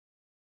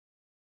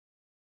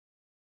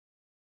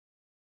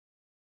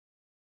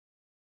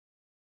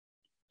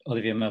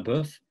Olivier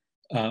Marboeuf,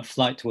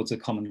 Flight Towards a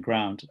Common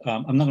Ground.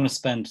 I'm not going to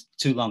spend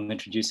too long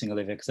introducing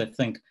Olivier because I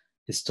think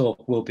his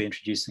talk will be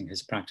introducing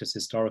his practice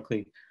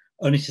historically.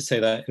 Only to say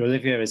that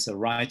Olivier is a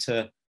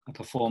writer, a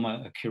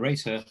performer, a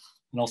curator,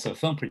 and also a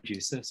film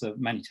producer, so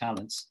many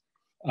talents.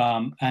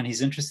 And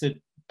he's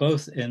interested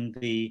both in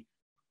the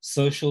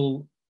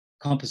social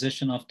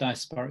composition of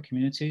diasporic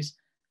communities,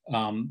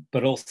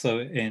 but also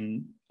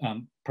in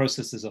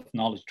processes of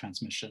knowledge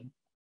transmission,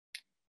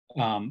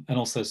 and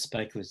also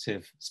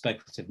speculative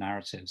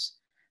narratives.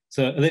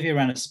 So Olivier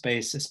ran a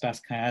space,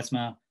 Espace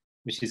Chiasma,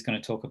 which he's going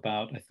to talk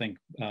about, I think,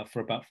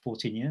 for about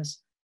 14 years,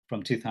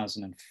 from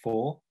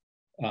 2004,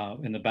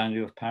 in the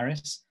banlieue of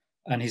Paris.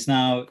 And he's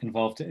now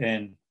involved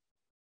in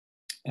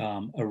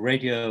a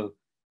radio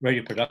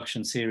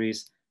production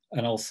series,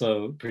 and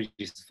also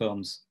produced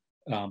films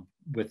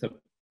with a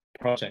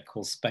project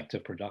called Spectre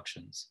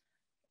Productions.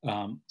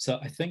 So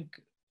I think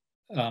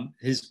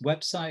his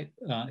website,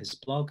 his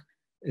blog,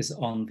 is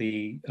on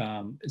the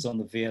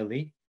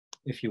VLE,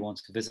 if you want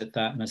to visit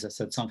that. And as I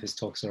said, some of his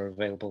talks are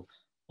available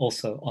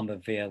also on the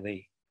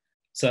VLE.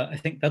 So I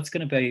think that's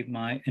going to be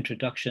my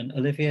introduction.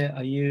 Olivier,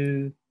 are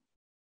you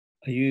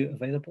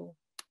available?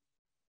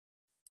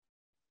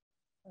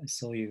 I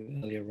saw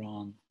you earlier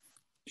on.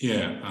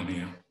 Yeah, I'm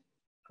here.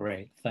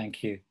 Great,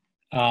 thank you.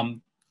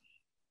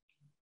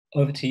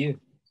 Over to you.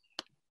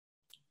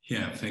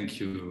 Yeah, thank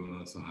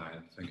you,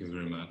 Sohail. Thank you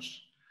very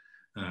much.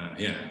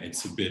 Yeah,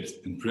 it's a bit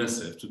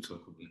impressive to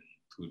talk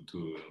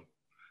to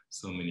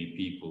so many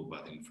people,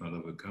 but in front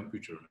of a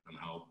computer, and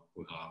how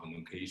we'll have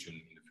an occasion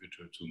in the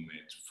future to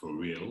meet for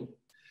real,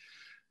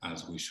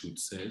 as we should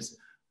say.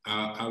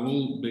 I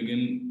will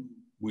begin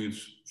with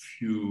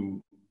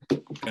few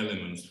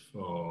elements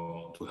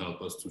to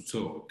help us to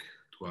talk,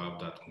 to have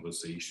that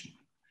conversation.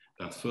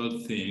 The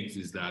first thing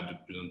is that the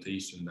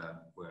presentation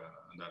that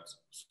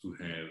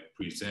Suhail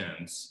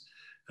presents,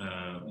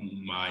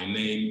 my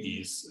name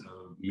is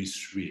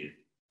Miss Reid.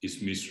 It's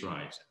Miss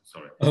Reid,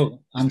 sorry. Oh,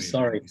 I'm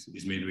sorry.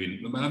 It's made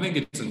Reid, but I think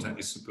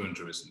it's super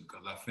interesting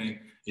because I think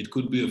it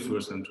could be a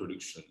first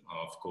introduction.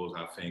 Of course,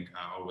 I think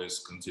I always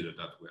consider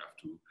that we have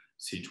to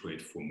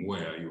situate from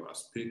where you are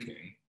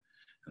speaking.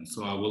 And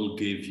so I will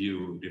give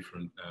you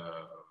different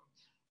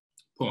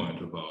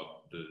point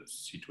about the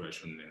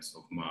situationness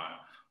of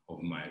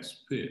my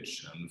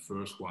speech. And the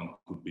first one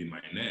could be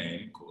my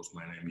name, because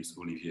my name is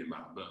Olivier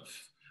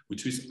Marboeuf,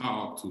 which is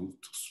hard to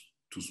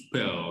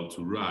spell,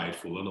 to write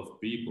for a lot of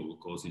people,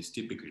 because it's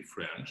typically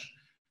French.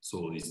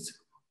 So it's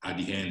at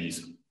the end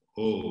is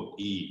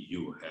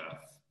O-E-U-F.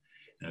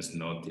 That's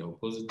not the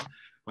opposite.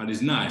 But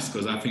it's nice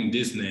because I think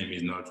this name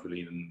is not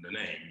really the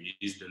name.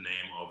 It is the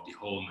name of the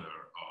owner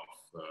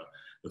of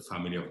the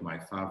family of my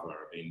father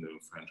in the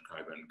French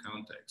Caribbean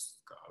context.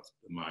 Because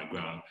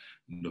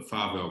the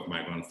father of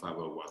my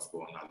grandfather was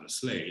born as a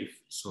slave.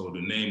 So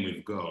the name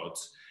we've got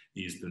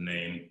is the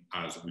name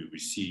as we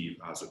receive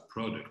as a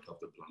product of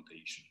the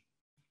plantation.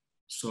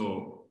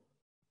 So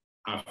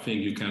I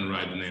think you can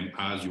write the name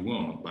as you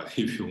want, but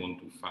if you want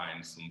to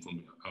find some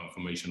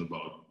information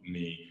about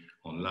me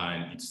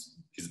online, it's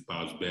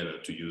perhaps better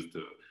to use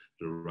the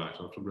right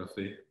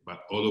orthography.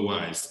 But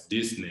otherwise,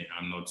 this name,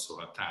 I'm not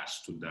so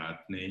attached to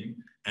that name.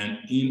 And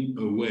in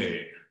a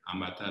way,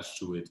 I'm attached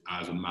to it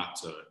as a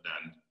matter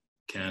that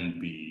can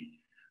be,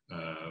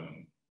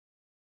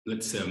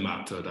 let's say, a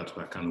matter that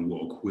I can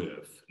work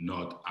with,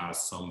 not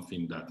as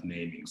something that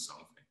naming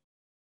something.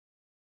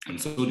 And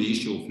so the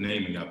issue of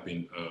naming has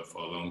been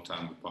for a long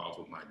time a part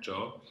of my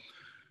job.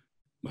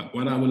 But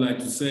what I would like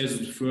to say is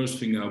the first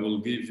thing, I will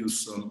give you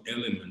some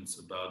elements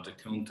about the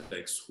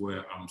context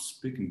where I'm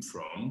speaking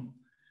from,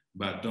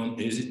 but don't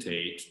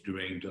hesitate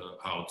during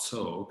our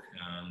talk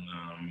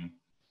and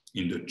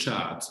in the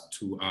chat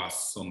to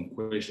ask some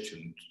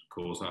questions,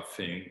 because I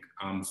think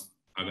I'm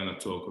going to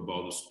talk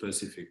about a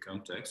specific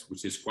context,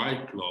 which is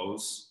quite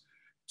close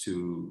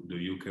to the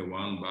UK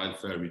one,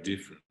 but very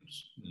different,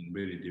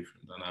 really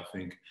different. And I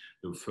think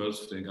the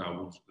first thing I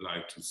would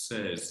like to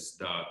say is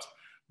that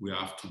we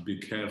have to be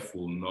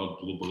careful not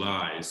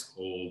globalize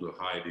all the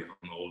idea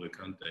and all the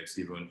context,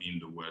 even in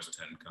the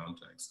Western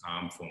context.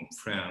 I'm from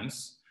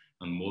France,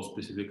 and more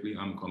specifically,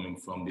 I'm coming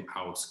from the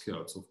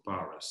outskirts of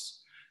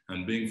Paris.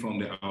 And being from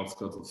the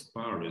outskirts of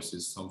Paris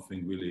is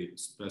something really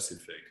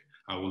specific.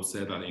 I would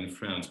say that in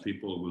France,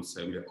 people will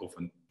say we are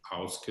often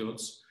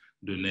outskirts.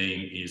 The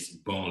name is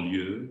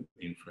banlieue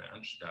in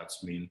French. That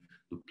means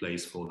the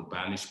place for the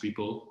banished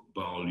people,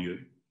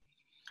 banlieue.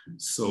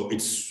 So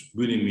it's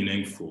really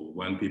meaningful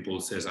when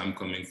people say I'm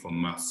coming from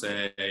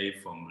Marseille,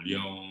 from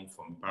Lyon,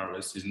 from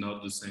Paris. It's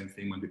not the same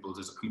thing when people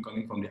say I'm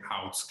coming from the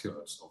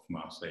outskirts of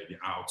Marseille, the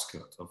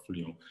outskirts of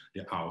Lyon,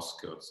 the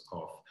outskirts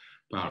of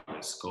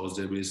Paris, because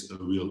there is a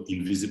real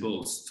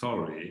invisible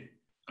story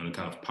and a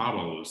kind of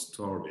parallel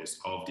stories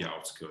of the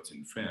outskirts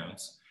in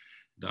France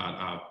that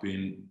have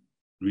been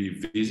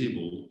really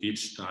visible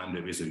each time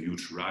there is a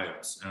huge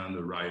riot, and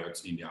the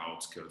riots in the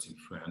outskirts in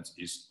France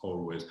has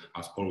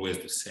always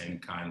the same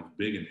kind of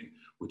beginning,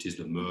 which is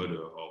the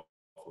murder of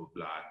a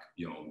Black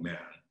young man.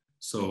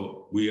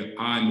 So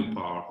I'm a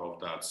part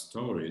of that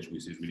storage,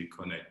 which is really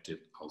connected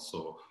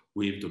also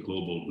with the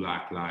global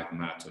Black Lives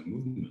Matter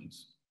movement.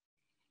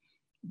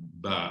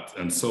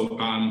 And so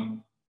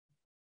I'm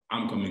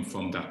coming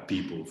from that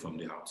people from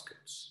the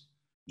outskirts.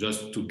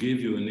 Just to give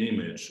you an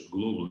image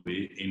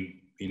globally,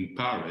 in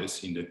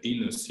Paris, in the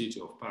inner city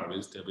of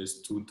Paris, there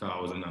is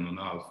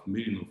 2.5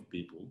 million of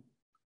people,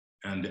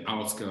 and the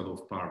outskirts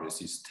of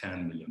Paris is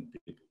 10 million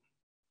people.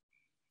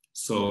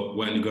 So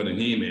when you got an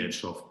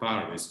image of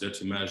Paris,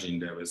 just imagine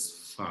there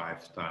is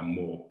 5 times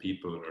more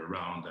people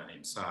around than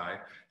inside,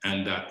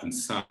 and that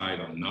inside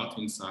or not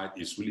inside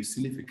is really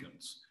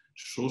significant,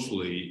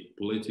 socially,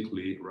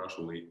 politically,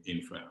 racially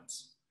in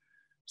France.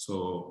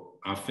 So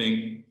I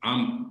think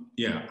I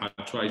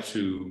try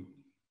to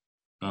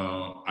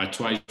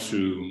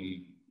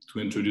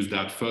introduce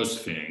that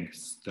first thing,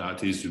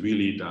 that is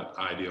really that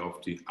idea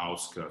of the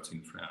outskirts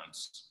in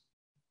France.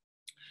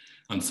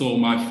 And so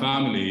my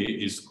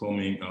family is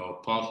coming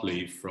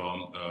partly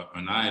from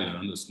an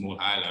island, a small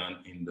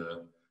island in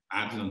the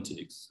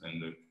Atlantics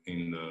and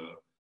in the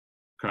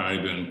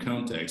Caribbean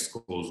context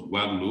called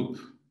Guadeloupe.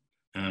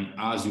 And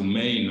as you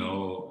may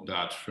know,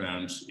 that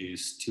France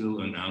is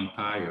still an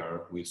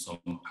empire with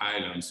some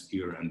islands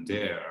here and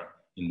there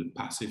in the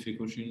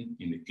Pacific Ocean,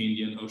 in the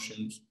Indian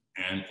Oceans,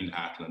 and in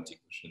the Atlantic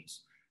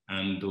Oceans.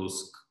 And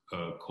those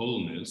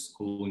colonies,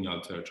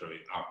 colonial territory,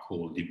 are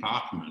called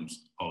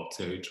departments or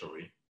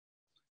territory.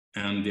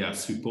 And they are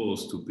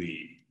supposed to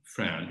be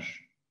French.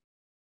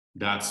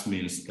 That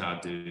means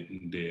that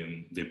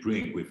they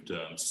bring with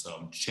them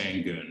some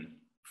Schengen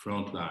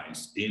front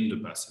lines in the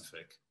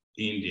Pacific,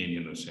 in the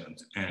Indian Ocean,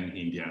 and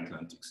in the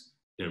Atlantics.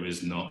 There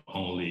is not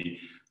only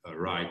a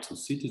right to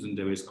citizen,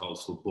 there is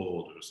also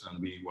borders,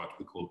 and what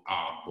we call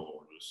our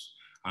borders.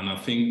 And I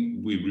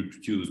think we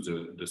reproduce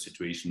the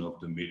situation of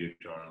the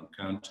Mediterranean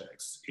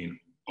context in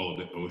all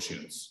the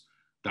oceans.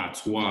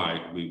 That's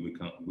why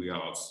we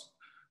are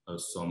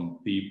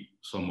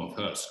some of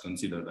us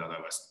consider that I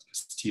was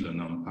still an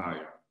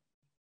empire.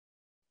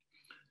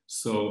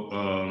 So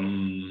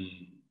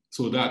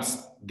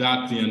that's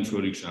the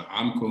introduction.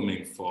 I'm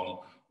coming from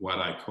what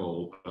I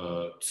call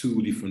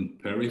 2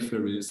 different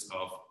peripheries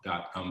of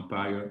that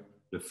empire.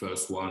 The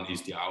first one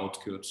is the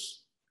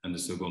outskirts, and the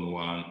second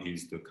one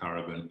is the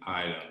Caribbean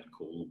island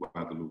called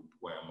Guadeloupe,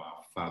 where my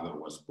father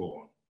was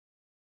born.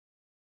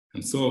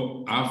 And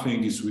so I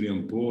think it's really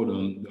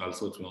important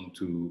also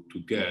to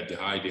get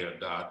the idea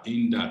that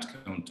in that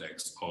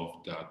context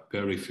of that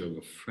periphery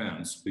of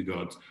France, we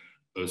got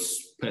a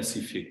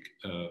specific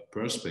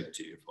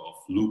perspective of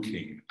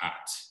looking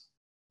at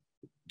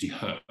the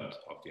heart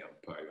of the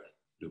empire,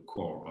 the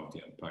core of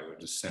the empire,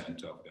 the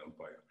center of the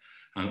empire.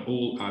 And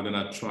all I'm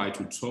gonna try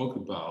to talk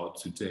about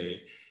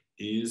today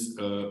is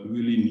a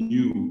really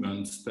new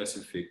and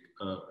specific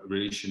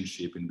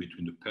relationship in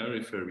between the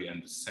periphery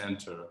and the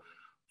center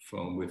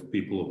with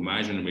people of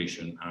my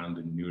generation and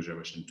the new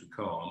generation to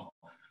come,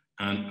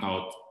 and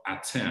our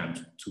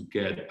attempt to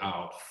get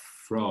out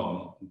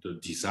from the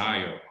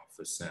desire of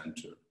the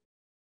center,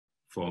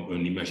 from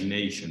an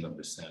imagination of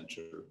the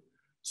center.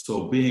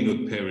 So being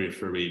a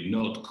periphery,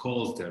 not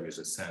because there is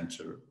a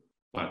center,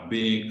 but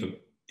being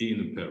in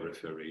a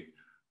periphery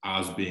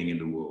as being in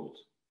the world.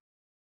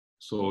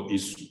 So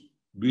it's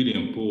really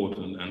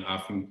important, and I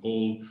think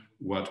all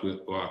what we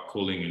are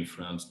calling in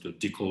France the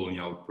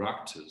decolonial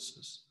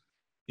practices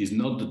is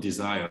not the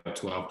desire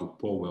to have the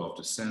power of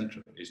the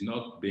center, is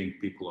not being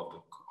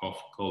people of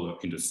color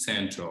in the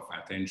center of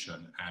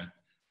attention and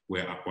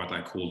where what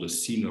I call the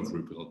scene of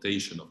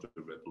representation of the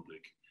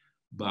Republic,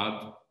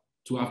 but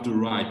to have the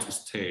right to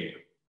stay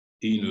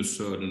in a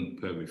certain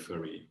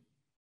periphery,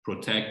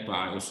 protect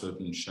by a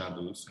certain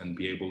shadows, and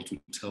be able to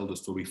tell the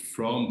story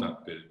from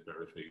that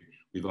periphery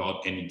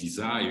without any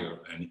desire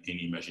and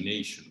any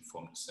imagination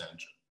from the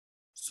center.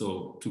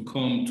 So to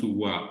come to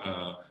what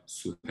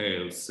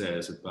Suhail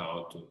says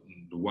about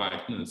the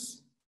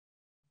whiteness,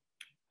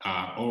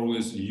 I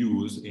always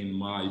use in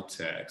my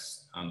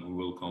text, and we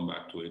will come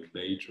back to it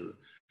later,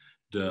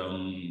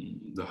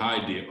 the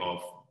idea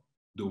of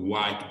the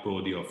white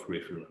body of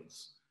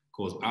reference.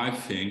 Because I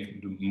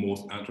think the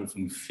most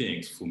interesting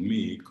things for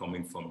me,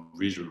 coming from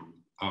visual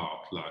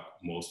art, like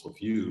most of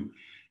you,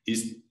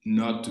 is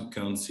not to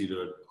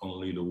consider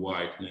only the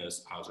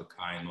whiteness as a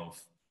kind of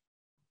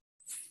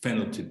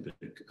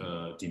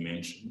phenotypic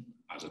dimension,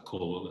 as a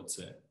color, let's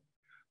say,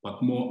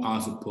 but more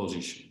as a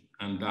position.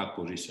 And that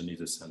position is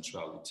a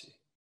centrality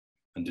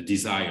and the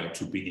desire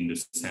to be in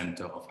the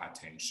center of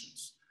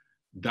attentions.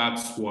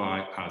 That's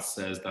why I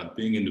says that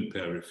being in the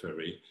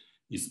periphery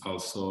is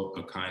also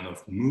a kind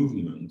of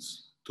movement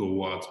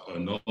towards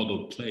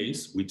another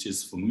place, which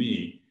is for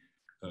me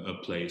a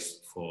place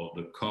for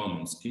the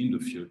commons in the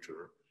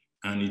future.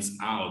 And it's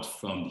out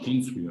from the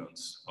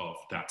influence of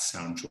that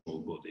central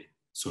body.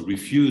 So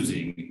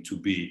refusing to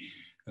be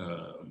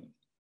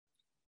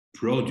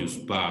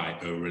produced by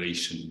a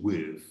relation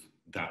with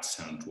that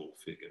central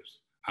figures.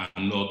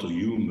 I'm not a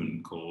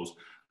human because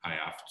I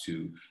have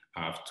to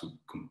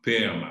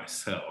compare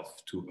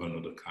myself to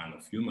another kind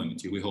of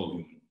humanity. We're all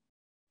human.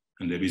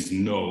 and there is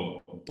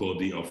no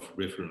body of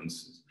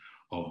references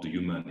of the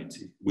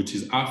humanity, which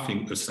is, I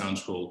think, a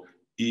central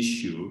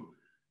issue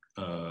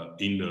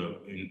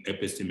in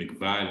epistemic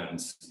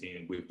violence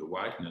with the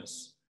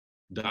whiteness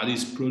that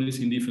is produced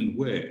in different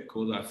way,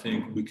 because I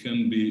think we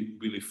can be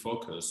really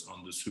focused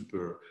on the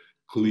super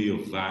clear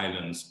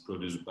violence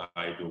produced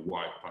by the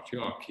white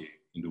patriarchy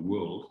in the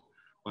world,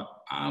 but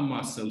I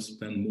myself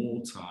spend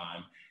more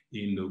time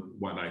in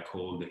what I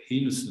call the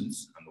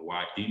innocence, and the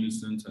white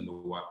innocence and the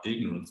white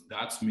ignorance.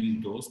 That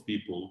means those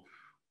people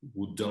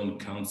who don't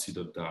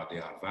consider that they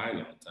are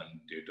violent,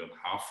 and they don't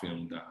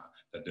affirm that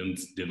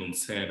they don't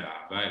say they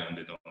are violent,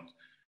 they don't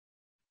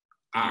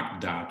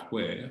act that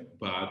way,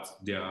 but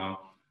they are,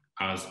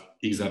 as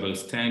Isabel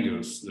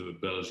Stengers, the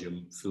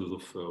Belgian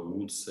philosopher,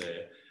 would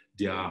say,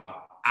 they are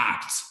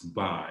acts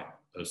by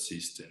a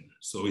system.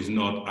 So it's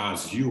not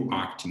as you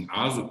acting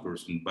as a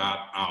person, but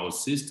our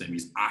system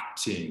is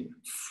acting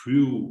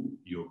through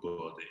your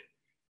body.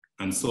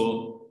 And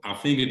so I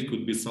think it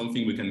could be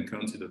something we can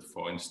consider,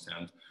 for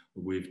instance,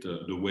 with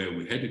the way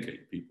we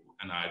educate people.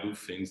 And I do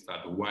think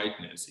that the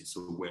whiteness is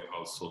a way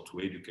also to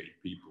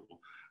educate people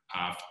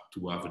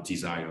to have a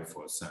desire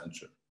for a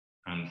censure.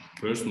 And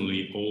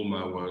personally, all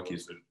my work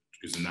is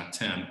an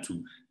attempt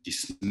to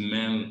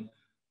dismantle,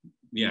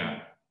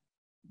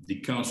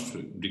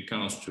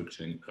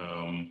 deconstructing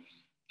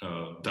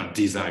that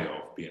desire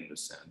of being the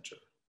center,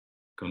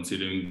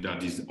 considering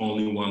that is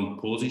only one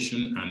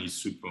position and is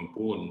super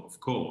important, of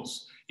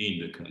course, in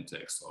the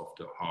context of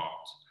the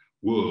art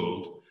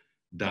world.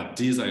 That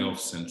desire of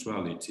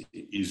centrality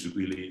is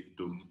really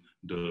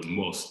the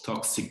most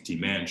toxic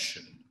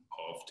dimension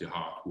of the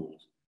art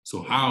world.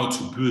 So how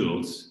to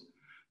build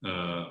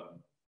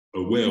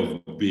a way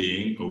of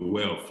being, a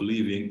way of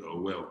living, a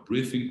way of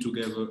breathing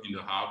together in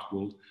the art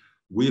world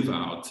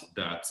without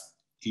that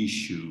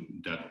issue,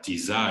 that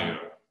desire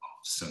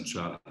of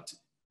centrality.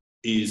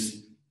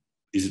 Is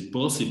it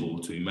possible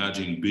to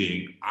imagine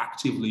being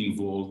actively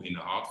involved in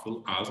the art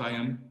field as I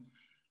am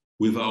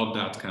without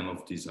that kind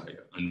of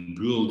desire, and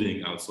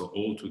building also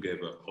all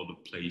together other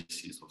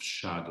places of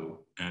shadow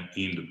and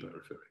in the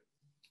periphery?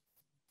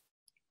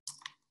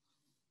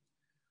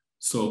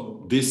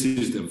 So this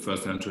is the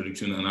first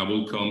introduction, and I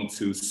will come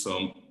to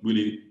some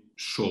really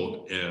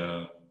short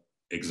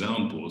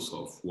examples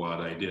of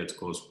what I did,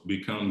 because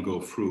we can't go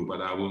through,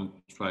 but I will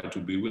try to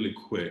be really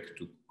quick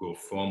to go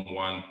from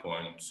one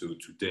point to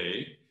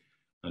today,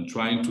 and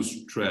trying to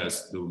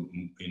stress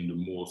in the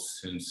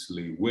most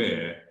sincerely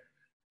way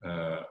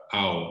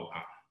how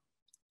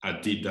I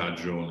did that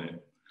journey.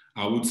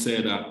 I would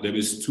say that there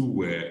is two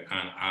ways,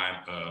 and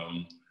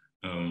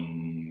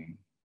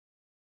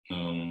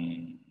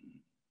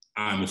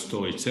I'm a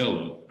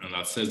storyteller, and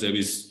that says there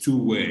is two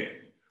ways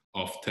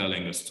of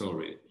telling a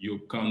story. You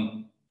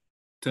can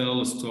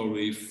tell a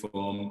story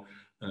from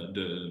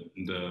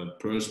the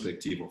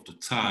perspective of the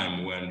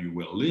time when you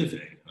were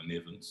living an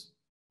event,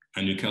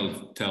 and you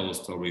can tell a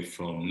story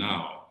from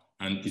now.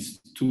 And it's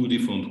two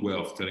different ways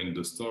of telling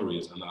the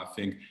stories, and I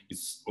think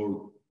it's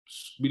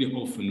really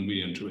often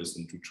really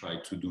interesting to try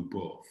to do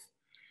both.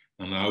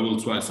 And I will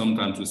try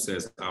sometimes to say,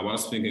 I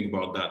was thinking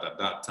about that at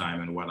that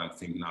time, and what I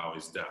think now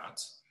is that.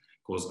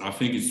 Because I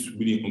think it's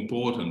really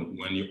important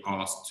when you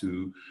ask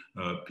to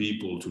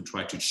people to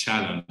try to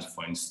challenge,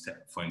 for instance,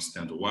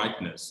 the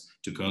whiteness,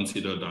 to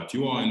consider that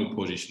you are in a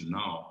position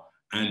now,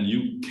 and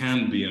you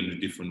can be in a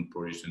different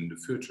position in the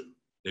future.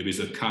 There is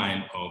a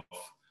kind of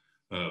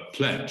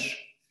pledge,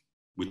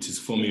 which is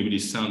for me really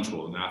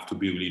central, and I have to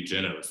be really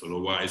generous.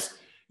 Otherwise,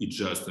 it's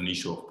just an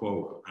issue of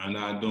power. And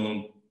I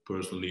don't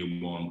personally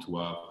want to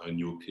have a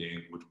new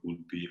king, which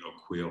would be a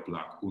queer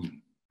Black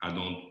woman. I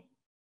don't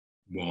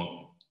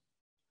want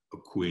a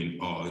queen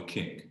or a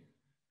king.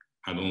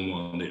 I don't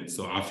want it.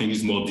 So I think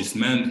it's more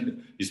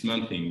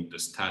dismantling the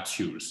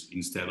statues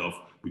instead of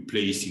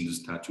replacing the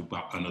statue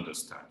by another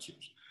statue.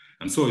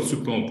 And so it's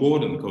super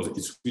important, because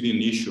it's really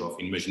an issue of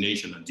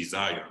imagination and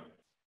desire.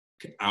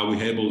 Are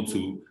we able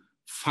to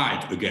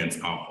fight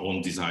against our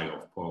own desire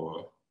of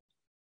power,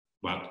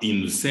 but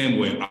in the same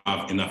way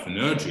have enough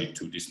energy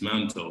to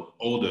dismantle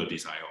other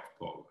desire of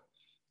power?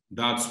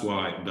 That's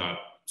why that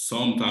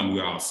sometimes we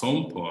are at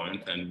some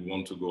point and we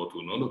want to go to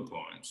another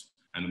point,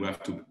 and we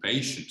have to be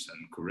patient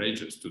and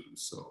courageous to do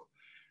so.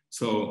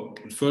 So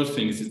the first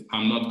thing is,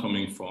 I'm not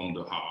coming from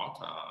the heart.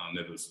 I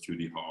never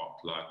study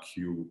art like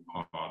you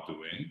are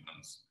doing,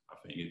 and I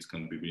think it's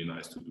going to be really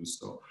nice to do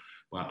so.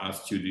 But I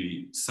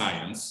study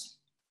science,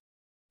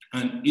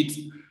 and it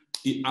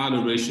had a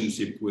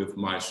relationship with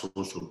my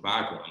social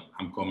background.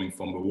 I'm coming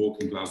from a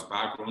working class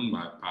background.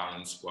 My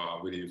parents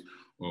were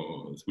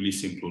really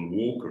simple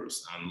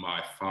workers, and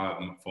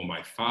for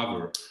my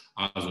father,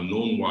 as a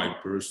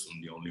non-white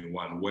person, the only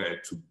one way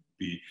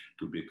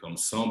to become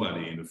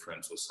somebody in the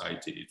French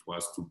society, it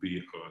was to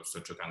be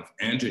such a kind of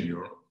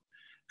engineer.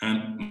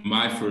 And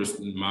my first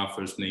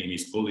name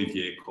is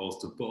Olivier, because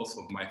the boss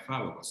of my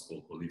father was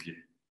called Olivier.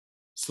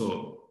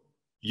 So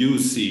you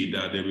see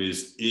that there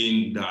is,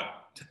 in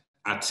that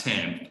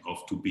attempt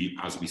of to be,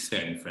 as we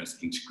said in France,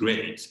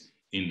 integrate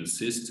in the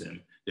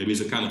system, there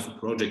is a kind of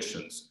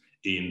projections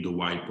in the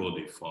white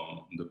body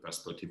from the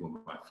perspective of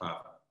my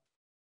father.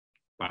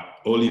 But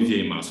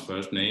Olivier is my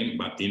first name,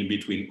 but in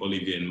between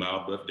Olivier and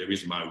Marboeuf, there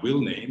is my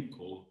real name,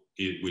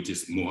 which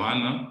is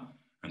Mohana,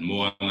 and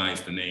Mohana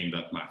is the name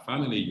that my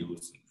family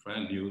used and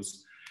friends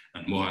use,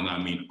 and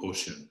Mohana means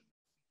ocean.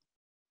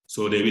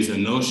 So there is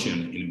an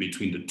ocean in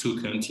between the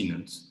two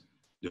continents.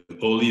 The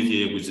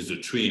Olivier, which is a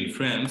tree in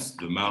France,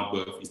 the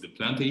Marboeuf is the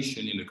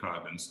plantation in the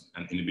Caribbean,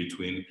 and in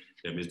between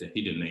there is the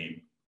hidden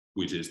name,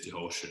 which is the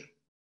ocean.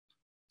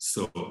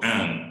 So,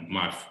 and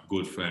my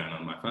good friend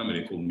and my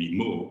family call me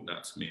Mo,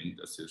 that's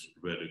his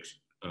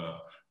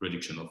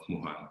reduction of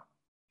Mohana.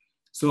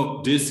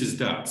 So this is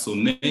that. So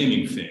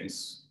naming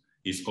things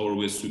is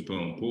always super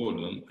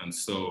important. And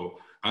so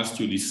I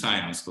studied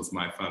science because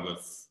my father,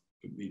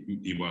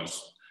 he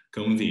was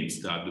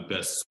convinced that the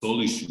best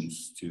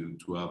solutions to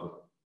have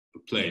a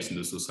place in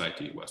the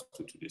society was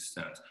to do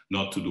science,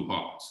 not to do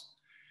arts.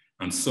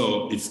 And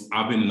so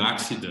I've been an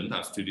accident.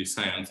 I studied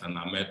science and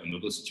I met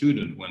another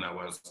student when I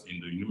was in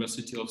the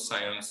University of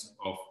Science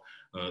of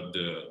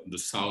the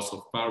south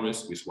of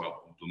Paris, which was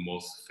the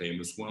most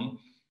famous one.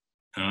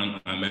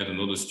 And I met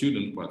another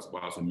student,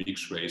 was a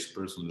mixed race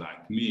person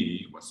like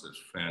me, was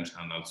French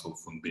and also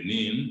from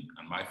Benin.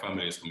 And my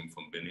family is coming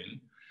from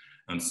Benin.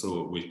 And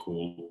so we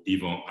call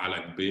Yvan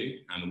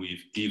Alakbe. And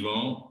with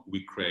Yvan,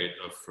 we create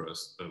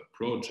a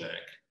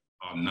project,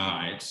 a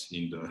night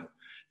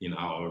in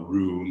our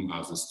room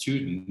as a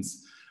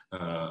students.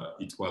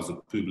 It was a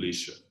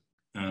publisher.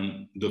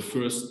 And the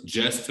first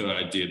gesture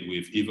I did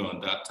with Yvan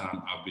at that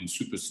time have been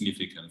super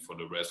significant for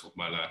the rest of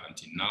my life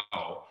until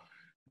now.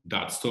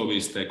 That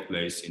stories take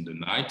place in the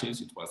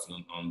 90s. It was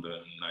on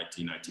the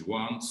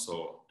 1991.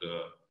 So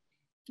the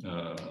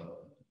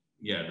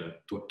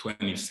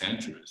 20th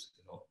centuries,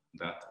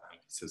 that time.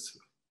 It's just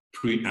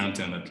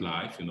pre-internet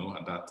life,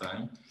 at that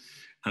time.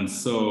 And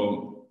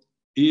so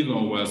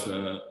Yvan was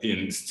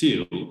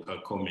still a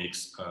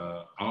comics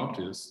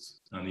artist,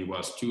 and he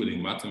was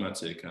studying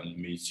mathematics, and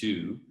me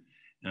too.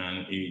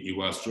 And he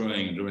was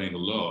drawing a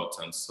lot,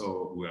 and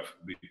so we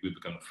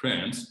became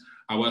friends.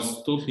 I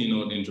was totally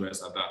not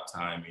interested at that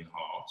time in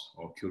art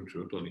or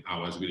culture. I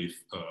was really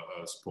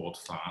a sport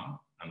fan,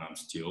 and I'm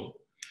still.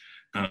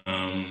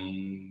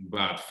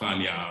 But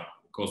finally,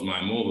 because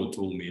my mother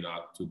told me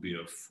that to be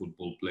a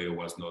football player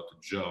was not a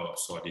job,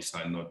 so I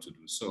decided not to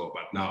do so.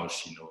 But now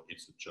she knows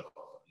it's a job,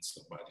 and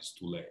so but it's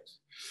too late.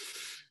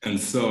 And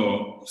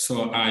so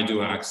I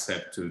do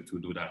accept to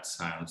do that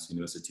science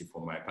university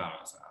for my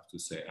parents, I have to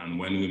say. And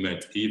when we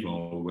met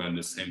Yvan, we were in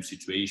the same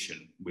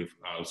situation with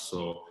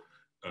also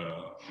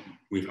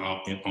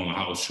on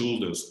our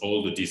shoulders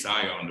all the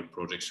desire and the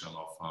projection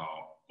of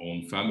our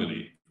own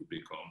family to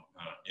become,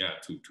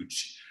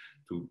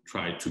 to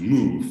try to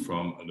move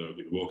from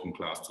the working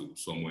class to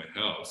somewhere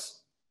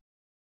else.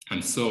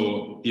 And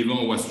so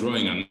Yvan was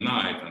drawing at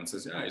night and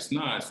says, yeah, it's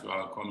nice, you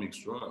are a comics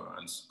drawer,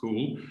 and it's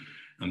cool.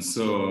 And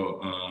so,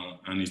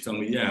 and he told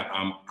me, yeah,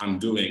 I'm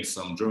doing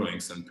some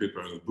drawings and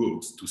preparing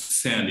books to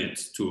send it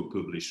to a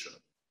publisher.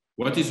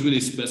 What is really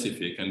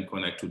specific and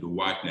connect to the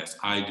whiteness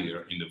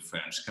idea in the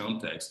French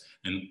context.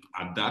 And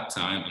at that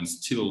time, and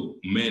still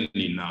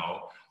mainly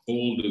now,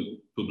 all the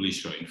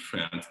publishers in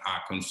France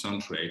are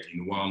concentrated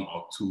in 1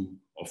 or 2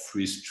 or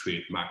 3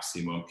 streets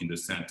maximum in the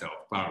center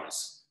of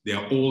Paris. They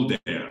are all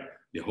there,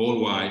 they're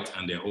all white,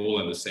 and they're all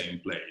at the same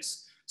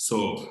place.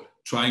 So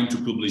trying to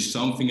publish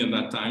something at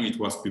that time, it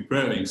was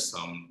preparing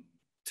some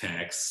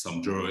text,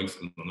 some drawings,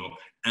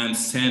 and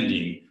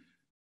sending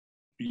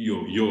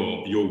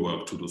your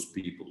work to those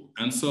people.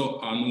 And so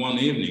on one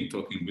evening,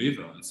 talking with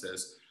him,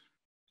 says,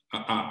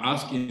 I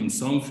asked him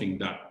something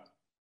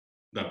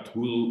that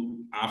will,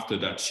 after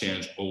that,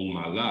 change all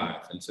my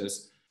life, and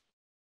says,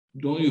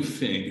 don't you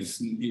think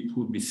it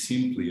would be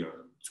simpler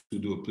to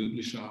do a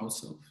publisher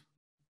ourselves?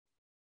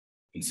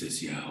 And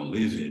says, yeah,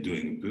 Olivier,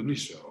 doing a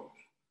publisher,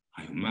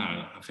 I'm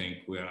mad. I think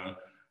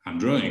I'm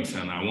drawing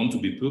and I want to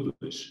be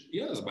published.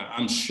 Yes, but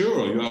I'm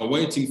sure you are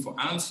waiting for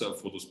answer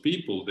for those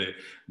people.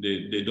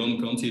 They don't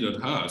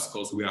consider us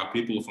because we are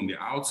people from the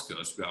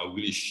outskirts. We are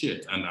really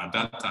shit. And at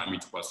that time,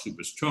 it was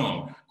super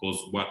strong because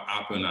what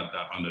happened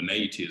on the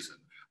 90s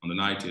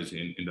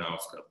in the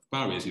outskirts of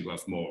Paris, it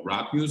was more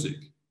rap music.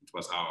 It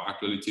was our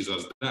actualities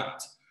as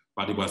that.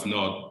 But it was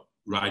not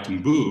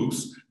writing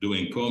books,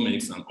 doing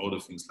comics and other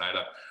things like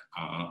that.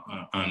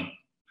 And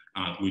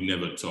we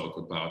never talk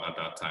about at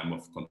that time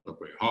of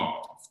contemporary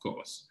art, of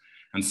course.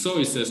 And so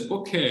he says,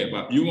 okay,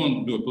 but you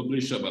want to do a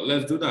publisher, but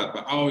let's do that.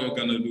 But how are you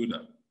gonna do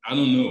that? I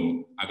don't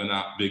know. I'm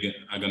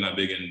gonna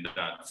begin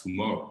that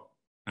tomorrow.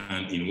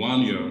 And in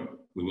 1 year,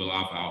 we will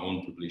have our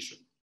own publisher.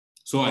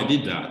 So I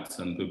did that,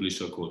 and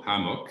publisher called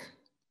Hammock,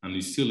 and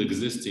he's still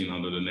existing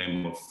under the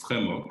name of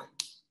Fremok,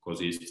 because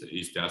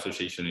it's the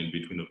association in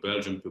between a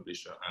Belgian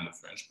publisher and a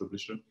French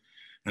publisher.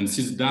 And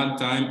since that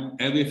time,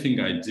 everything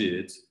I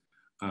did,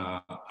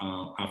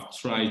 I've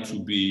tried to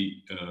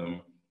be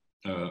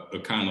a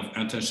kind of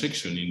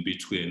intersection in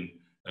between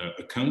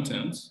a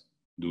content,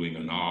 doing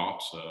an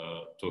art,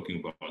 talking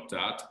about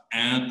that,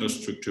 and a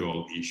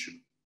structural issue.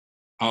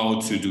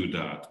 how to do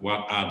that,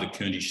 what are the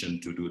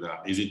conditions to do that,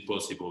 is it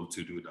possible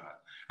to do that,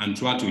 and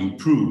try to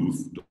improve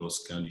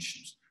those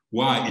conditions,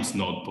 why it's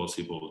not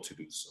possible to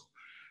do so.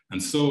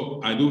 And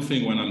so I do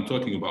think when I'm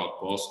talking about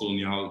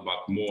post-colonial,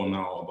 but more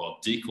now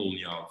about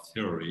decolonial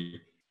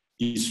theory,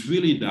 it's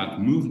really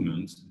that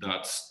movement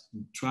that's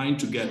trying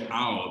to get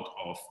out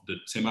of the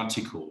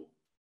thematical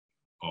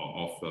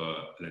of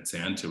let's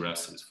say,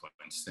 interests, for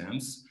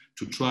instance,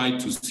 to try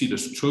to see the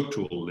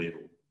structural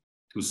level,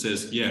 who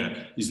says, yeah,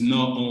 it's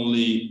not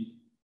only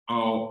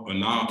how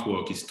an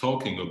artwork is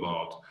talking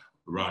about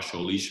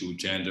racial issue,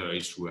 gender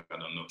issue, I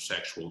don't know,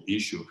 sexual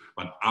issue,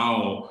 but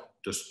how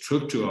the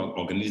structural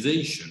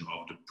organization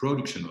of the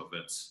production of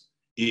it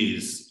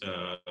is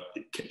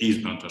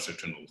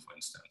intersectional, for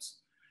instance.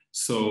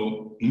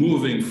 So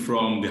moving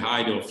from the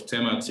idea of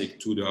thematic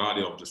to the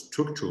idea of the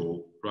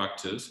structural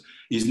practice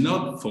is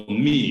not, for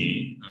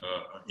me,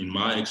 in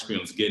my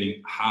experience,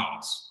 getting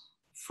out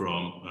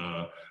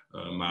from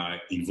my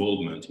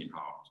involvement in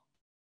art,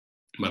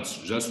 but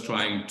just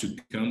trying to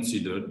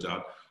consider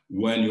that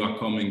when you are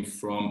coming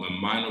from a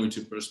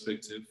minority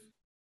perspective,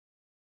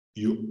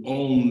 you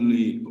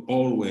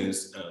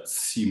always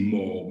see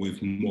more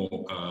with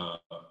more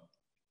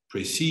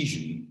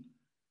precision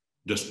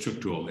the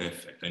structural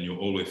effect, and you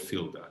always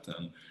feel that.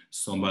 And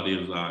somebody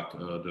like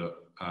the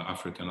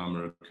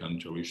African-American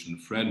theorician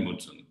Fred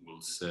Moten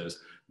will say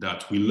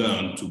that we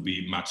learn to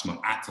be much more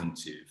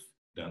attentive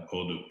than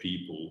other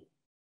people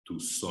to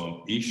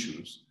some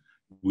issues.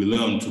 We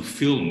learn to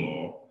feel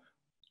more,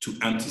 to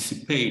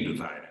anticipate the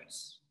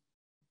violence.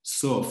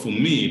 So for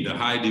me, the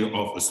idea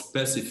of a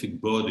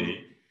specific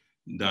body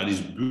that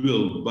is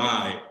built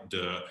by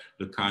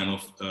the kind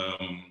of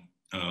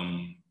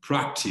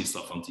practice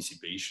of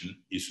anticipation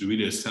is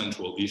really a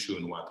central issue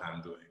in what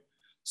I'm doing.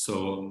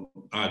 So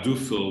I do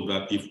feel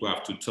that if we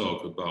have to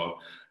talk about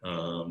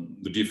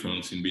the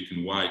difference in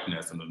between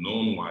whiteness and the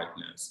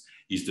non-whiteness,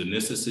 is the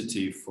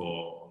necessity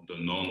for the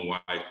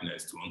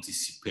non-whiteness to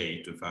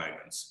anticipate the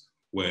violence,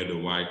 where the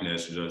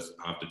whiteness just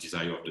have the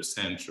desire of the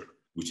center,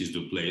 which is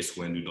the place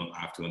when you don't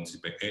have to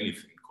anticipate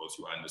anything because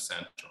you are in the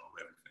center of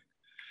everything.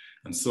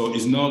 And so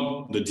it's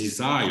not the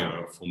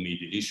desire for me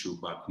the issue,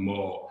 but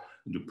more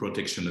the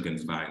protection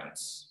against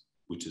violence,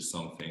 which is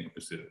something,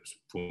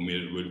 for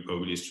me, a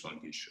really strong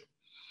issue.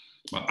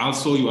 But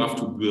also you have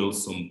to build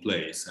some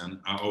place. And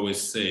I always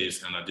say,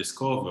 and I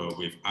discover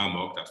with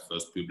Amok, that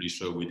first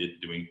publisher we did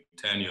during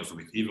 10 years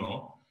with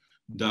Yvan,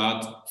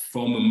 that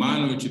from a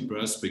minority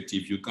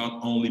perspective, you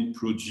can't only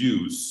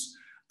produce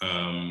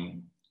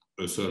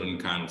a certain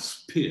kind of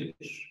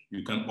speech,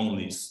 you can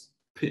only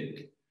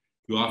speak.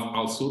 You have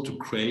also to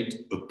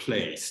create a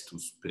place to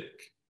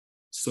speak.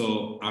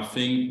 So I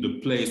think the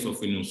place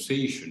of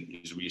enunciation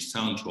is really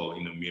central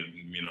in a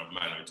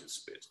minority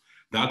space.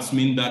 That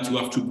means that you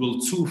have to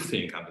build two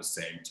things at the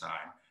same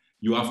time.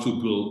 You have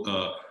to build,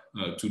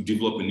 to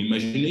develop an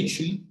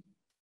imagination,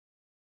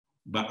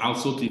 but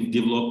also to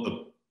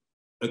develop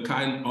a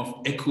kind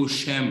of echo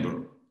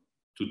chamber,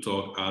 to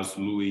talk as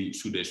Louis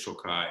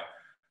Chudeshokai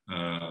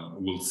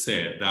will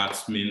say.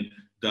 That means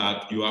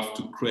that you have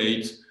to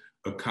create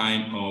a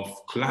kind of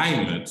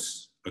climate,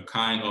 a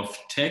kind of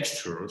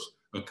textures,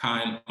 a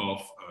kind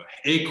of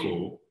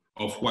echo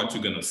of what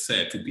you're gonna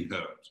say to be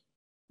heard.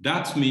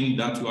 That means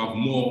that you have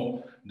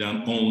more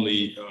than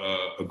only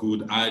a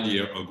good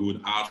idea, a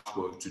good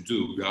artwork to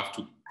do. You have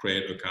to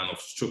create a kind of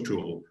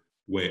structural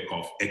way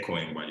of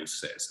echoing what you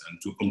say and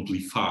to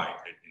amplify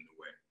it in a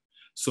way.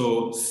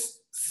 So,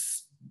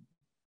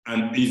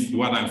 and is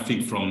what I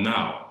think from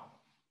now.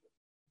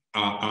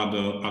 At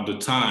the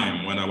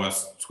time when I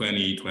was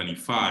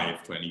 25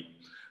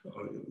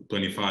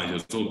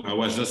 years old, I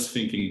was just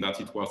thinking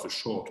that it was a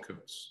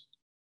shortcut.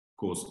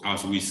 Because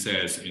as we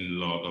says in a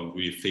lot of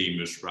really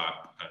famous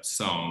rap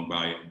song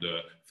by the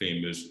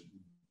famous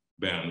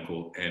band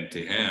called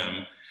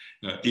NTM,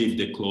 if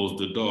they close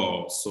the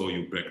door, so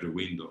you break the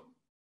window.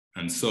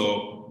 And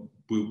so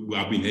we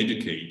have been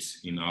educated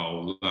in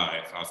our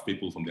life as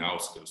people from the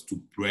outskirts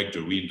to break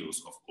the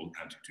windows of all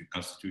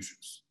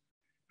institutions.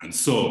 And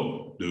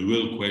so the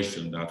real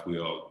question that we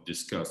all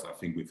discussed, I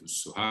think with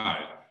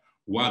Suhail,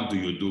 what do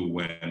you do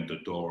when the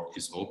door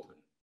is open?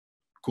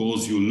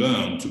 Because you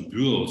learn to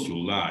build your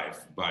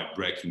life by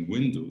breaking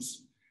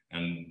windows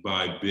and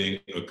by being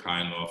a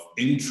kind of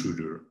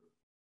intruder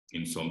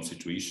in some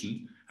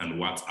situation. And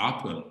what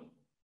happens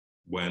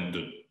when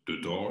the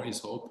door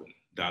is open?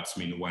 That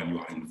means when you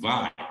are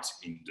invited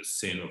in the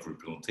scene of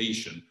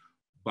representation,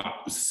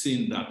 but a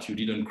scene that you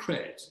didn't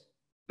create.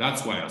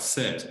 That's why I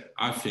said,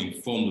 I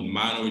think from the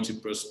minority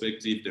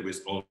perspective, there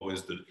is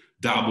always the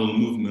double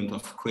movement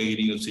of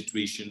creating a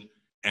situation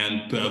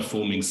and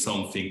performing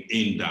something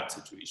in that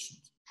situation.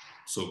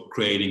 So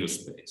creating a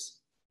space.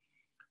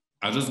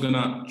 I'm just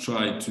gonna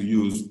try to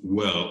use,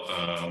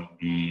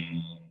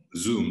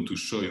 Zoom to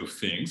show you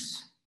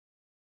things.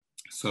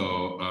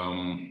 So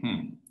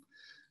I'm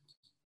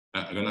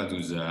gonna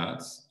do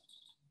that,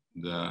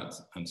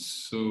 and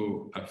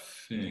so I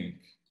think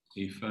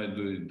if I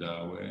do it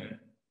that way,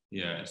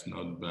 yeah, it's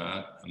not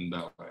bad, and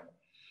that way.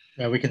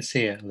 Yeah, we can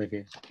see it,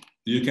 Olivier.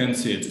 You can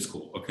see it is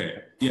cool.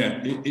 Okay.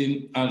 Yeah.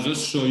 I'll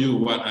just show you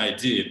what I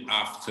did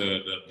after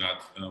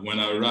when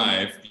I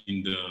arrived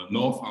in the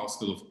north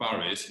outskirts of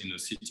Paris in a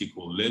city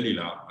called Les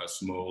Lilas, a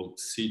small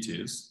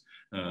city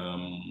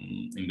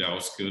in the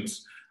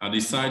outskirts. I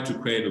decided to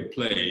create a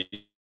place,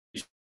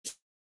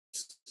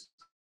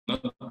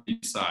 not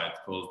decide,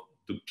 because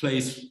the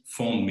place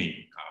found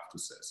me, I have to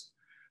say.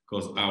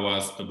 Because I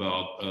was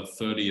about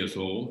 30 years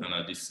old and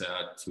I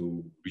decided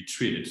to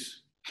retreat.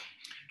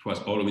 It was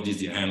already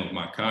the end of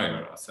my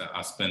career.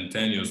 I spent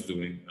 10 years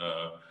doing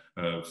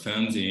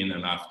fanzine,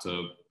 and after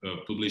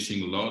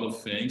publishing a lot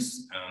of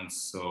things, and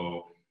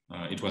so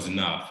it was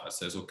enough. I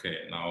said, okay,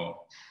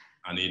 now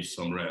I need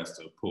some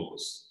rest, a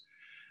pause.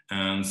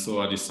 And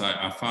so I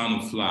decided, I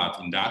found a flat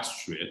in that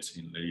street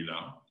in Les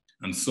Lilas.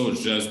 And so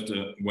just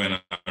when I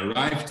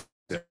arrived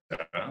there,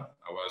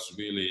 I was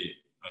really,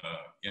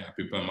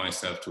 prepare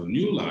myself to a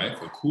new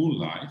life, a cool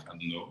life, I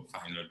don't know,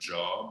 find a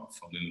job,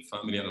 founding a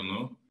family, I don't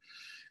know.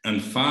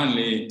 And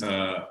finally,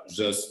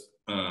 just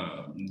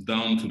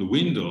down to the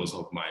windows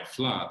of my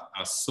flat,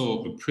 I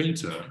saw a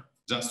printer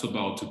just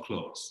about to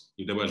close.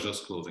 They were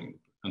just closing.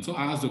 And so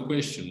I asked the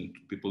question to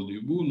people, do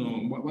you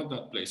know what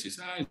that place is?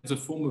 It's a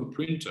former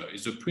printer.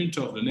 It's a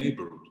printer of the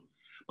neighborhood.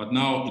 But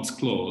now it's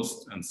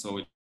closed, and so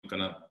it's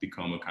gonna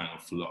become a kind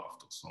of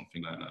loft or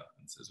something like that.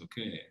 And says,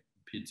 okay,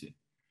 pity.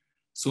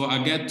 So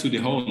I get to the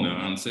owner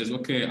and says,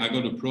 okay, I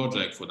got a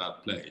project for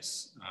that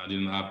place. I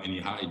didn't have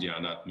any idea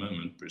at that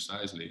moment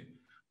precisely.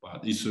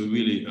 But it's a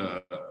really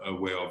a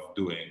way of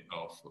doing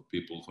of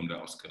people from the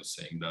outskirts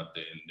saying that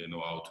they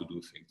know how to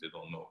do things they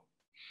don't know.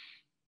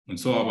 And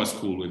so I was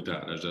cool with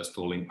that. I just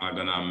told him, I'm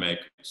gonna make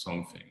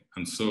something.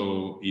 And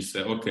so he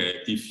said,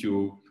 okay, if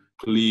you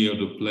clear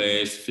the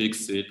place,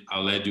 fix it,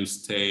 I'll let you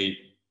stay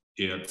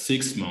here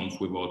 6 months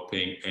without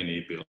paying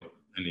any bill,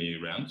 any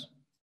rent.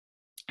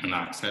 And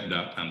I accepted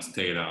that and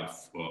stayed out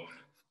for,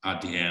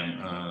 at the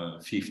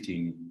end,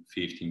 15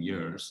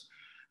 years.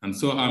 And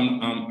so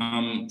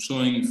I'm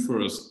showing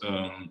first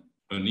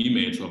an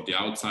image of the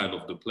outside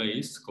of the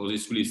place, because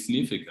it's really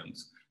significant.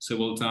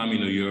 Several times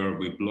in a year,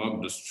 we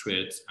block the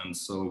streets, and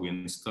so we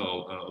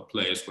install a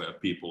place where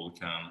people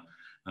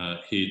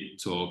can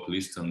eat, talk,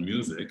 listen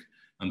music.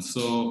 And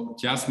so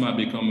Chiasma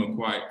become a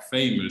quite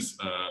famous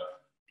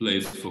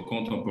place for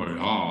contemporary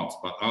art,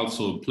 but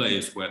also a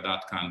place where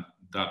that kind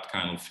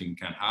of thing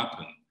can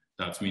happen.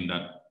 That means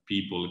that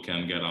people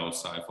can get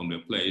outside from their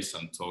place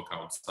and talk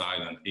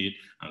outside and eat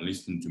and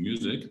listen to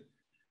music.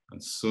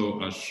 And so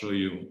I'll show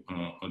you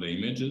other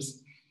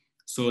images.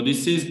 So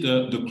this is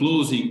the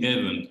closing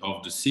event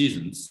of the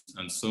seasons.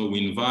 And so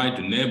we invite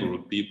the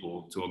neighborhood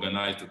people to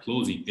organize the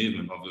closing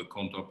event of the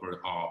Contemporary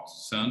Art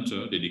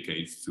Center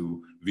dedicated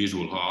to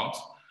visual art,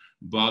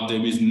 but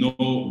there is no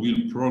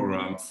real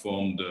program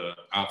from the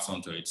art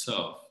center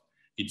itself.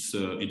 It's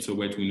a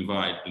way to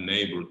invite the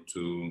neighbor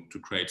to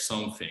create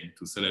something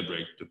to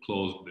celebrate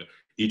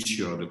each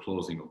year the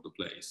closing of the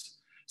place.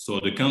 So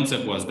the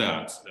concept was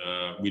that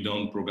we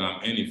don't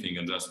program anything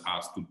and just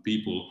ask the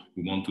people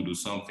who want to do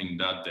something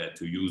that day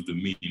to use the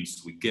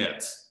means we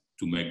get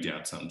to make the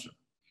art center.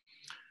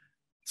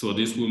 So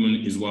this woman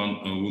is a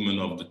woman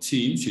of the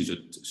team. She's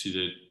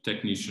a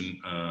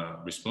technician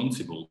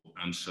responsible,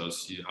 and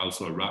she's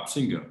also a rap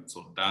singer.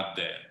 So that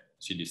day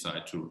she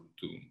decided to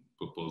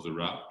propose a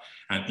rap.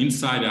 And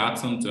inside the art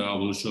center, I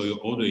will show you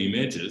all the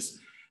images.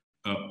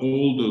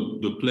 All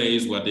the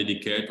plays were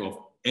dedicated of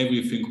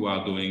everything we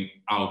are doing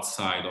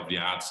outside of the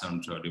art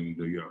center during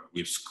the year,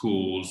 with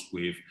schools,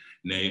 with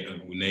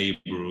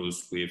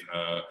neighbors, with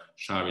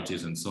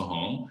charities and so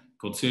on,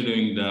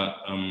 considering that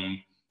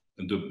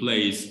the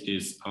place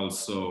is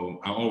also,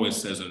 I always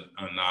say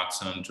an art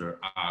center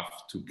have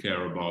to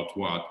care about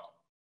what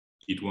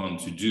it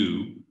wants to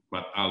do,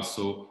 but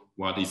also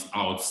what is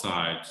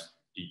outside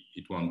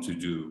it wants to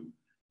do.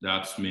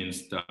 That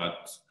means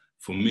that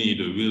for me,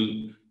 the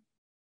real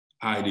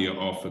idea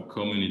of a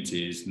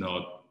community is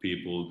not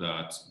people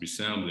that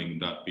resembling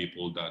that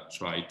people that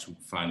try to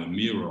find a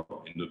mirror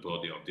in the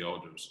body of the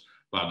others,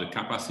 but the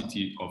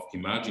capacity of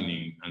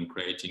imagining and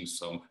creating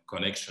some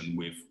connection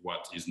with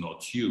what is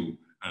not you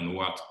and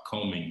what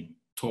coming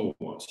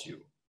towards you,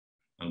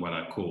 and what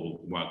I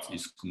call what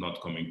is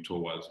not coming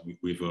towards you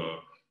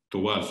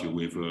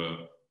with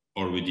a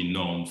already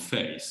known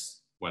face,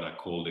 what I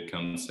call the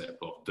concept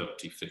of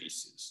dirty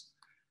faces.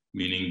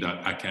 Meaning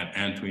that I can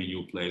enter in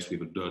your place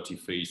with a dirty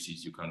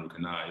faces you can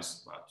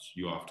recognize, but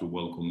you have to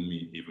welcome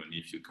me even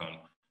if you can't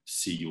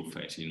see your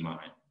face in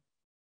mine.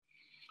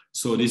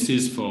 So this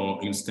is, for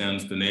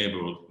instance, the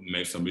neighborhood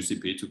makes some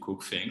recipe to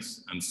cook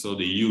things. And so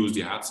they use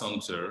the art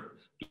center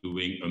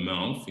during a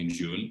month in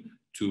June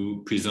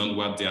to present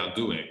what they are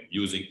doing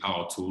using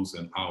our tools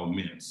and our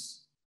means.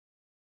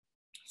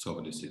 So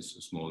this is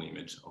a small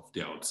image of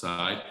the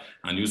outside.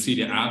 And you see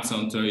the art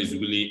center is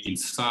really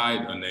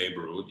inside a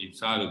neighborhood,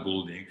 inside a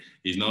building.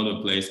 It's not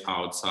a place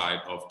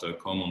outside of the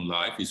common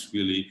life. It's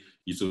really,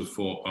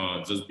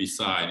 just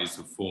beside, it's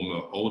a former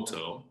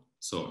hotel.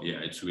 So yeah,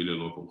 it's really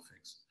local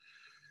things.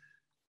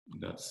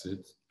 That's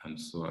it. And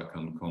so I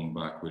can come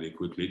back really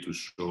quickly to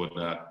show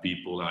that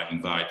people are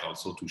invited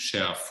also to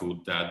share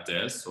food that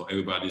day. So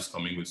everybody's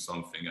coming with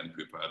something and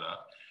prepare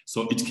that.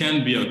 So it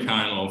can be a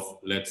kind of,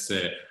 let's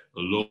say, a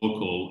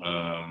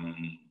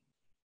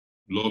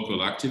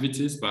local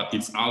activities, but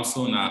it's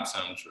also an art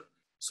center.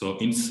 So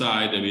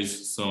inside there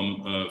is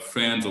some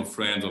friends of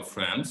friends of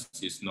friends.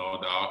 It's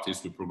not the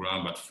artists we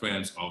program, but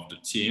friends of the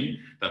team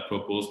that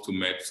propose to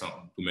make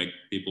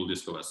people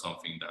discover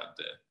something that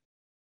day.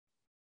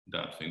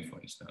 That thing,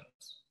 for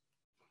instance.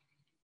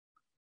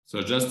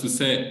 So just to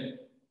say,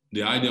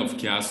 the idea of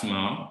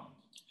chiasma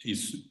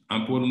is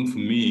important for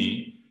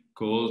me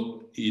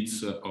because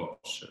it's,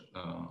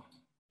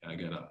 I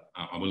get up.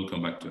 I will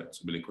come back to it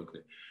really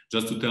quickly.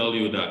 Just to tell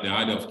you that the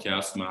idea of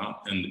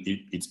chiasma, and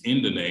it's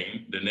in the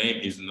name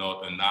is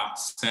not an art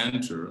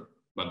center,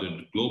 but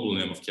the global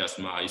name of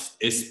chiasma is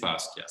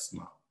espace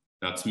chiasma.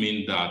 That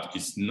means that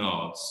it's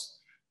not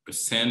a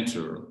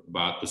center,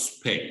 but a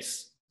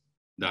space.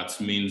 That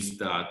means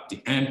that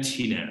the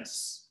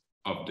emptiness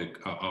of the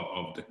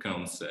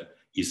concept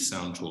is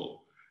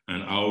central.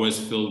 And I always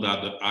feel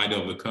that the idea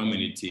of a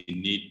community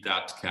need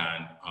that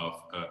kind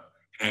of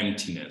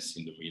emptiness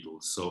in the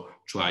middle. So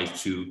try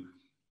to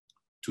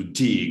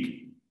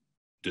dig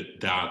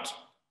that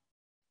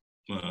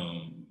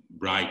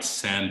bright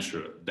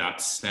center,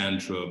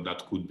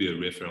 that could be a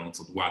reference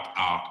of what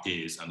art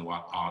is and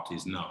what art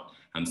is not.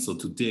 And so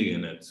to dig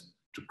in it,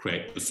 to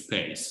create a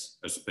space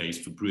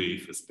to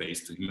breathe, a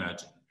space to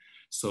imagine.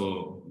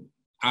 So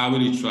I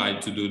really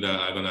tried to do that.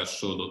 I'm gonna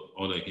show the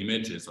other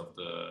images of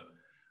the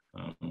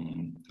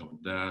of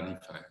that,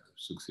 if I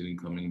succeed in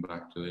coming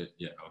back to it.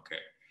 Yeah, okay.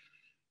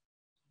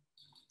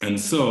 And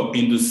so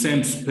in the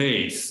same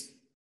space,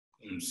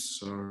 I'm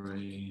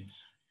sorry.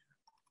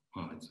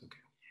 Oh, it's okay.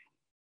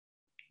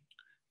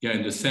 Yeah,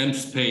 in the same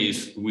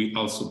space, we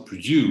also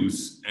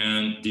produce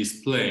and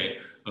display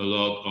a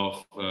lot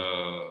of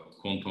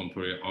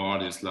contemporary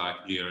artists.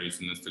 Like here is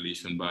an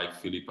installation by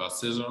Philippa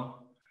César.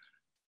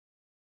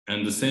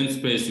 And the same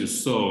space you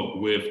saw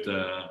with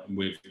the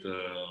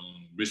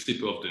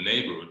recipe of the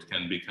neighborhood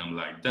can become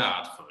like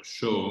that for a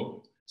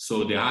show.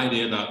 So the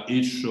idea that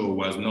each show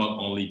was not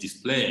only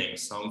displaying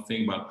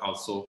something, but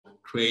also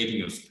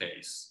creating a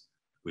space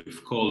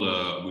with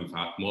color, with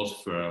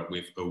atmosphere,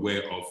 with a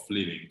way of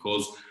living.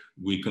 Because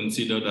we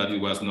consider that it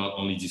was not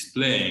only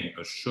displaying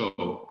a show,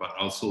 but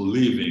also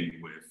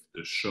living with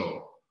the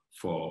show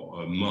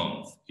for a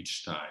month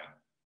each time.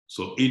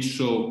 So each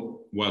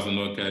show was an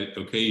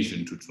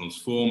occasion to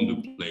transform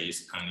the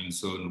place and in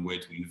certain way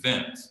to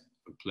invent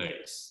a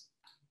place.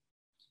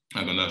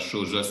 I'm gonna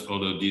show just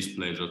other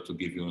displays just to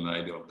give you an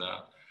idea of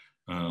that.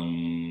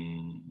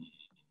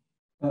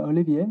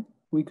 Olivier,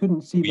 we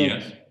couldn't see those.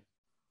 Yes.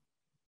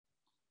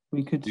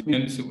 We could see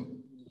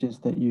images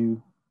that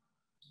you.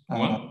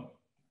 What?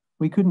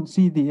 We couldn't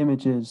see the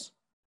images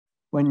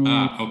when you.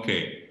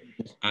 Okay.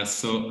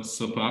 So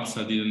perhaps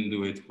I didn't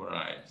do it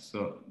right.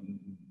 So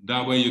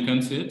that way you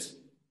can see it?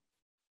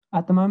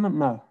 At the moment,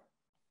 no.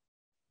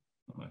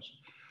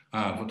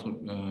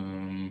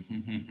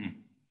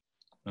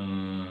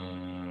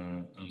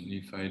 And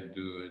if I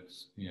do it,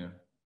 yeah,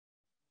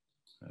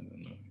 I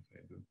don't know if I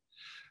do.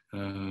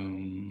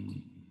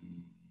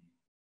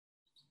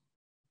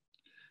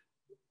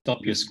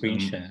 Stop your screen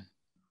share.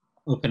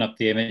 Open up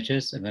the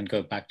images and then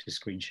go back to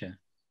screen share.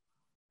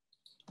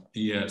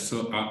 Yeah,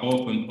 so I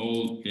open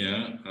all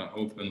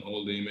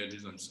the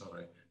images. I'm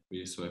sorry.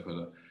 Really sorry for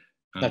that.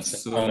 And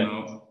That's so it.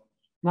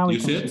 now you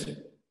see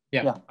it?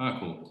 Yeah.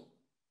 Cool.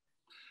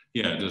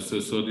 Yeah,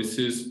 so this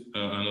is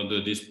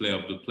another display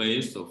of the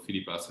place. So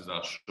Philippa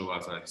César show,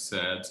 as I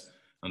said.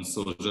 And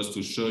so just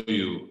to show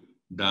you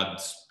that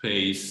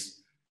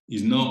space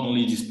is not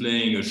only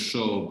displaying a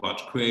show,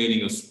 but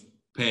creating a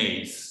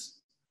space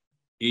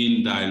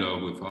in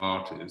dialogue with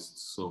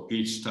artists. So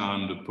each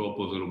time the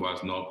proposal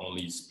was not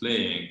only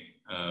displaying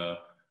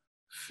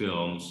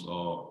films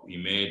or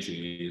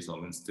images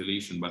or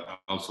installation, but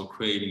also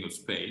creating a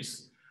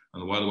space.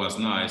 And what was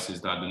nice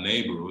is that the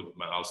neighborhood,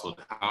 but also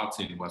the art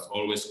scene was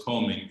always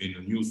coming in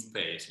a new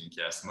space in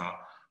chiasma,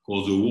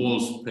 because the whole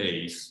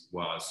space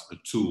was a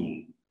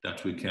tool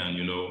that we can,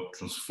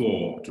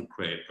 transform to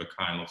create a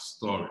kind of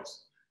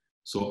stories.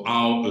 So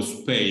how a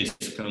space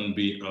can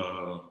be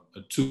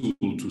a tool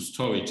to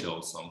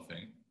storytell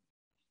something,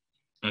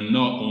 and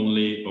not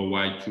only a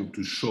white cube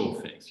to show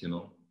things,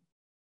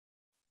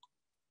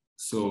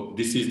 So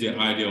this is the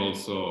idea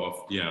also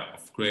of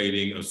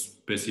creating a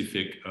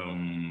specific,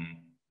 I'm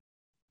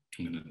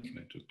gonna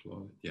try to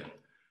close it, yeah.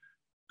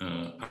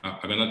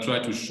 I'm gonna try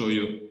to show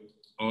you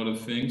other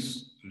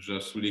things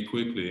just really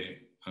quickly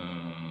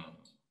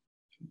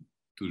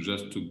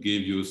to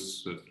give you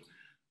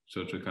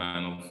such a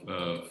kind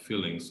of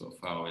feelings of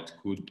how it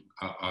could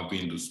have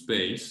been the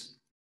space.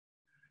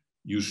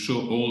 You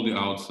show all the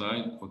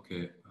outside,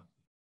 okay.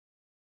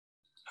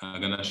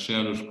 I'm gonna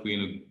share the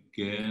screen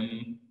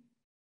again.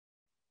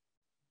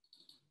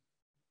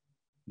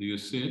 Do you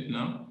see it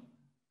now?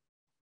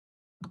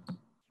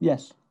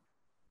 Yes.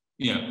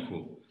 Yeah,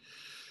 cool.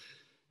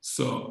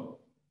 So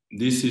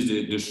this is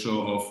the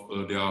show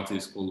of the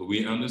artist called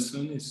Louis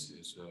Anderson.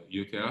 It's a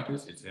UK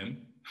artist, it's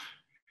him.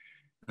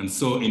 And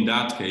so in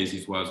that case,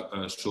 it was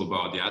a show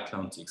about the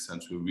Atlantic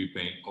century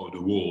repaint of the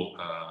whole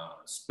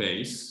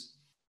space.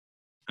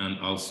 And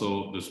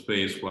also the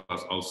space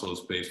was also a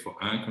space for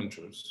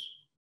encounters.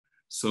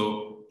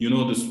 So, you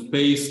know, the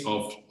space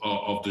of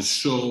the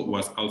show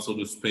was also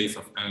the space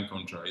of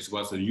encounter. It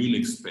was a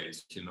unique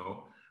space, you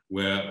know,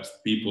 where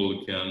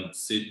people can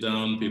sit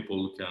down,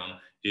 people can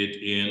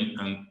eat in,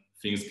 and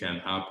things can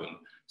happen.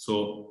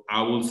 So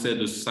I would say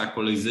the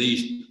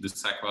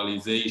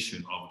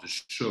sacralization of the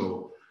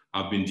show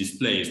have been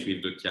displaced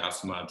with the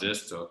chiasma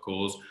gesture,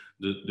 because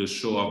the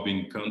show have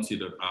been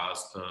considered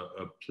as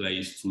a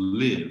place to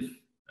live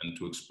and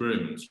to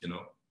experiment, you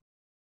know.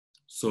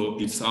 So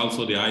it's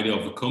also the idea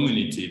of a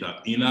community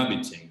that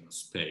inhabiting a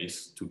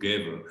space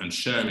together and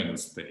sharing a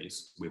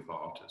space with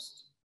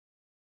artists,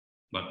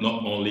 but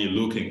not only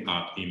looking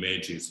at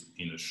images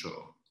in a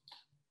show.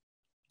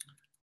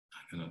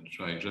 I'm gonna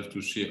try just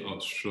to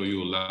show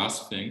you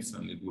last things,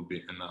 and it will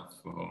be enough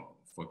for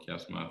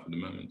chiasma for the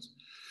moment.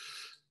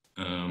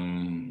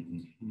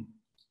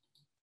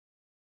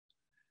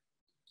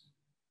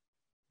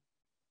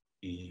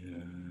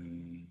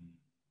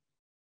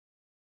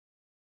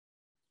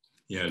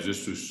 Yeah,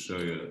 just to show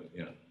you,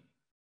 yeah.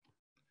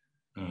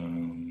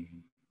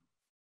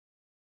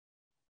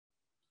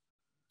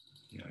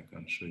 Yeah, I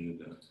can show you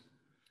that.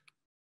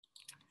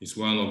 It's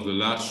one of the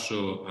last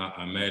shows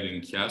I made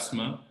in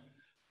chiasma.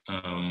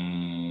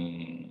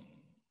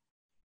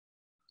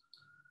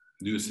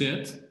 Do you see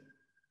it?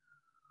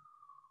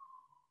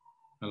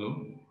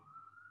 Hello?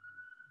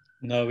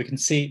 No, we can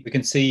see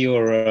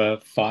your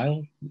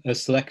file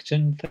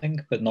selection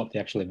thing, but not the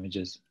actual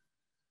images.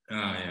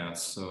 Ah, yeah.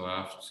 So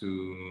I have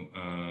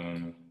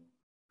to.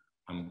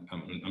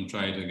 I'm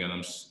trying it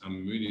again.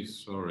 I'm really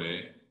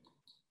sorry.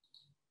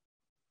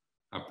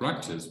 I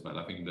practiced, but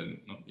I think that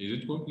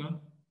is it work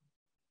now?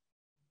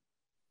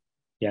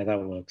 Yeah,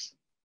 that works.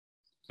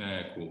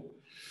 Cool.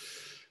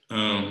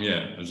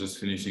 Yeah, I'm just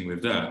finishing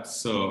with that.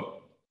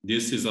 So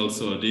this is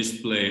also a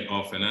display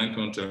of an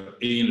encounter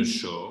in a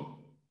show.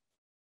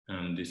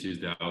 And this is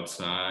the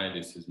outside,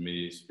 this is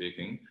me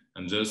speaking.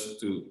 And just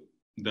to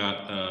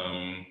that,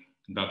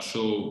 that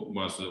show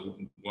was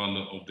one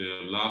of the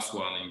last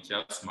one in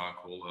chiasma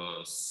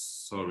called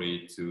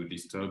Sorry to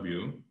Disturb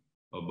You,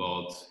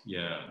 about,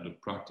 yeah, the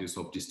practice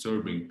of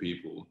disturbing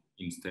people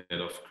instead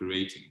of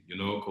creating, you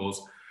know,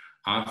 because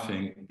I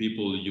think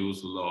people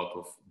use a lot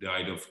of the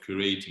idea of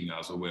curating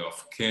as a way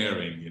of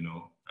caring, you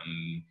know,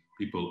 and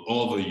people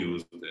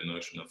overuse the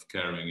notion of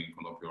caring in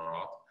front of your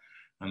art.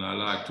 And I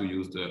like to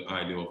use the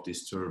idea of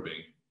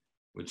disturbing,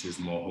 which is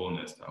more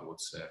honest, I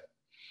would say,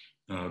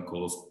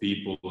 because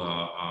people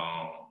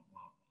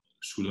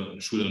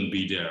shouldn't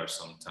be there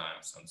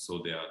sometimes, and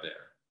so they are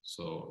there.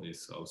 So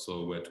it's also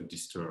a way to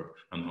disturb.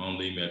 And on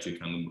the image you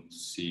can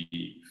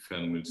see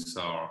Felmil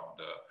Sarr,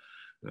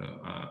 the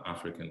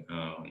African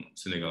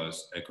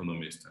Senegalese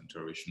economist and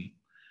theoretian.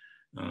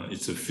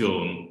 It's a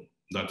film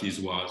that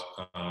was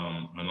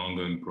an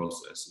ongoing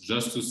process.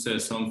 Just to say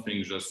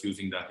something, just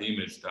using that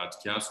image, that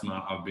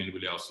chiasma have been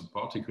really also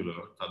particular,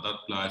 that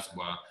place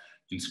were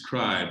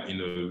inscribed in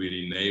a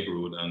really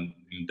neighborhood and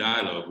in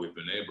dialogue with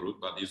the neighborhood,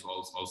 but is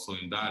also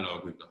in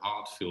dialogue with the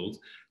art field,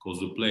 because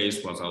the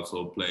place was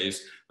also a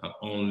place that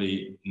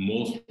only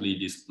mostly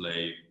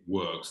display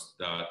works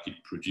that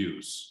it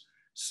produced.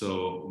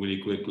 So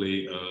really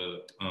quickly,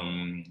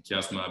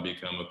 chiasma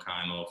became a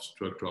kind of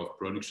structure of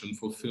production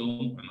for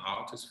film, an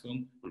artist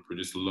film. We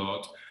produce a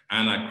lot,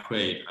 and I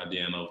create at the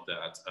end of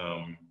that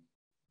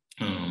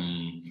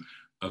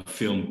a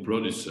film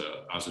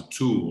producer as a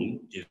tool.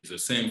 It's the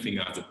same thing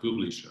as a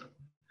publisher,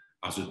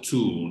 as a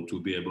tool to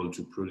be able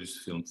to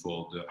produce film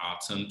for the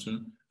art center.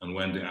 And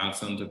when the art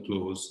center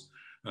closed,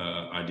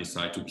 I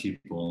decided to keep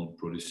on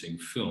producing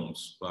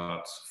films.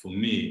 But for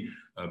me,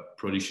 a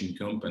production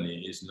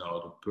company is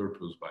not a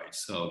purpose by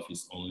itself,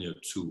 it's only a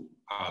tool.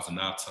 As an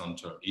art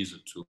center is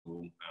a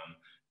tool,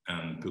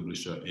 and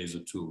publisher is a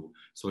tool.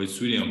 So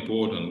it's really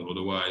important,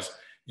 otherwise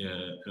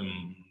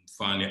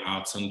finding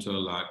art center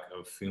like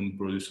a film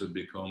producer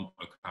become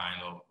a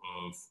kind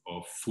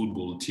of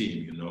football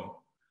team, you know.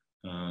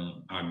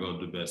 I got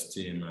the best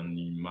team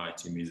and my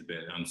team is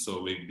better. And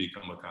so we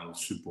become a kind of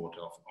support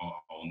of our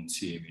own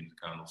team in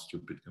kind of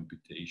stupid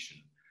competition.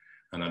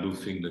 And I do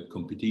think that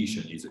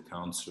competition is a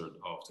cancer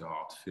of the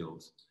art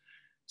field.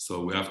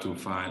 So we have to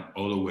find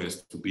other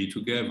ways to be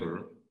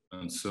together.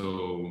 And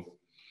so,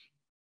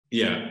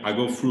 yeah, I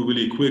go through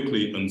really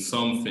quickly on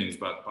some things,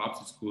 but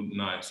perhaps it's good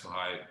nice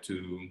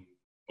to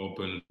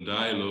open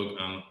dialogue.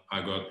 And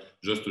I got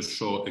just a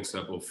short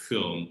example of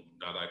film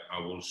that I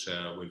will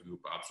share with you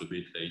perhaps a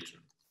bit later.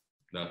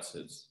 That's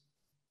it.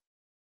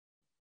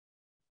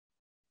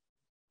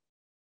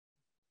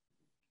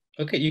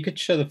 Okay, you could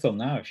show the film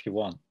now if you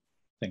want,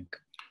 I think.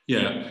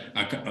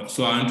 Yeah,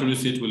 so I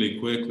introduce it really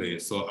quickly.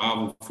 So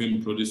I'm a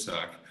film producer.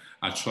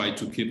 I try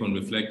to keep on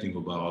reflecting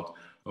about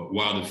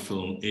what the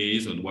film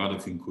is and what the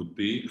film could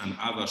be. And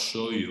as I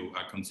show you,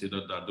 I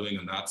consider that doing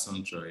an art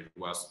center, it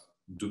was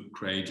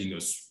creating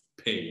a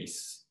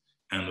space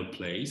and a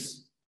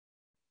place.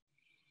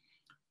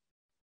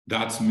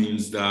 That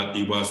means that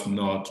it was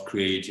not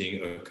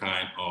creating a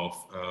kind of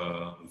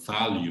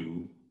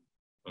value,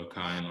 a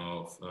kind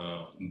of,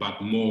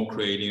 but more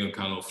creating a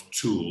kind of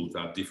tool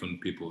that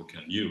different people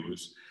can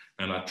use.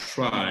 And I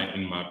try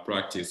in my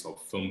practice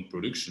of film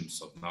production,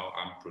 so now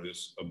I'm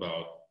produced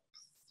about,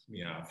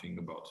 I think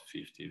about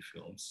 50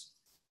 films,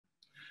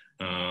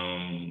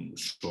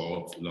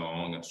 short,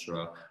 long,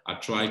 etc. I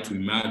try to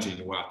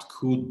imagine what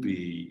could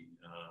be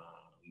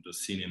the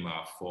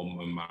cinema from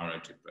a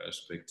minority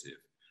perspective.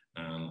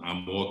 And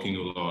I'm working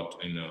a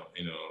lot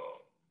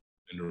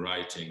in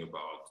writing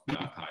about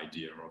that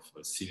idea of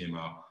a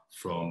cinema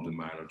from the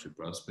minority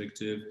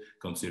perspective,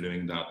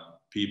 considering that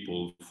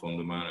people from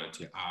the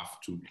minority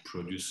have to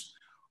produce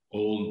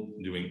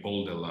during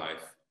all their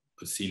life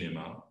a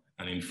cinema.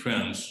 And in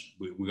France,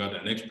 we got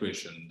an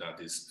expression that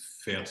is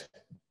faire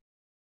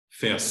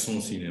son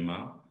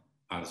cinéma,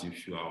 as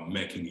if you are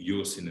making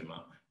your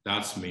cinema.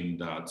 That means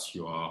that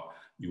you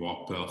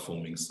are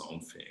performing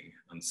something.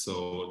 And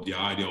so the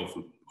idea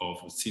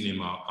of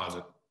cinema as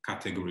a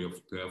category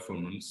of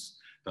performance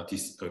that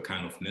is a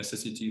kind of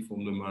necessity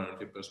from the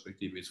minority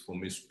perspective is for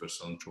me super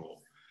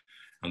central.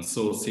 And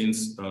so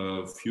since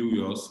a few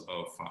years,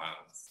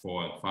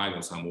 4 and 5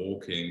 years, I'm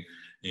working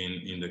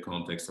in the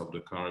context of the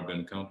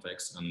Caribbean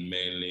context, and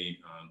mainly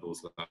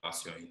those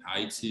last year in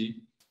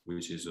Haiti,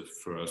 which is the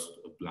first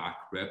Black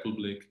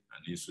Republic,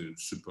 and it's a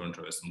super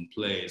interesting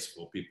place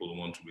for people who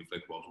want to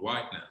reflect about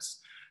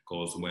whiteness.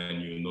 Because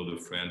when you know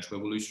the French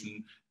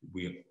Revolution,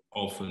 we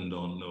often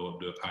don't know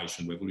the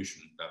Haitian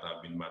Revolution that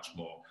have been much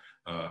more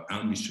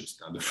ambitious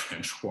than the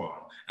French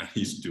one, and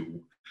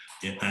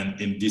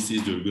and this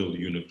is the real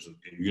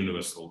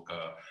universal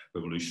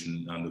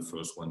revolution, and the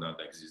first one that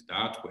exists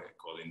that way.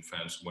 Because in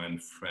France,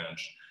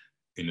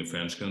 in the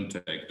French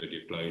context, the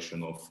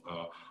declaration of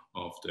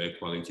the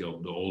equality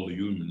of all the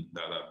human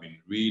that have been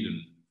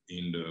written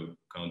in the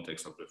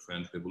context of the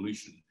French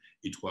Revolution,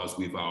 it was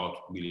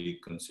without really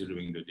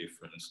considering the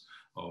difference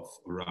of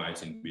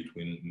rights in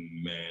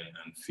between men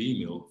and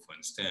female, for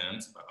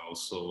instance, but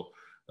also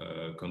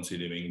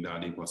considering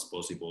that it was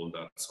possible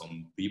that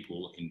some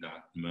people in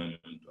that moment,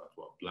 that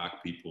were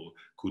Black people,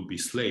 could be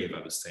slaves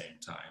at the same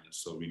time.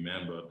 So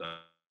remember that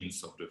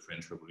means of the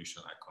French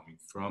Revolution are coming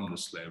from the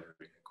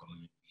slavery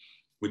economy,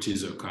 which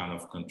is a kind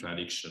of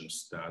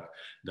contradictions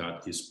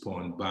that is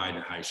spawned by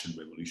the Haitian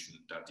Revolution,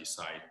 that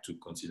decide to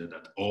consider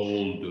that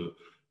all the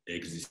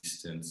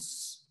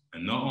existence,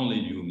 and not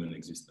only human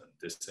existence,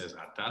 this says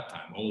at that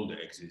time, all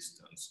the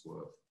existence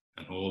were,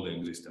 and all the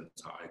existence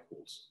are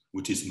equals,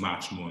 which is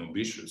much more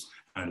ambitious,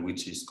 and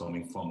which is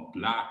coming from a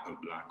black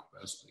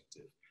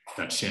perspective.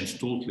 That changed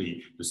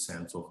totally the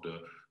sense of the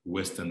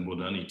Western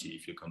modernity,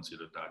 if you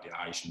consider that the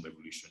Haitian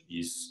Revolution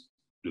is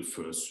the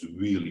first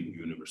really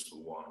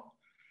universal one.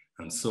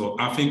 And so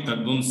I think I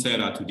don't say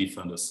that to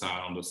defend the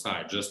side on the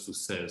side, just to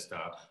say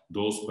that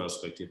those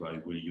perspectives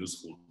are really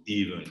useful,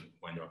 even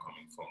when you're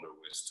coming from the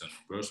Western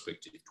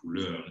perspective, to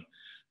learn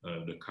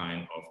the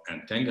kind of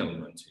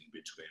entanglement in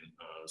between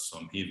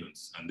some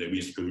events. And there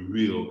is a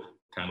real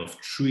kind of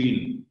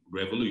twin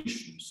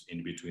revolutions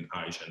in between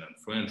Haitian and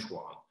French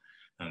one.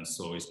 And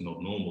so it's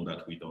not normal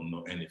that we don't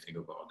know anything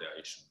about the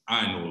Haitian.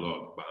 I know a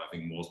lot, but I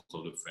think most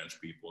of the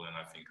French people, and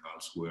I think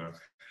elsewhere,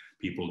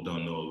 people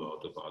don't know a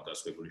lot about that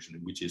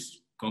revolution, which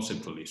is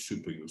conceptually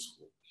super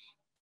useful.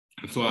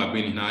 And so I've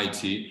been in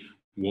Haiti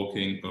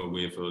working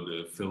with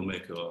the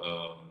filmmaker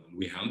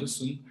Louis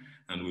Henderson,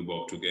 and we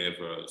work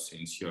together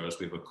since years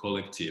with a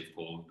collective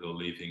called the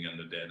Living and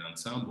the Dead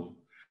Ensemble.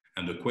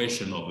 And the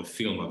question of a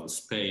film as a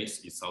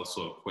space is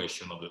also a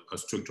question of the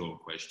structural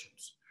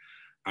questions.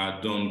 I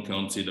don't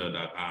consider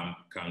that I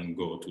can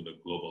go to the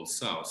global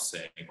south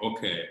saying,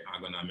 okay,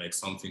 I'm gonna make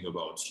something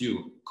about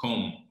you,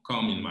 come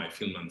in my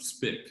film and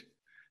speak.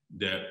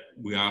 That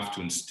we have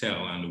to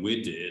instill, and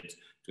we did,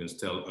 to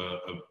instill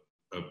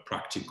a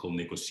practical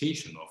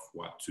negotiation of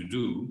what to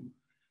do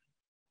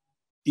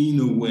in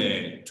a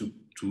way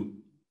to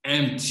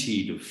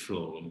empty the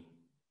film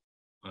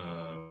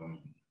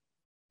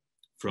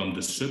from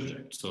the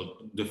subject.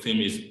 So the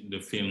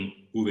film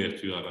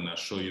Ouverture, I'm gonna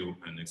show you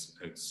an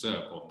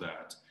excerpt of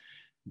that,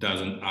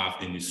 doesn't have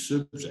any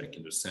subject,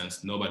 in the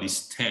sense nobody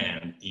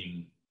stand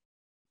in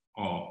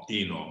or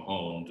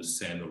on the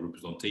scene of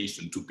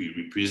representation to be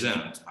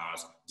represented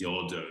as the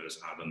others,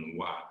 I don't know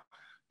why,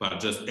 but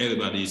just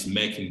everybody is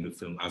making the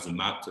film as a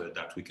matter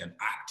that we can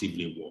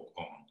actively work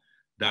on.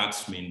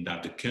 That means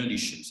that the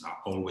conditions are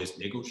always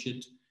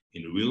negotiated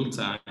in real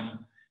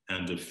time,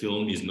 and the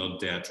film is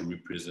not there to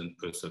represent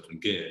a certain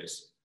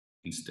gaze.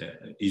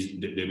 Instead,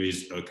 there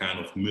is a kind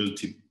of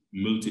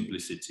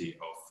multiplicity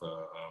of,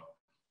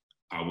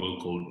 I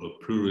will call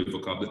a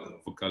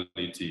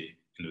plurivocality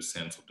in the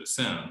sense of the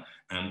sound,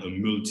 and a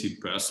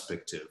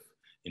multi-perspective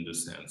in the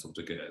sense of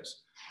the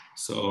guest.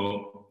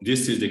 So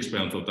this is the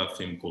experience of that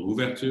film called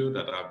Ouverture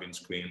that have been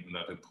screened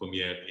at a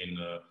premiere in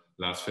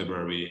last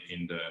February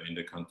in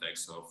the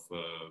context of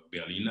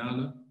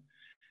Berlinale.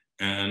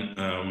 And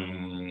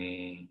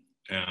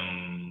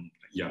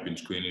yeah, I've been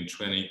screened in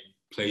 20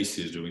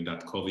 places during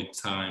that COVID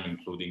time,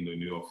 including the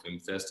New York Film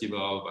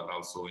Festival, but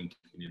also in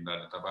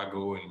Trinidad and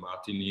Tobago, in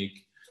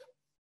Martinique,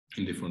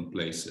 in different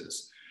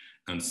places.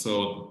 And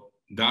so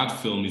that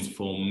film is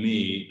for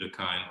me the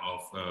kind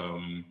of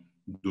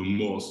the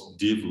most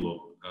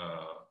developed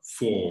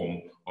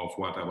form of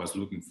what I was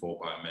looking for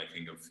by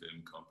making a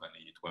film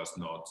company. It was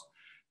not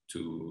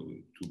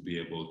to be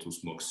able to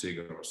smoke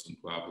cigarettes and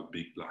to have a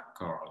big black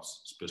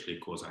cars, especially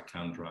because I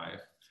can't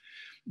drive,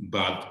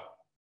 but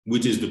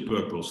which is the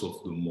purpose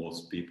of the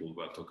most people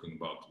who are talking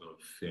about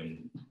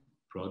film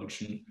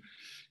production.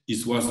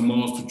 It was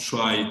more to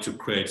try to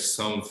create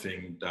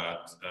something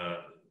that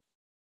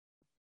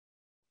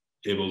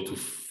able to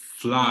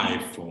fly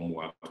from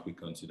what we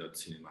consider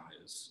cinema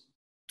is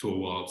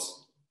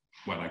towards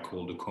what I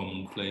call the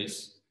common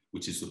place,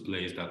 which is a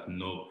place that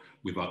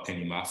without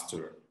any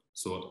master.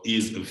 So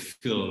is a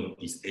film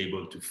is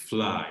able to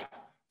fly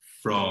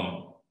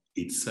from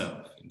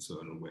itself in a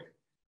certain way.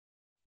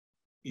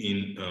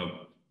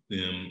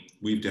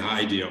 With the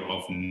idea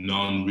of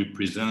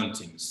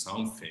non-representing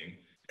something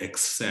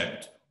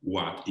except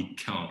what it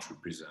can't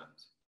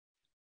represent.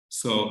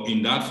 So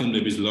in that film,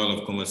 there is a lot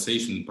of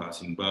conversation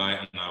passing by,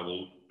 and I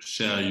will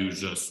share you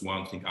just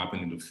one thing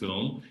happened in the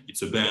film.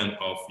 It's a band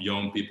of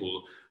young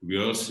people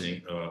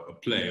rehearsing a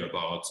play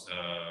about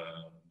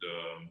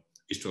the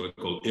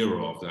historical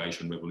era of the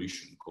Haitian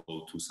Revolution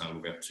called Toussaint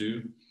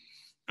Louverture.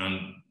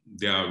 And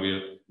they are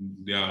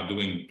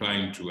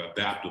trying to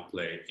adapt the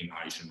play in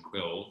Haitian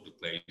Creole. The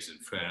play is in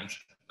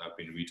French, that have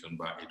been written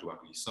by Edouard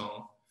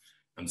Glissant.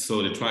 And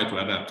so they try to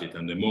adapt it.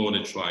 And the more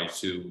they try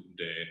to,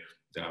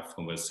 they have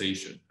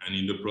conversation. And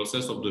in the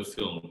process of the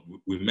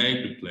film, we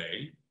made the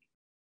play.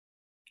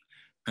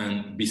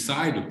 And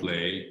beside the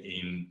play,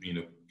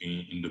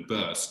 in the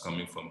bus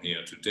coming from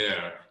here to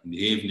there, in the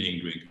evening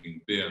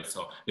drinking beer.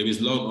 So there is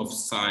a lot of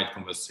side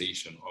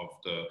conversation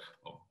of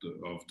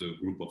the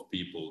group of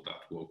people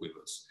that work with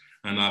us.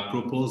 And I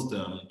proposed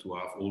them to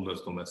have all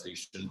those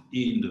conversations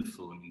in the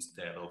film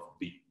instead of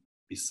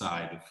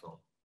beside the film.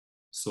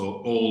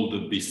 So all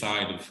the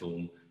beside the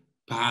film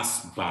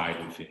pass by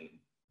the film.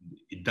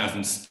 It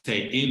doesn't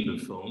stay in the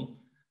film,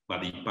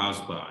 but it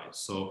passes by.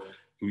 So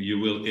you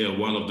will hear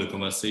one of the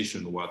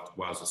conversations, what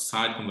was a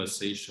side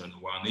conversation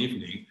one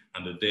evening,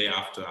 and the day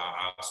after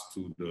I asked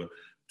to the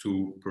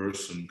two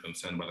person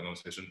concerned by the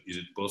conversation, is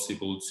it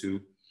possible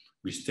to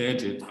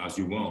restage it as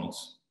you want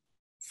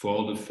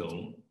for the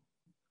film,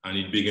 and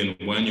it begin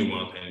when you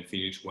want and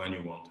finish when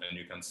you want, and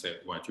you can say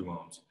what you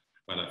want.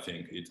 But I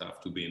think it has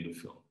to be in the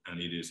film,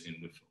 and it is in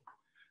the film.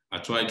 I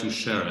try to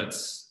share it.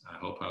 I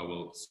hope I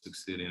will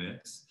succeed in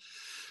it.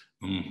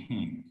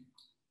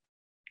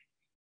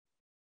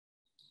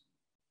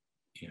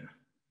 Yeah.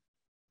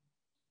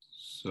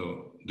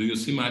 So, do you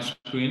see my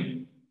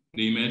screen,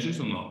 the images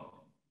or not?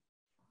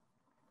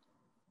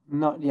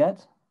 Not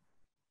yet.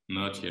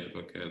 Not yet,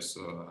 okay.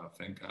 So I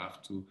think I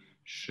have to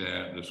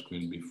share the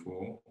screen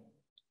before.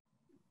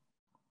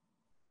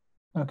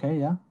 Okay,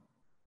 yeah.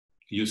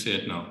 You see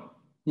it now?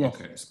 Yes.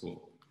 Okay, it's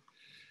cool.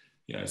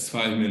 Yeah, it's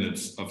 5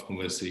 minutes of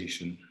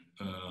conversation.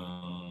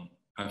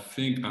 I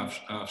think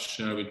I've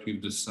shared it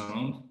with the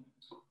sound.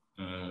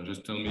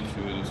 Just tell me if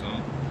you hear the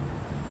sound.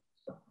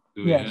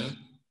 Do you hear? Okay,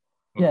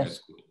 yes. It's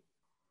good.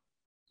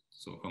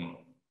 So come on.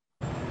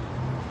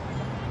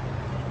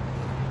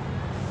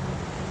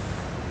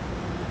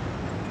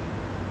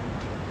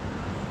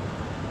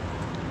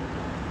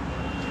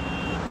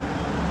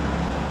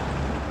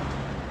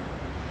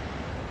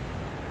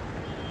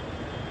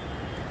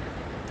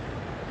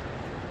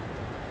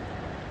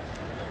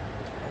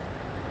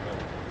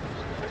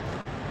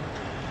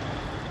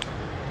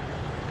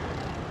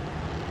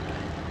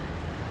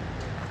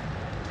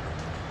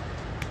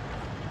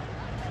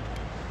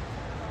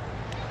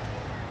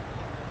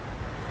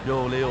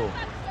 Yo, Léo.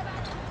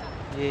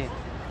 Yeah.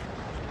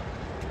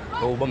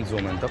 Oh, bon, disons,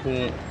 man,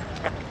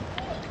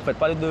 faites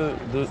parler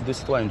de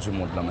citoyens du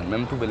monde, là,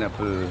 même tout est un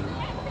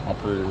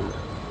peu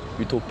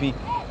utopique.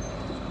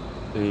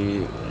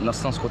 Et dans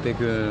ce sens, côté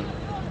que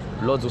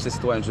l'autre de ces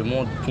citoyens du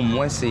monde, pour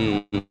moi,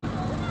 c'est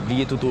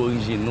lié tout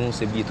originaux,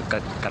 c'est lié toute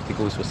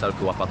catégorie sociale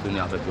pour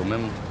appartenir avec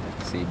eux-mêmes,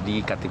 c'est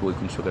lié catégorie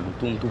culturelle.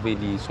 Tout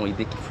sont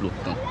idées qui flottent.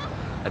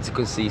 C'est-à-dire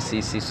que c'est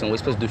une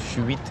espèce de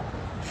fuite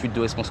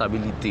de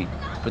responsabilité,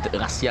 peut-être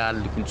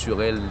raciale,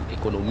 culturelle,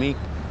 économique,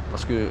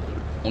 parce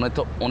qu'on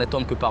est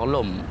homme que par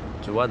l'homme,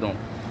 tu vois, donc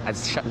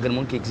chaque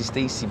monde qui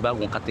existait ici-bas a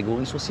une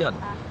catégorie sociale.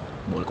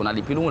 Bon, on a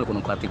les plus loin, on a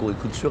une catégorie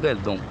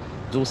culturelle, donc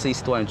tous ces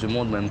citoyens du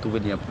monde, même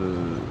trouver un peu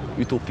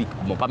utopique,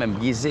 bon, pas même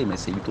biaisé, mais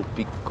c'est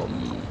utopique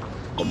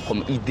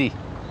comme idée.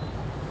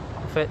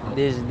 En fait,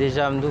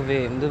 déjà, je trouve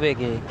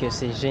que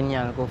c'est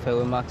génial qu'on fait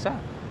remarquer ça.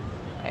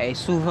 Et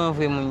souvent,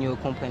 vraiment, ils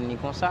comprennent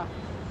comme ça.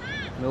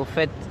 Mais au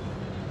fait,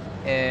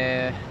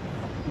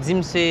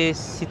 Dire c'est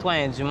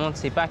citoyen du monde,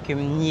 c'est pas que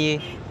me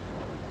nier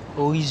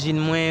origine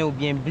moins ou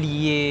bien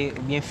oublier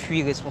ou bien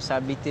fuir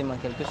responsabilité en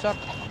quelque sorte.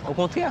 Au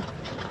contraire,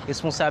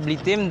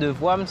 responsabilité, me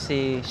devoir,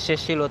 c'est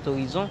chercher l'autre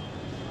horizon,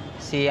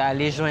 c'est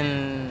aller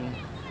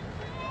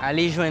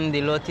joindre de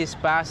l'autre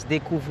espace,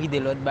 découvrir de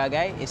l'autre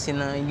bagaille. Et c'est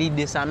dans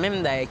l'idée ça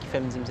même d'ailleurs qui fait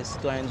me dire que c'est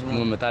citoyen du monde.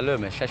 Non, mais tout à l'heure,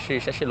 mais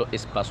chercher l'autre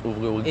espace,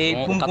 ouvrir horizon. Et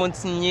pour me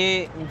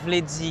continuer, je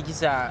voulais dire que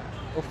ça,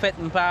 au fait,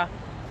 je ne pas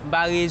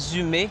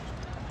résumer,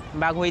 je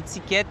ne pas une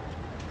étiquette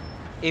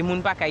et je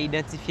ne pas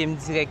identifier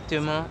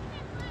directement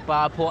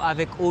par rapport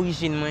avec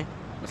l'origine.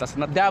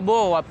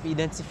 D'abord, on va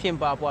identifier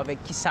par rapport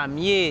avec qui ça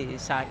m'y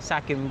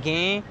ça que je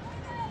gagne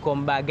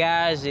comme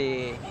bagage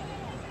et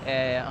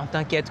en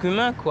tant qu'être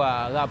humain,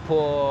 quoi,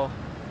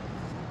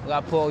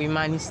 rapport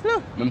humaniste.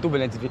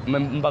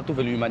 Même pas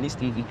trouver l'humaniste,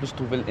 plus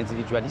trouver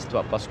l'individualiste,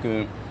 parce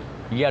que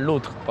il y a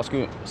l'autre. Parce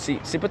que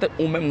c'est peut-être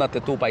ou même dans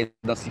tête pas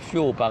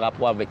identifié par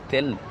rapport avec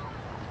telle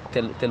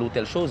ou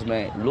telle chose,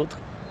 mais l'autre,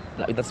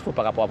 identifié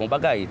par rapport à mon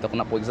bagage. Donc on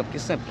a par exemple qui est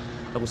simple.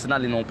 Donc c'est dans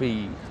les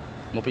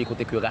pays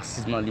côté que le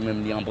racisme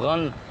lui-même est en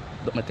branle,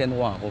 donc mais t'es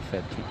noir en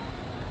fait.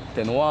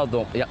 T'es noir,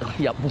 donc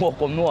il y a beaucoup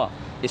comme noir.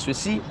 Et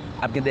ceci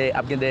a bien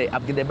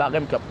des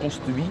barèmes qu'il a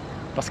construit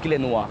parce qu'il est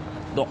noir.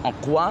 Donc en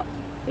quoi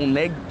on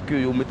est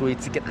que on met une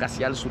étiquette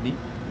raciale sur lui,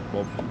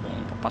 bon,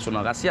 pas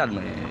seulement racial,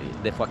 mais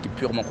des fois qui est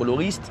purement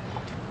coloriste.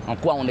 En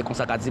quoi on est comme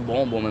ça qu'à dire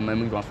bon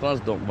même en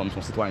France, donc bon, nous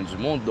sommes citoyens du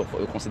monde, donc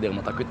considérons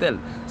en tant que tel.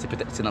 C'est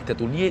peut-être c'est dans la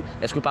tête au lié.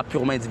 Est-ce que pas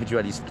purement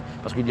individualiste?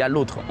 Parce qu'il y a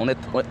l'autre. On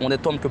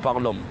est homme que par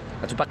l'homme.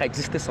 Tu peux pas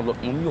exister sans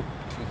l'autre monde.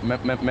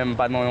 Même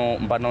pas dans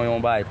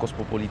un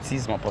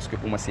cosmopolitisme, parce que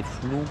pour moi c'est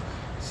flou.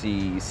 C'est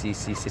une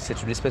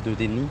espèce de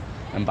déni.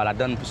 Même pas la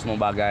donne plus non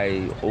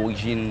bagaille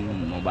origine,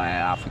 non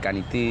bagaille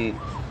africanité,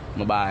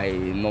 non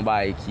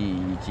bagaille qui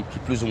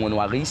plus ou moins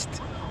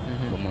noiriste.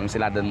 Bon, c'est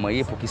la donne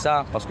moyen pour qui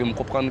ça? Parce que je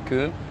comprends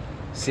que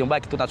c'est un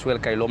bail qui est tout naturel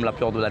quand l'homme, la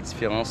peur de la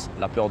différence,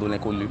 la peur de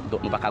l'inconnu. Donc, nous ne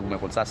pouvons pas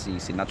argumenter contre ça,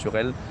 c'est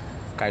naturel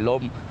quand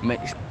l'homme. Mais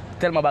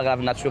tellement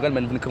grave naturel,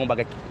 mais on veut créer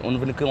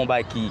un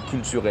bail qui est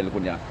culturel,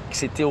 qui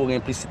c'est théorie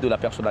implicite de la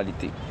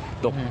personnalité.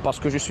 Donc, parce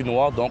que je suis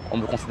noir, donc on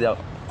me considère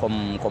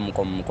comme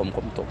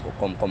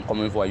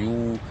un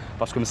voyou,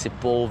 parce que c'est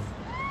pauvre,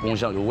 bon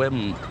genre, ouais,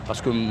 parce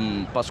que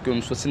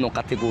je suis aussi dans une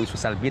catégorie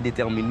sociale bien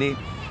déterminée,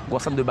 un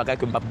ensemble de bagages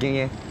que je ne peux pas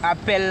gagner.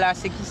 Appel là,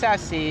 c'est qui ça?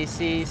 C'est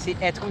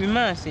être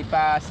humain, c'est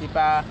pas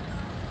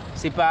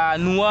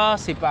noir,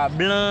 c'est pas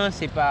blanc,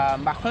 c'est pas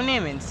marconné,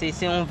 mais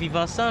c'est on vit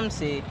ensemble,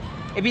 c'est.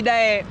 Et puis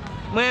d'ailleurs,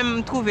 moi je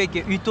trouve que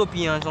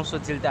utopie en j'en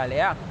sorti le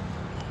talent,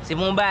 c'est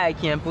mon bail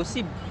qui est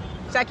impossible.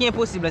 Ça qui est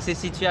impossible, c'est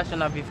situation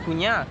à vivre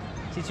kounya,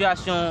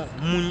 situation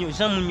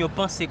Jean Mounio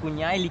pense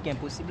kounya, il est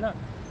impossible.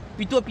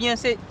 Utopie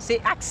c'est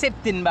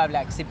accepter une bable,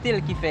 accepter le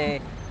qui fait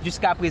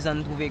jusqu'à présent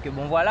de trouver que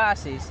bon voilà,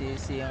 c'est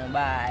un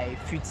bail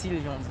futile,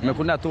 j'en dis. Mais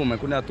qu'on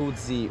a tout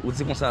dit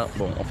comme ça,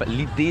 bon, en fait,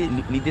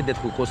 l'idée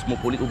d'être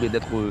cosmopolite ou bien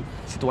d'être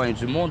citoyen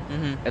du monde,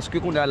 est-ce que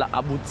qu'on a la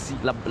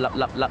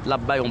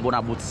bail un bon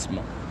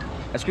aboutissement?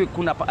 Est-ce que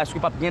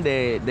pas bien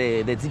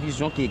des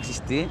divisions qui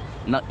existaient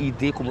dans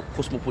l'idée comme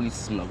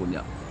cosmopolitisme là, qu'on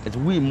a?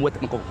 Oui, moi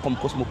comme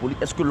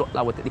cosmopolite, est-ce que l'autre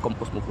là est comme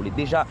cosmopolite?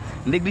 Déjà,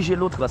 négliger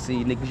l'autre, c'est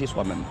négliger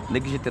soi-même.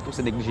 Négliger tête,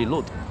 c'est négliger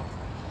l'autre.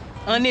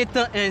 En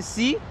étant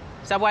ainsi,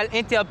 ça va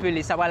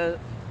l'interpeller, ça va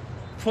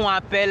faire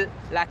appel,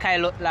 la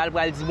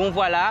va dire bon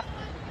voilà,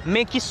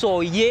 mais qui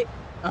sont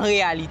en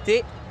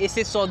réalité, et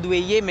c'est ça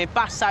doyer, mais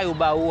pas ça au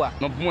bas.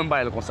 Non, pour moi,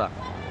 je ne comme ça.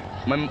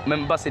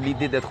 Même pas c'est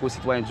l'idée d'être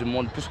citoyen du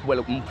monde, plus comme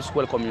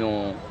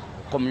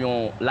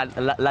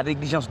la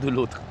négligence de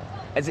l'autre.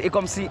 Et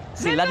comme si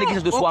c'est la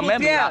négligence de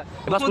soi-même,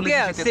 parce que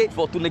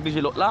faut tout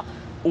négliger l'autre là,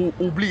 ou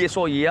oublier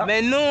son hier.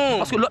 Mais non!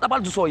 Parce que l'autre n'a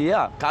pas du son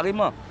hier,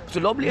 carrément. Parce que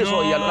l'autre oublié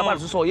son hier, l'autre n'a pas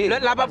du son hier.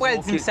 L'autre n'a pas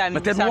dit ça,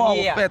 mais t'es noir en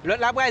fait. L'autre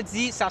n'a pas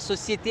dit sa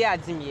société a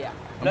dit hier.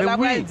 L'autre n'a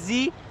pas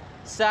dit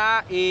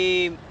ça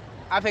et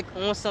avec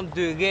un ensemble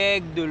de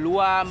règles, de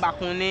lois, dans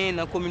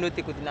la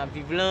communauté que nous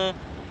vivons.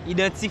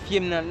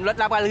 Identifier l'autre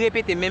là va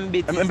répéter même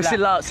bêtise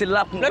là. C'est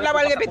là pour l'autre là va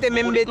répéter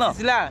même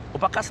bêtise là. On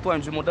pas casser toi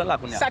du monde là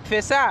qu'on a. Ça te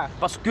fait ça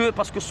parce que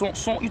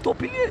son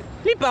utopie.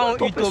 Il pas en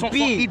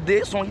utopie.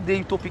 Son idée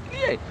utopique.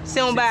 C'est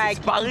un bail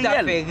tout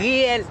à fait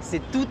réel,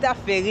 c'est tout à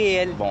fait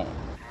réel. Bon.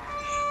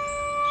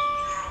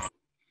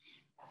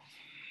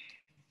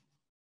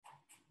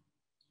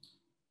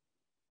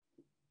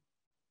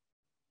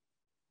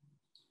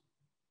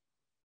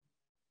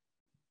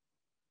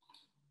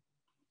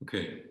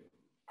 Okay.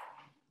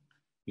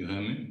 You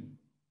hear me?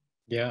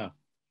 Yeah.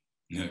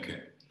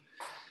 Okay.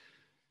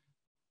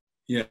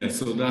 Yeah,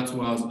 so that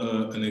was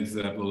an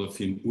example of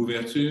film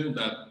Ouverture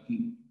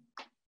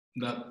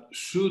that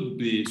should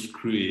be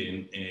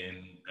screened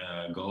in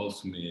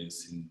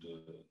Goldsmiths in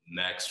the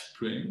next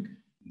spring.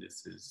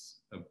 This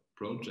is a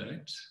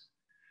project.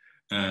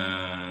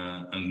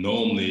 And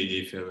normally,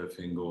 if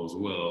everything goes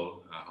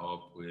well, I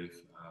hope we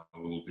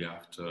will be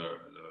after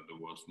the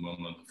worst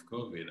moment of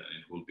COVID, and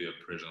it will be a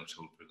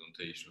presidential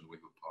presentation with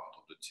a part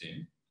of the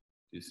team.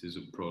 This is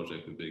a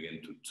project we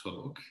begin to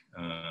talk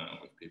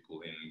with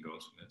people in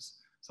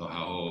Goldsmiths. So I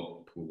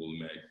hope we will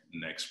make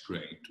next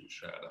spring to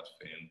share that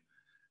film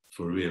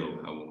for real,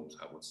 I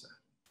would say.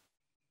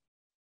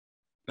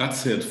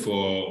 That's it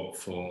for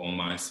on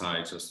my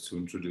side, just to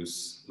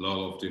introduce a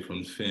lot of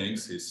different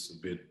things. It's a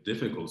bit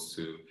difficult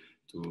to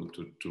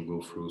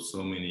go through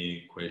so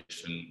many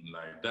questions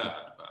like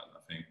that, but I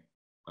think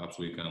perhaps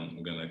we're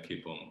gonna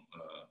keep on,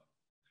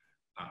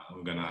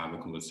 we're gonna have a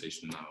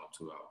conversation now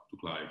to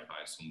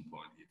clarify some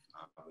point if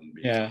I haven't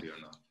been clear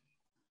enough.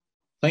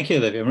 Thank you,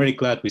 Olivier. I'm really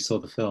glad we saw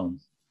the film.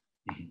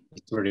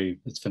 Mm-hmm.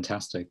 It's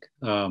fantastic.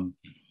 I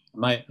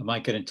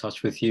might get in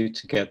touch with you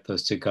to get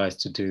those two guys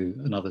to do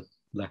another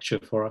lecture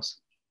for us.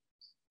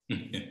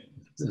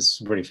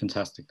 It's a really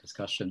fantastic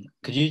discussion.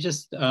 Could you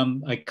just,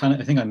 I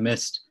think I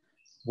missed,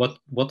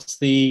 what's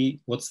the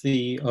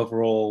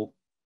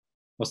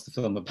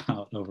film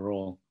about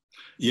overall?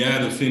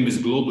 Yeah, the film is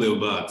globally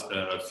about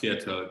a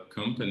theater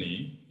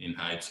company in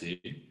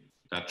Haiti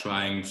that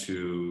trying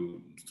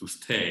to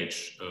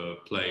stage a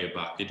play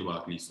about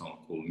Edouard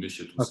Glissant called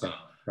Monsieur Toussaint,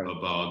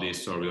 about the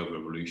story of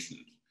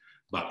revolution.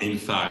 But in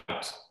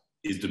fact,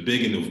 it's the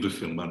beginning of the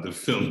film, but the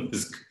film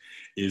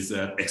is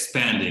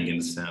expanding in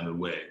a standard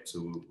way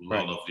to a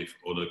lot of the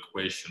other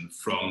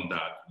questions from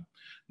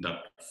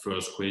that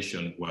first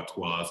question, what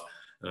was,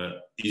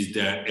 is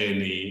there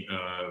any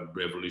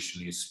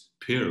revolutionary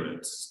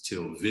spirit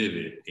still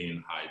vivid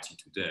in Haiti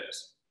today?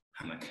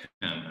 And I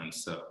can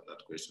answer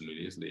that question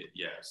really easily,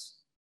 yes.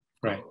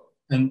 Right,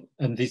 and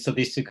these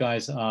two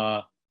guys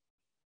are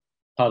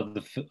part of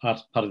the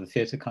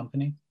theater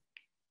company?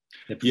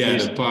 Yeah,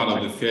 they're part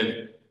of the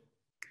theater.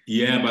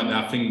 Yeah, but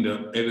I think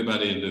that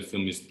everybody in the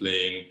film is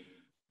playing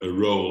a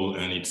role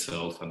in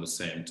itself at the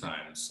same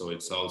time. So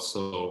it's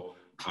also,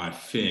 I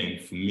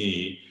think, for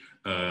me,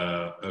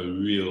 a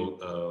real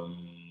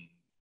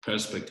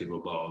perspective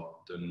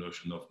about the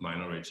notion of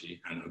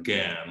minority, and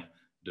again,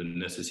 the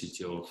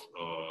necessity of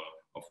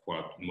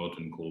what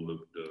Morton called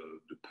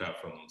the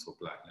performance of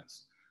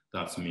blackness.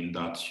 That means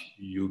that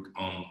you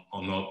are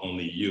not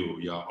only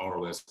you are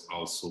always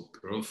also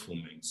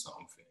performing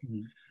something.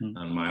 Mm-hmm.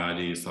 And my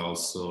idea is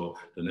also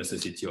the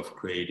necessity of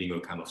creating a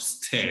kind of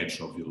stage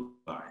of your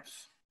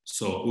life.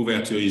 So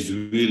Ouverture is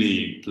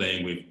really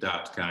playing with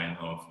that kind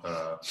of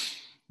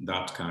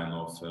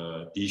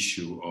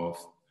issue of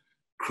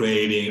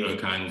creating a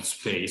kind of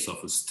space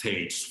of a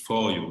stage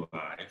for your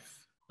life,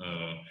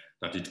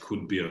 that it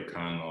could be a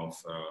kind of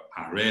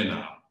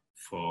arena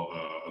for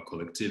a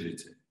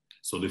collectivity.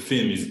 So the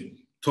film is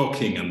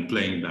talking and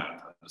playing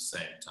that at the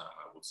same time,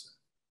 I would say.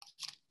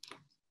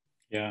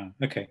 Yeah,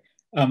 okay.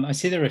 I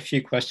see there are a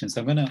few questions.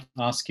 I'm going to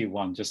ask you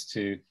one just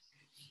to,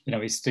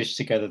 we stitch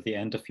together the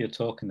end of your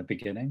talk and the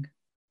beginning,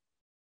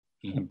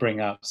 mm-hmm. and bring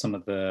out some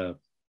of the,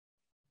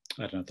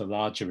 the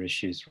larger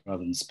issues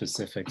rather than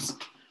specifics.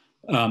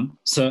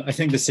 So I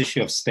think this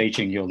issue of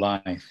staging your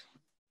life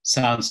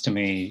sounds to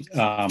me,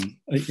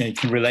 you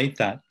can relate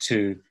that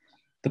to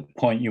the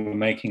point you were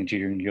making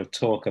during your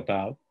talk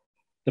about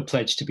the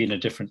pledge to be in a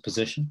different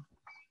position.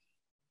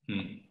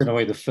 In a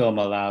way, the film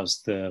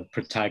allows the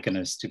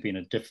protagonist to be in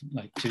a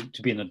different,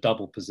 to be in a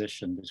double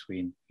position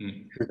between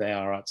who they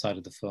are outside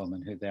of the film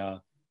and who they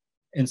are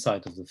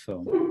inside of the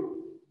film.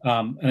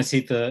 And I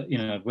see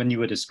when you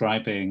were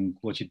describing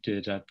what you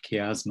did at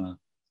Chiasma,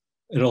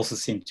 it also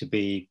seemed to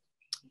be,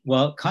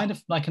 well, kind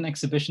of like an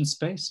exhibition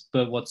space,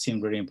 but what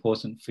seemed really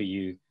important for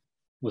you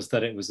was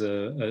that it was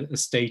a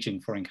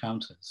staging for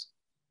encounters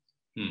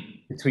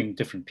between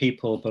different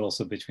people, but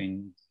also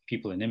between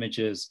people and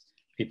images,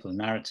 people and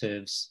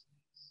narratives,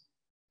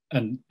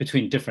 and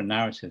between different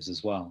narratives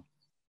as well.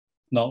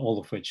 Not all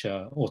of which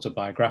are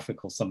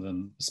autobiographical, some of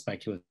them are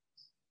speculative,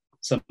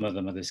 some of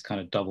them are this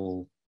kind of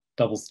double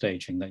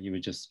staging that you were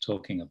just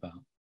talking about.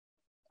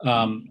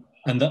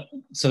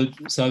 So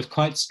I was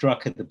quite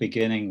struck at the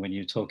beginning when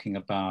you're talking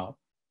about,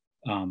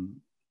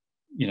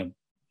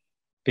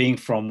 being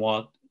from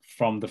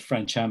the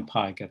French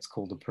Empire gets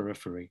called the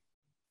periphery.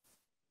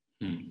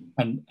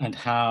 And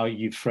how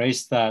you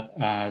phrase that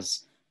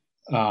as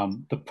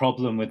the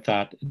problem with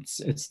that,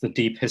 it's the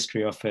deep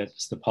history of it,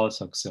 it's the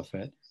politics of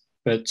it,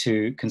 but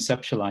to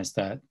conceptualize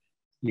that,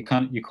 you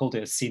called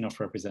it a scene of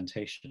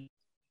representation.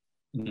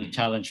 And the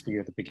challenge for you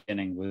at the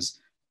beginning was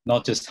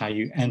not just how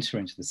you enter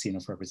into the scene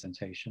of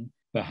representation,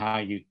 but how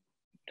you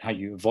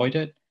avoid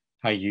it,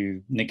 how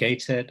you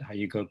negate it, how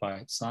you go by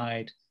its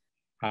side,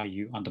 how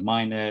you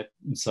undermine it,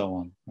 and so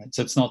on. Right?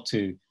 So it's not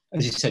to,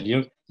 as you said,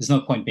 there's no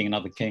point being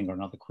another king or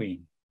another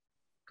queen,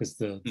 because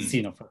the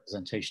scene of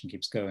representation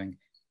keeps going,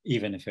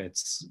 even if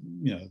it's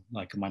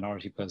like a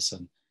minority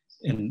person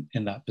in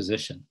that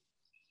position.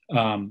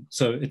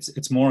 So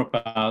it's more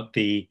about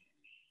the,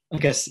 I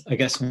guess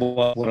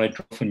what I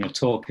draw from your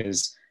talk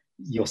is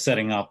you're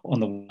setting up, on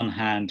the one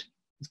hand,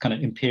 this kind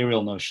of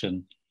imperial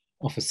notion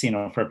of a scene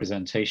of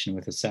representation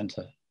with a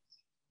center.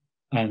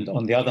 And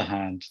on the other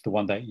hand, the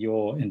one that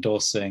you're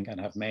endorsing and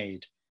have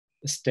made,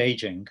 the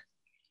staging,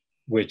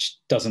 which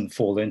doesn't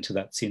fall into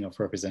that scene of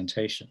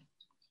representation.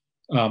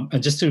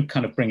 And just to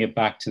kind of bring it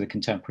back to the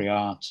contemporary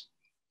art,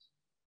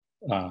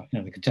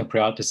 the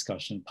contemporary art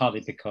discussion,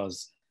 partly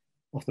because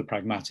of the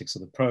pragmatics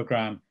of the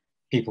program.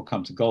 People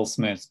come to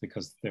Goldsmiths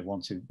because they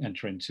want to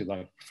enter into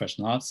like a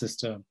professional art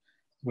system.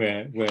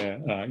 We're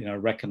a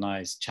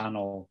recognized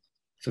channel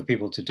for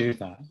people to do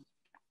that.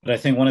 But I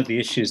think one of the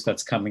issues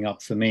that's coming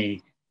up for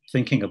me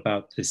thinking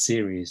about this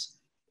series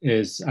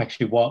is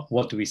actually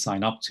what do we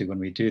sign up to when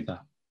we do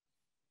that?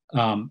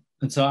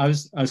 And so I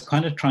was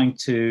kind of trying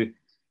to,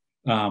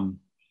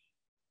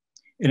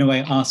 in a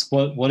way, ask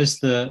what is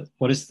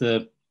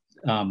the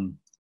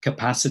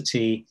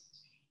capacity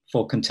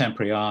for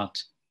contemporary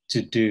art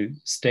to do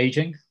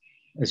staging,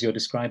 as you're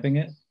describing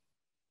it,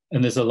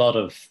 and there's a lot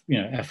of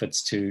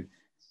efforts to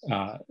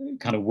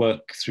kind of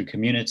work through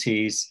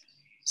communities,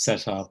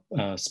 set up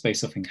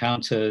space of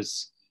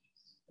encounters,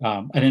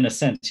 and in a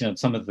sense,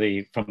 some of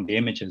the from the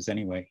images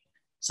anyway,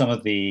 some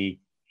of the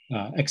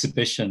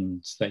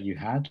exhibitions that you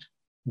had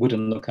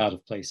wouldn't look out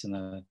of place in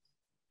a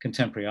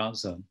contemporary art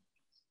zone.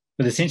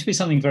 But there seemed to be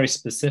something very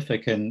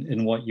specific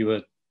in what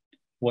you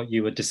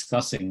were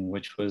discussing,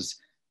 which was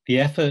the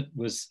effort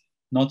was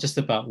not just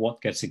about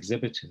what gets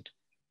exhibited,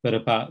 but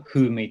about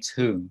who meets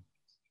whom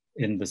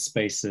in the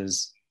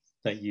spaces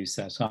that you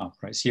set up,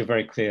 right? So you're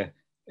very clear,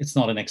 it's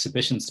not an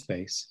exhibition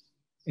space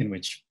in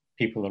which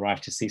people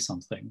arrive to see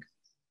something.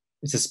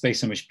 It's a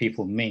space in which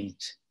people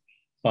meet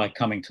by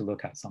coming to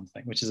look at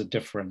something, which is a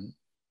different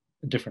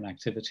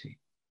activity.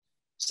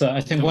 So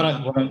I think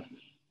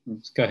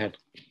go ahead.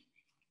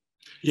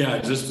 Yeah,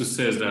 just to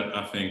say that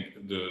I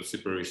think the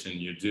separation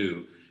you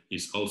do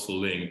is also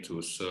linked to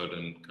a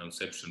certain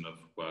conception of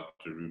what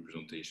the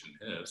representation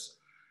is.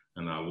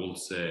 And I will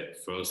say,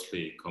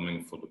 firstly,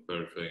 coming from the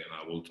periphery, and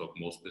I will talk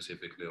more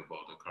specifically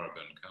about the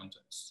Caribbean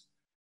context.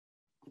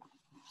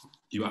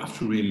 You have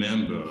to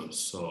remember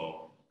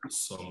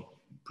some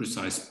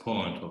precise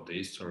point of the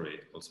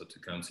history also to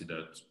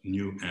consider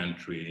new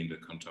entry in the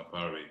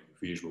contemporary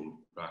visual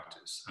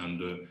practice. And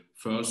the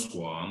first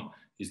one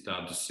is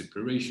that the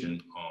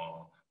separation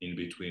in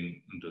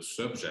between the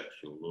subject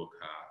you look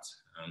at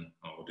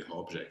or the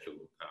object you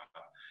look at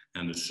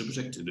and the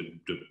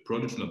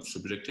production of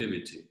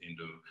subjectivity in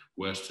the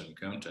Western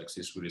context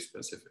is really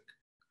specific.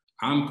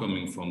 I'm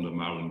coming from the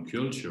Maroon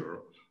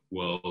culture.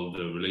 Well,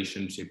 the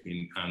relationship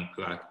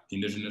like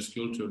indigenous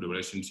culture, the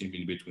relationship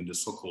in between the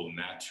so-called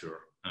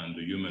nature and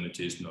the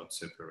humanity is not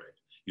separate.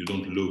 You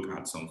don't look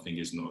at something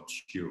is not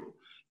you.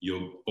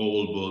 Your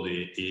whole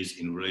body is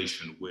in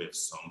relation with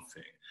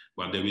something,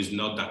 but there is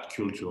not that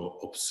cultural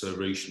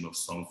observation of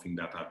something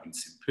that has been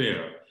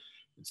separate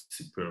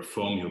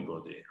from your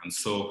body. And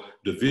so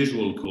the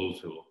visual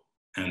culture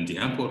and the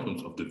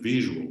importance of the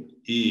visual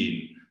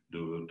in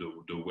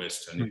the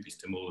Western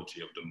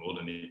epistemology of the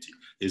modernity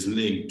is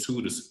linked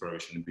to the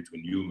separation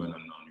between human and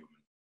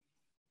non-human.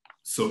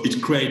 So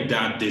it creates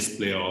that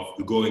display of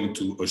going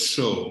to a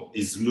show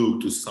is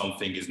look to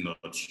something is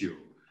not you.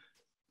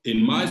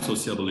 In my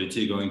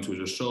sociability, going to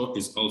the show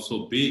is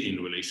also be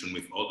in relation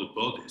with other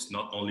bodies,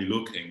 not only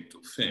looking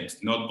to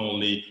things, not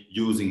only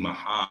using my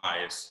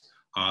eyes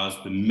as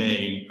the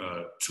main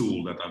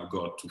tool that I've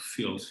got to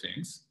feel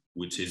things,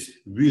 which is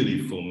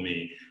really for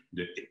me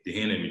the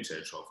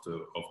heritage of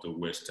the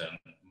Western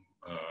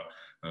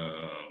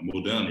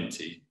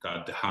modernity,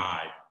 that the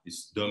eye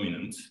is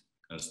dominant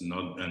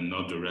and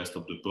not the rest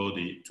of the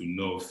body to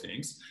know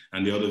things.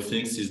 And the other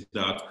things is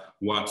that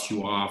what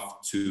you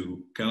have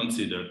to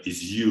consider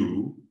is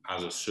you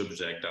as a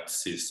subject that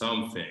sees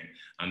something,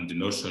 and the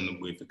notion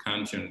with the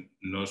Kantian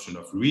notion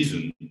of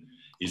reason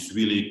is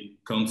really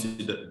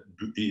considered,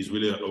 is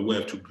really a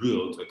way to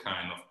build a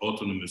kind of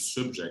autonomous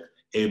subject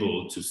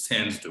able to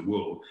sense the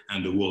world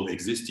and the world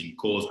existing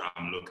cause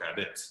I'm look at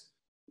it.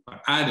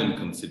 But I don't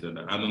consider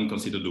that. I don't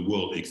consider the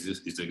world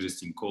is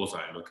existing cause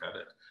I look at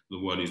it. The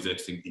world is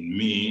existing in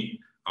me,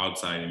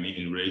 outside of me,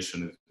 in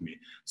relation with me.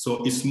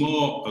 So it's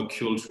more a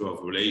culture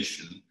of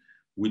relation,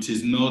 which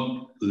is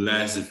not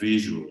less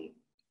visual.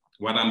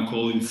 What I'm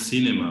calling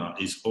cinema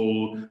is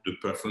all the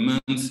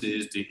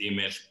performances, the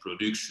image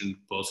production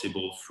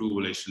possible through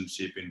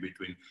relationship in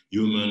between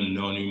human,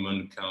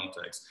 non-human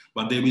context.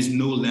 But there is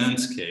no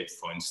landscape,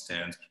 for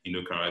instance, in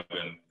the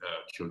Caribbean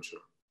culture.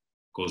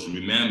 Because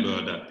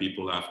remember that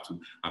people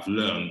have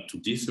learned to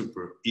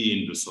disappear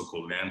in the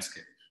so-called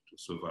landscape to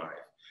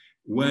survive.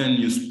 When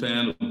you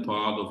spend a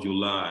part of your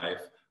life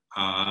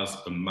as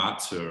a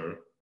matter,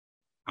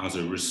 as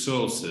a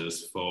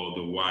resources for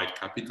the white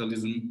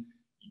capitalism,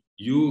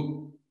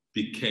 you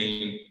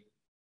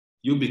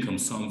become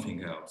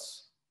something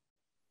else.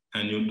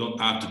 And you don't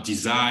have the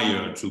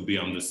desire to be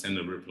on the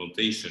center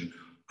representation,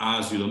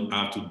 as you don't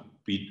have to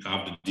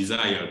have the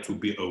desire to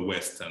be a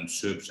Western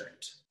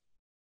subject.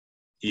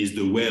 Is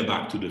the way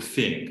back to the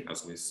thing,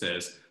 as we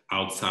says,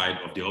 outside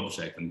of the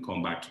object and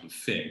come back to the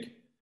thing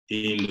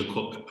in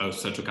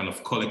such a kind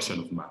of collection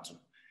of matter.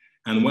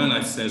 And when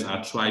I says I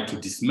try to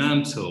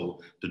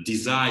dismantle the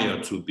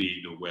desire to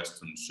be the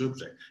Western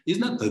subject, it's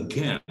not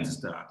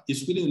against that.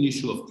 It's really an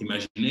issue of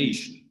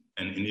imagination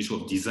and an issue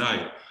of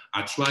desire.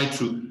 I try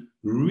to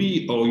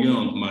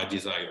reorient my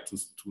desire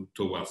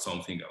towards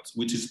something else,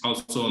 which is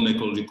also an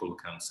ecological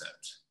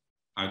concept.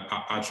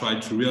 I try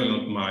to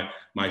reorient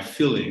my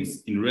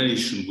feelings in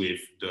relation with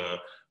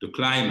the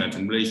climate,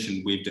 in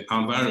relation with the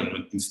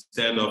environment,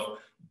 instead of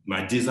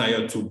my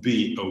desire to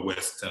be a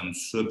Western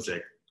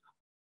subject,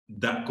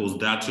 because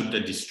that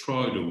subject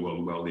destroy the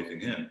world we're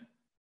living in.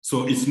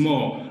 So it's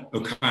more a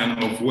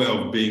kind of way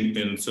of being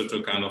in such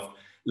a kind of,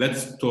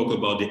 let's talk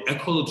about the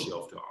ecology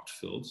of the art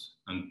fields,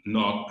 and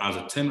not as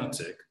a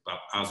thematic, but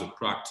as a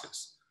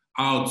practice.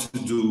 How to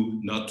do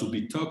not to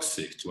be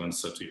toxic, to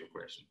answer to your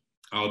question.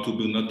 How to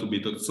do not to be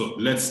toxic. So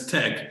let's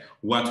take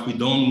what we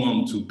don't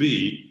want to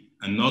be,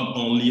 and not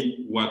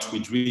only what we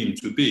dream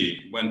to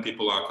be. When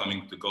people are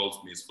coming to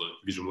Goldsmiths for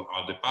visual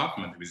art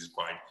department, which is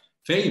quite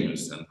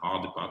famous, and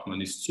our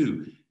department is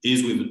too,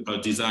 is with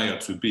a desire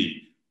to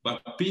be.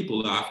 But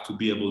people have to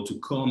be able to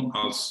come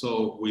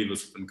also with a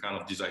certain kind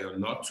of desire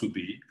not to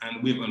be,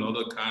 and with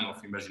another kind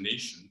of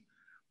imagination,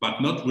 but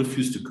not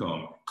refuse to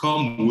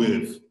come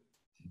with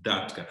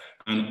that.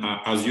 And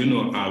as you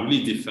know, I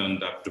really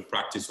defend that the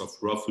practice of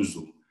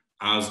refusal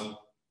as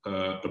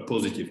a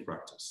positive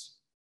practice.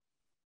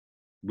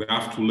 We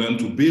have to learn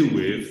to be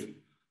with,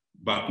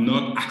 but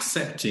not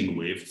accepting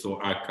with.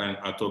 So I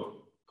talk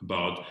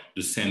about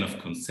the sense of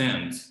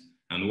consent,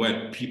 and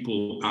what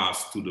people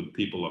ask to the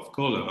people of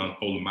color and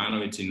all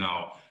minority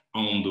now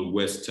on the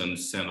Western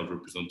sense of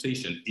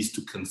representation is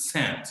to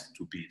consent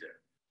to be there.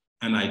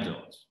 And I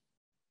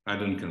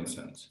don't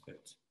consent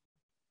yet.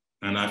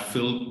 And I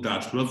feel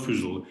that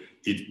refusal,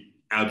 it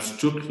helps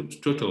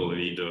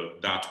totally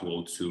that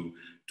world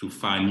to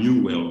find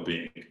new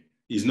well-being.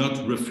 It's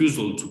not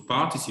refusal to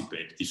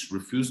participate, it's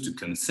refuse to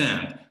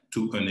consent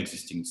to an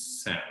existing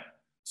sense.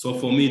 So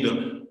for me,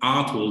 the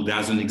art world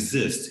doesn't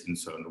exist in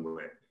certain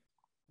way.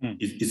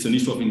 It's an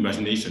issue of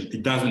imagination.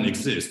 It doesn't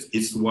exist.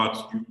 It's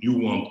what you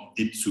want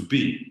it to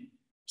be.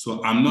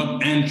 So I'm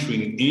not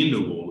entering in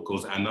the world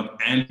because I'm not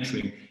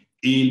entering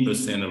in a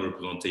sense of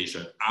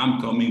representation.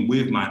 I'm coming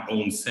with my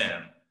own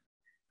sense.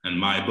 And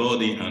my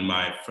body and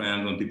my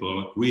friends and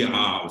people, we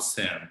are a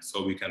sense,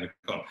 so we can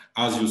come.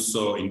 As you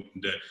saw in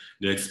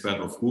the expert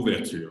of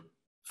Ouverture,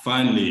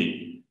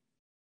 finally,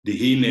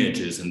 the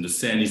images and the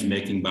scene is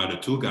making by the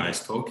two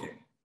guys talking.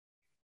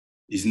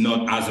 It's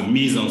not as a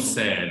mise en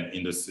scène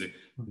in the,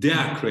 they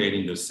are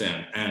creating the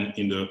scene. And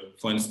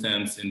for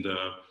instance, in the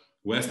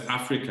West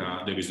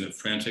Africa, there is a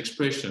French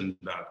expression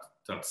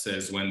that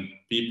says when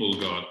people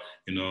got,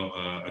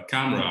 a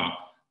camera,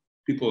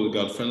 people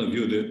got in front of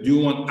you, do you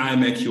want I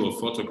make you a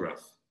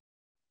photograph?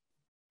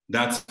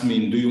 That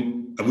means,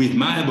 with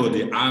my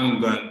body,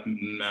 I'm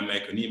going to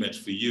make an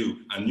image for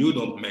you and you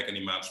don't make an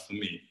image for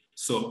me.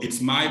 So it's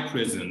my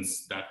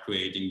presence that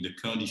creating the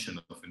condition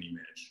of an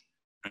image.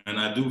 And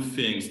I do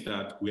things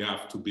that we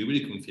have to be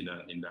really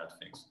confident in that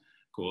things,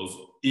 because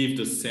if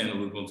the scene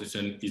of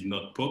representation is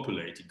not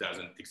populated, it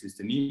doesn't exist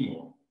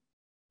anymore.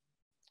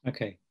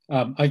 Okay,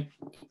 I'd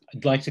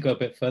like to go a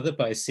bit further,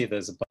 but I see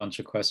there's a bunch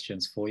of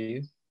questions for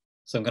you.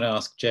 So I'm going to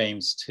ask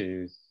James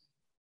to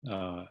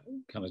kind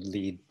of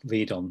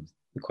lead on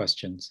the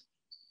questions.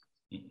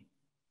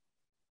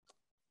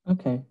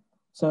 Okay,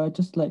 so I'd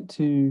just like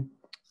to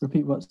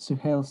repeat what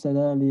Suhail said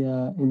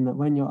earlier, in that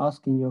when you're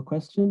asking your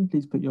question,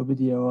 please put your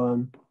video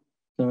on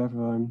so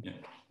everyone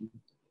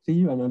see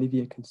you and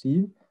Olivier can see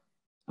you.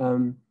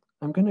 I'm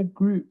going to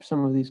group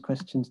some of these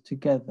questions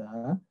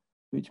together,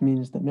 which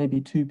means that maybe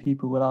two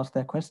people will ask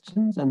their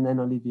questions and then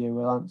Olivier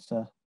will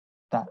answer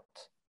that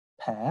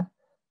pair.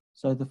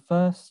 So the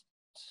first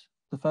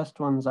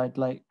ones I'd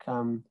like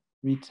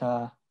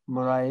Rita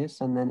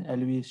Moraes and then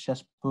Eloise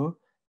Chaspeau.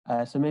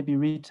 So maybe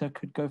Rita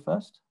could go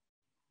first.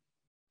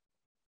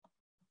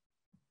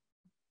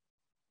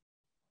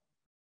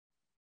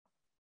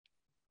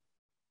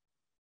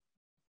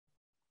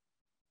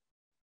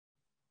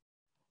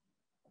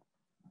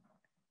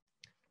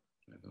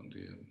 I don't do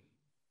it.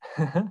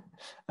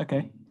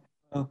 Okay,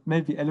 well,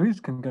 maybe Eloise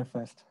can go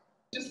first.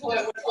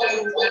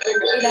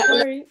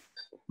 Sorry.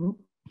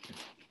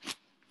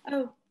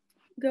 Oh,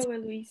 go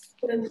Eloise,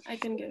 then I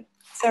can go.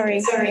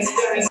 Sorry. I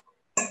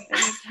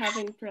was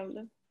having a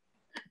problem.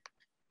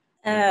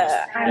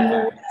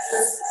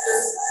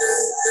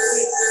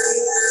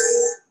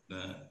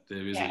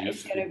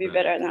 It's gonna be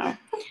better now.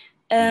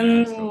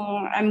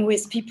 I'm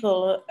with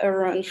people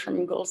around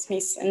from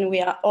Goldsmiths and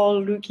we are all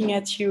looking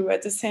at you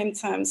at the same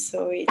time,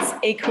 so it's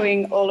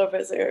echoing all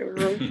over the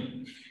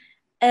room.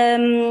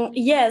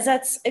 Yeah,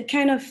 that's a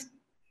kind of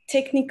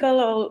technical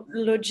or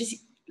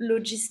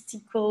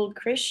logistical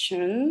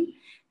question,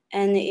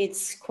 and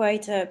it's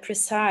quite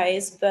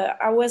precise, but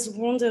I was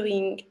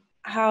wondering,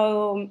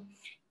 how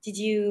did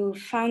you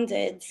fund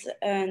it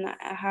and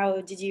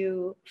how did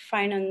you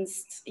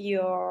finance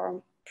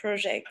your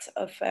project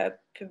of a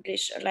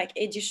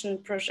edition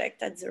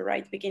project at the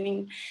right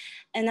beginning,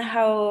 and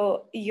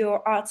how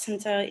your art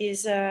center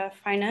is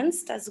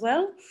financed as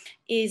well?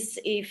 Is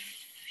if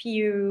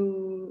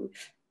you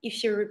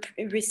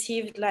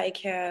received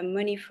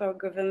money for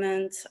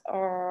government,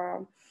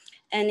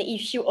 and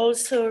if you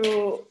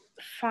also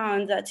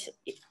found that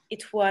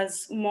it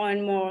was more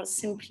and more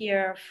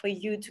simpler for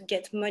you to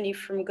get money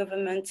from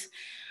government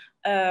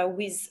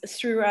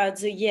throughout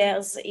the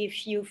years,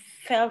 if you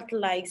felt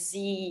like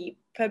the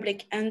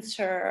public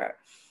answer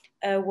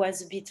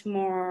was a bit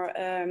more,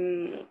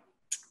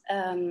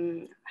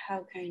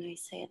 how can I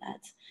say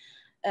that?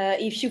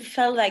 If you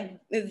felt like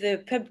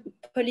the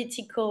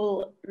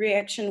political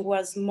reaction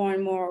was more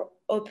and more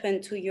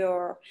open to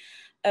your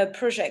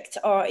project,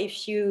 or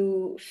if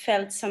you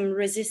felt some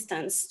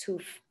resistance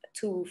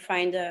to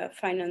find a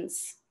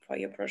finance for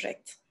your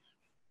project.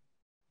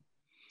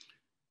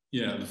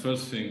 Yeah, the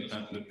first thing,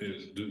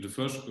 the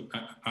first,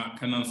 I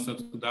can answer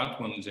to that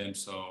one,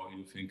 James, or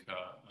you think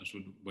I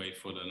should wait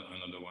for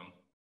another one?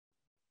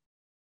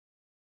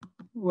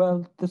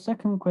 Well, the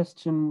second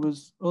question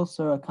was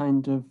also a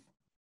kind of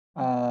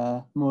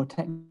more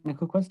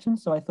technical question,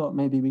 so I thought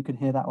maybe we could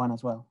hear that one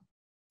as well.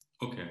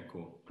 Okay,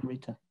 cool.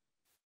 Rita.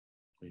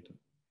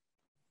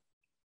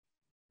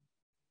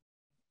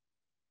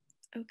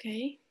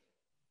 Okay.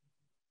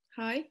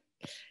 Hi.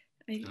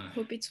 I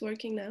hope it's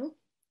working now.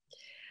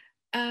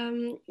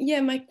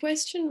 Yeah, my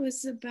question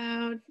was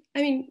about,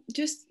 I mean,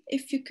 just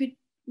if you could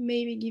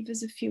maybe give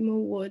us a few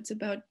more words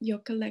about your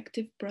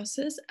collective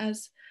process.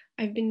 As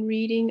I've been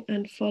reading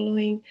and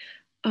following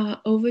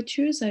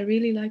Overtures, I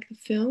really like the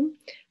film,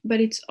 but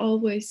it's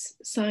always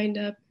signed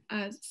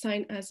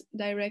as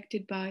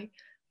directed by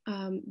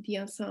the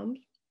ensemble.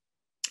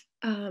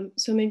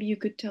 So maybe you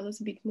could tell us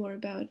a bit more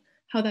about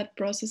how that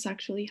process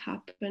actually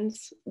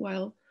happens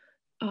while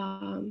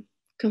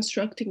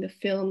constructing the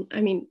film.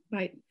 I mean,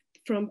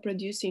 from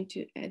producing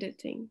to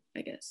editing,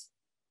 I guess.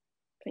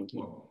 Thank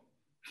you. Wow.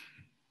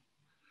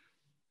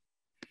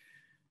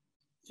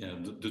 Yeah,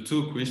 the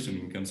two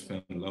questions, we can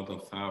spend a lot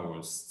of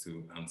hours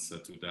to answer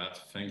to that.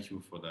 Thank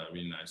you for that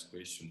really nice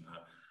question.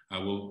 I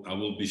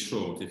will be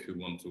short if you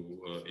want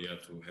to hear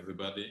to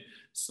everybody.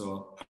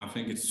 So I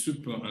think it's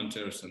super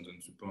interesting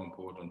and super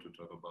important to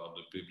talk about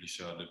the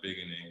publisher at the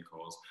beginning,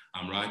 because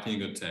I'm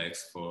writing a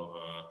text for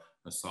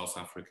a South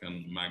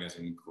African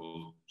magazine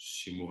called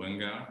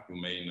Shimurenga, you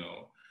may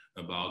know,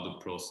 about the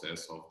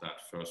process of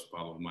that first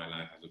part of my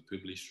life as a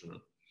publisher.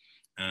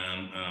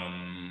 And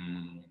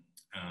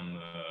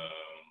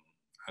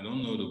I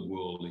don't know the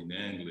word in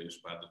English,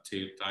 but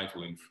the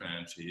title in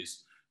French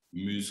is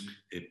Muscles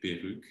et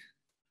Perruque.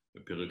 A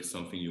perruque is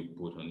something you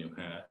put on your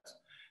head,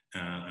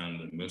 and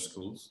the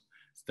muscles.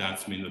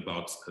 That's mean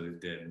about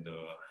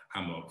the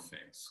hammock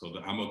thing. So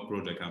the hammock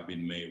project have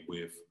been made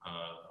with,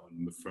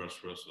 the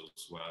first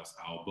results was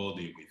our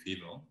body with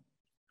evil.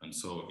 And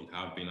so it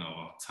have been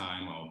our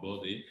time, our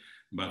body,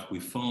 but we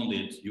found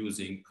it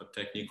using a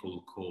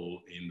technical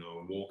call in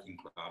the working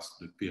class,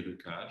 the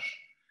perruquage.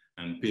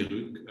 And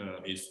perruque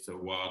is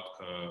what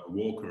a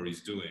worker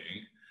is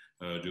doing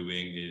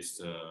during his,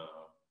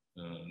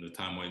 the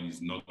time when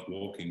he's not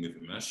working with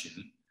a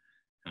machine.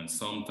 And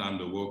sometimes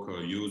the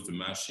worker used the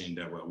machine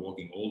that were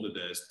working all the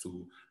days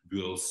to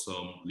build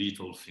some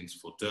little things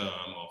for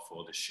them or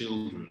for the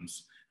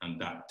children's. And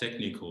that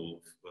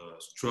technical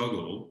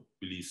struggle,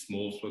 really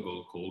small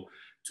struggle called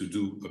to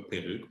do a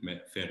perruque,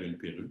 faire une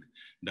perruque.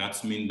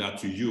 That means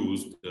that you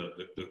use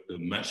the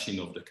machine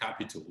of the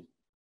capital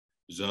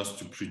just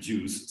to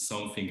produce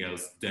something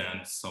else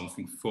than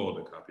something for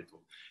the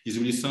capital. It's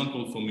really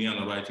simple for me, and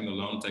I'm writing a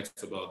long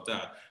text about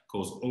that,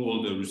 because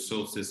all the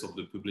resources of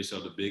the publisher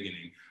at the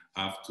beginning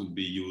have to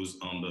be used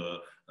on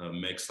the,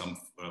 make some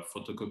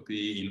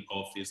photocopy in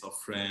office of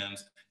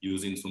friends,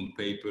 using some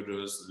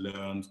papers,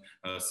 learned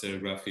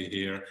serigraphy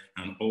here,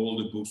 and all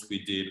the books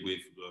we did with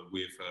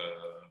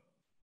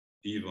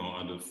even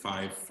on the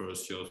 5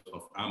 first years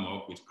of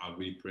Amok, which are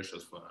really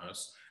precious for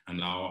us. And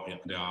now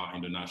they are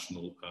in the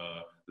National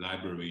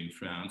Library in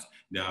France.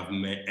 They have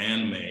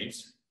handmade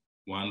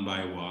one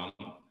by one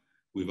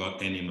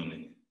without any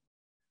money.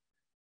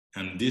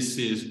 And this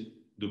is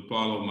the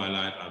part of my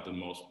life I'm the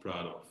most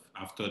proud of.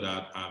 After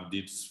that, I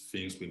did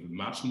things with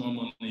much more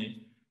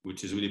money,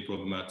 which is really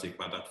problematic.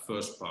 But that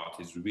first part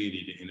is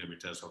really the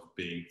inheritance of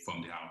being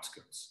from the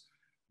outskirts.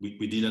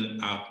 We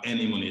didn't have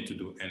any money to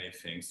do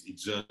anything.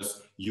 It's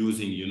just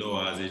using, you know,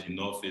 as in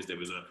office, there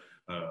was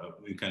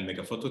you can make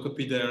a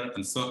photocopy there.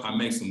 And so I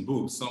make some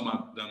books. Some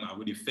of them are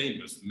really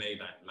famous, made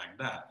like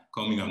that.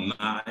 Coming on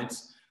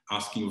nights,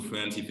 asking your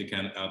friends if they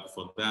can help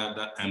for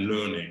that, and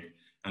learning.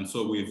 And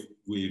so with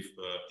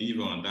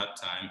even at that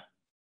time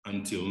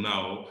until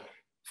now,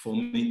 for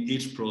me,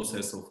 each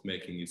process of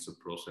making is a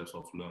process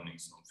of learning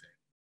something.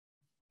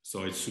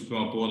 So it's super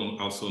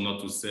important also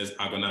not to say,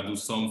 I'm gonna do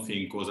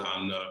something because I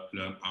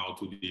learn how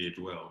to do it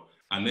well.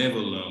 I never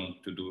learned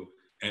to do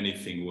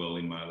anything well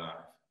in my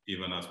life,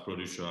 even as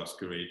producer, as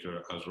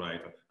curator, as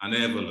writer. I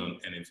never learned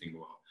anything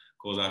well,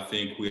 because I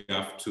think we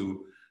have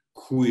to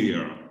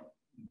queer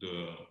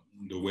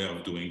the way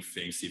of doing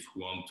things if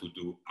we want to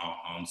do our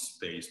own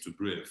space to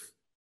breathe.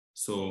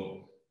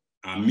 So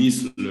I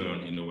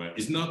mislearn in a way.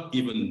 It's not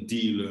even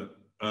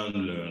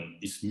unlearn,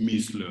 it's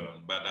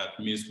mislearn, but that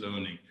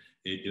mislearning,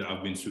 it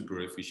has been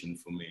super efficient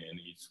for me, and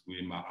it's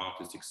really my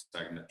artistic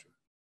signature.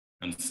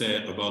 And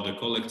say about the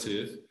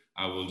collective,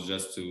 I will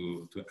just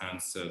to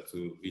answer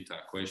to Rita's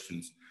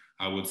questions.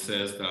 I would say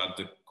that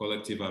the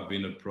collective have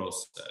been a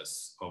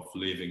process of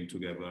living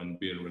together and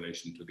building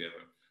relation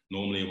together.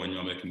 Normally, when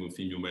you're making a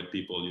thing, you met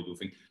people, you do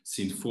things.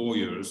 Since 4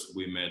 years,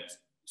 we met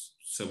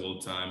several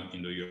times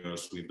in the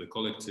years with the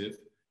collective,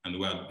 and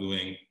we are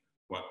doing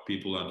what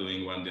people are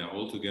doing when they are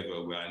all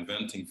together. We are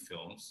inventing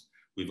films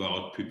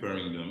without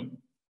preparing them.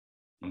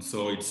 And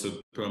so it's a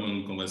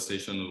permanent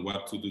conversation on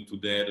what to do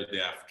today, the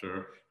day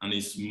after. And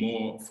it's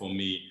more for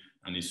me,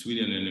 and it's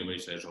really an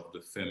heritage of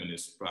the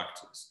feminist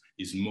practice.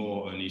 It's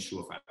more an issue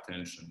of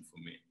attention for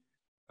me.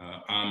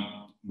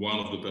 I'm one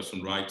of the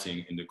person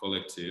writing in the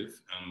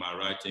collective, and my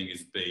writing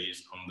is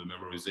based on the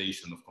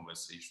memorization of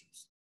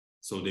conversations.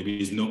 So there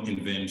is no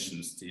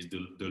inventions. It's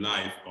the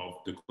life of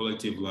the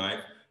collective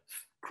life,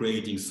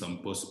 creating some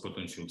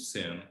potential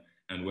scene,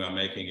 and we are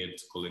making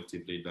it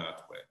collectively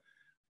that way.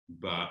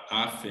 But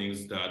I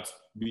think that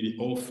really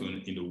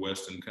often in the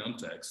Western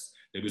context,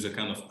 there is a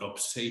kind of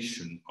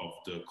obsession of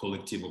the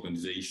collective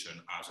organization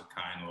as a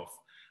kind of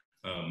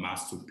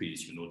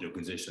masterpiece, you know, the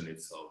organization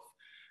itself.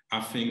 I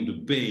think the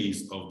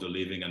base of the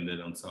living and dead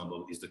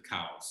ensemble is the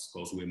chaos,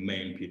 because we're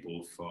main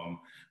people from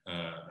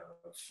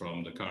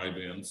the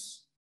Caribbean.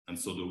 And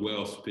so the way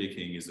of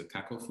speaking is a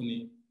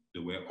cacophony,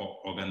 the way of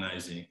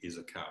organizing is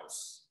a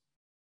chaos.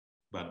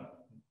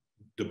 But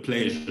the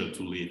pleasure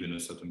to live in a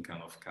certain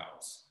kind of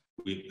chaos.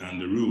 And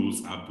the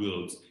rules are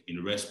built in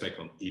respect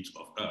of each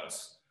of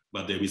us,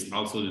 but there is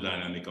also the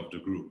dynamic of the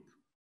group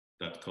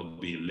that could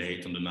be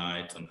late in the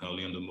night and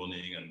early in the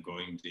morning and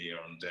going there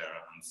and there.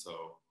 And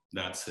so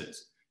that's it.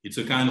 It's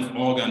a kind of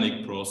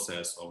organic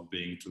process of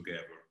being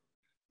together,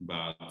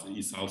 but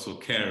it's also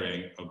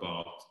caring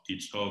about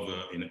each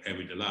other in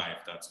everyday life.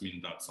 That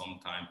means that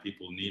sometimes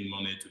people need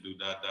money to do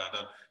that.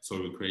 So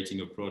we're creating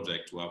a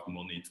project to have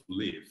money to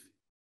live.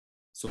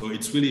 So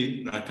it's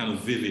really that kind of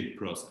vivid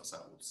process,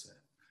 I would say.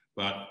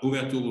 But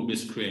Ouverture will be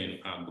screened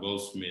at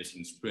Goldsmith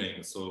in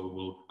spring, so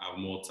we'll have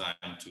more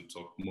time to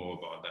talk more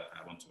about that.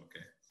 I want to,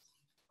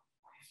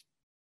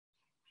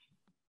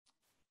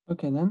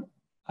 Okay then.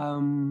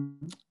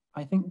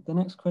 I think the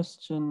next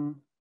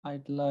question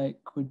I'd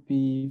like would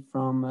be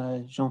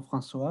from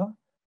Jean-Francois.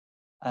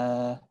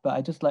 But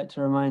I'd just like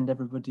to remind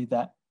everybody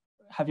that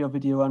have your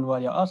video on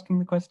while you're asking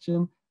the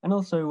question, and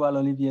also while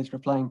Olivier is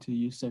replying to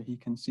you, so he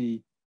can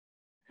see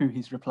who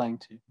he's replying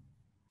to.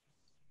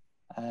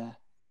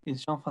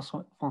 Is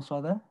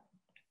Jean-Francois there?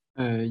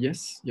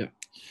 Yes, yeah.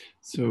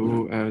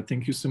 So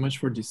thank you so much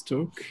for this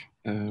talk.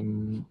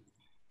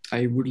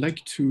 I would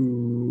like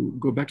to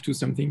go back to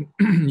something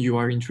you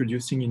are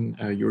introducing in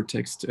your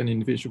text, An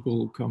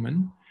Invisible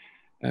Common.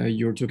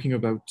 You're talking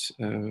about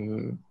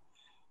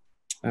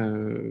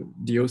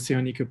the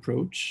oceanic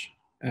approach,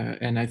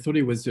 and I thought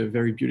it was a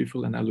very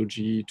beautiful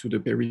analogy to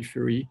the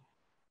periphery,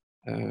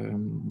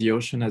 the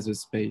ocean as a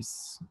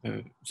space.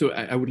 So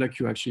I would like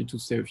you actually to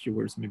say a few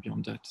words maybe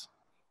on that.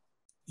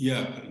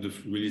 Yeah, the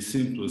really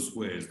simplest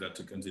way is that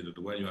to consider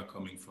that when you are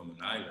coming from an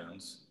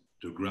island,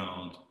 the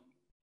ground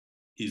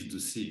is the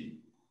sea.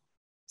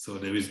 So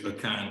there is a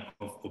kind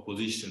of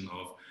opposition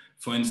of,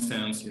 for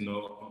instance, you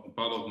know,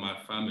 part of my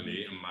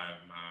family, and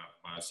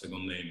my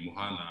second name,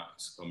 Mohana,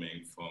 is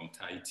coming from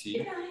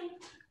Tahiti.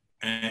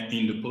 And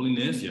in the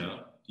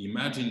Polynesia,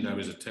 imagine there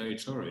is a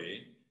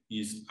territory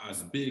is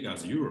as big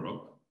as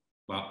Europe,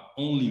 but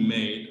only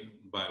made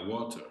by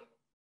water.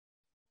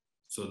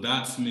 So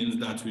that means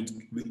that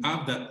we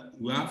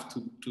have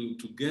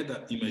to get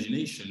that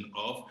imagination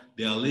of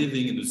they are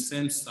living in the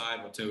same side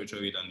of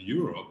territory than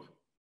Europe,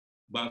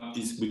 but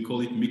we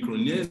call it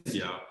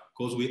Micronesia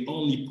because we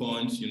only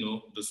point, you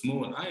know, the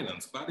small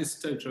islands, but it's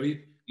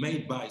territory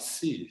made by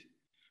sea.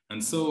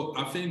 And so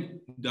I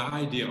think the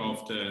idea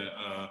of the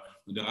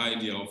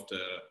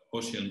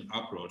ocean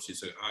approach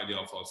is an idea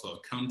of also a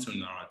counter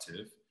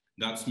narrative.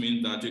 That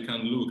means that you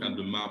can look at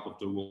the map of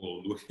the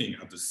world, looking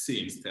at the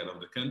sea instead of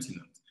the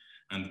continent,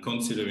 and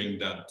considering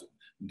that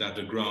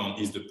the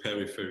ground is the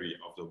periphery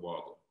of the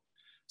water.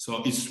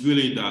 So it's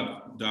really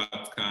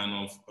that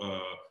kind of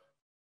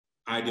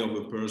idea of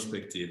a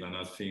perspective, and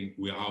I think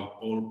we have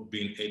all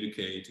been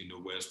educated in the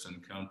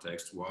Western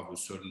context to have a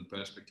certain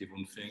perspective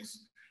on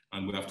things,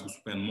 and we have to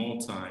spend more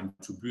time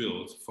to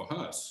build for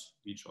us,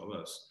 each of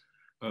us,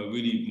 a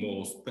really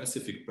more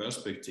specific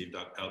perspective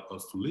that helps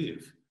us to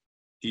live.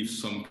 If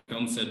some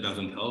concept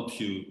doesn't help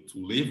you to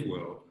live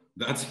well,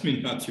 that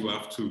means that you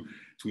have to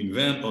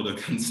invent other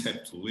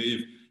concepts to live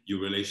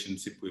your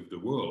relationship with the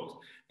world.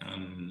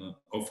 And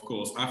of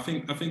course, I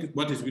think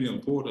what is really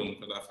important,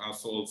 because I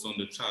saw also on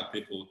the chat,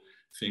 people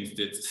think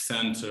that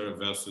center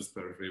versus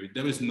periphery.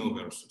 There is no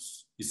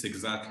versus. It's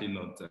exactly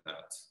not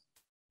that.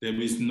 There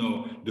is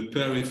no, the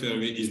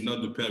periphery is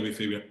not the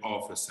periphery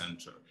of a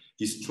center.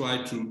 It's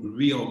try to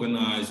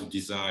reorganize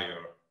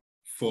desire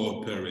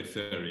for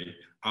periphery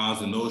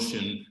as an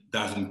ocean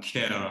doesn't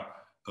care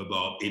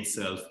about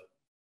itself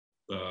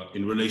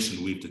in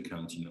relation with the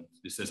continent.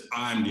 It says,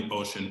 I'm the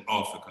ocean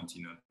of a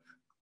continent.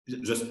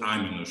 Just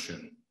I'm an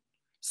ocean.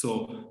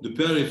 So the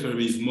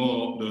periphery is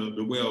more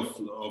the way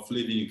of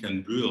living you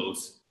can build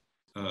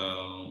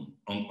on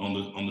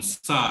the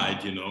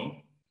side, you know,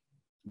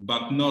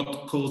 but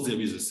not because there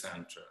is a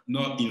center,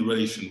 not in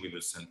relation with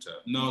the center,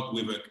 not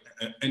with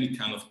any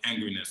kind of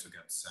angriness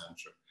against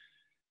center,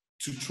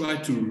 to try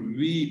to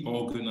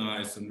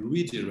reorganize and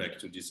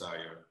redirect the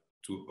desire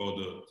to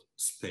other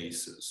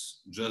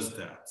spaces, just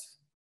that.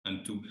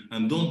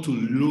 And don't to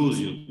lose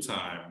your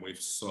time with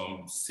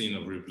some scene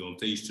of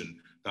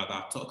representation that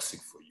are toxic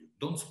for you.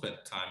 Don't spend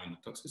time in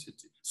the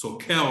toxicity. So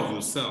care of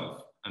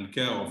yourself and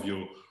care of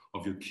your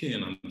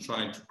kin and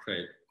trying to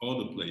create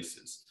other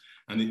places.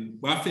 And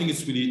I think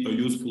it's really a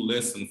useful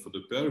lesson for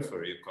the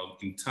periphery, because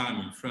in time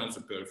in France,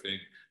 the periphery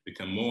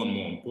become more and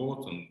more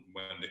important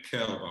when they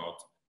care about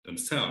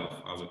themselves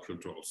as a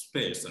cultural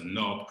space and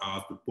not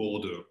as the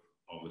border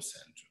of the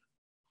center.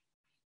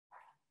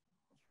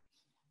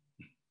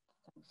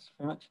 Thanks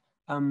very much.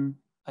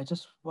 I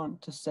just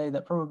want to say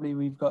that probably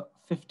we've got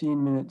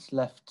 15 minutes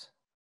left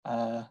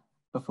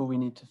before we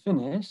need to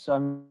finish. So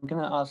I'm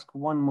going to ask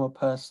one more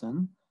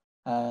person,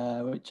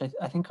 which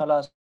I think I'll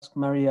ask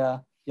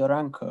Maria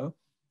Yoranko,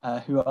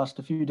 who asked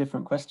a few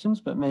different questions,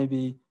 but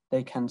maybe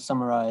they can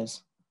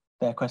summarize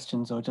their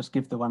questions or just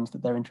give the ones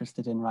that they're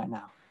interested in right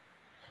now.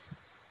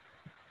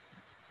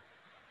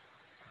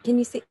 Can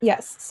you see?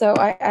 Yes. So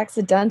I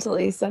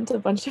accidentally sent a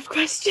bunch of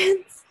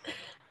questions,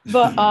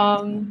 but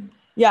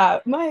yeah,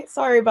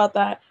 sorry about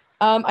that.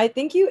 I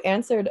think you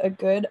answered a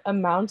good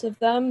amount of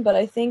them, but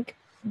I think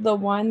the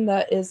one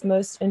that is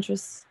most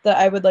that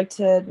I would like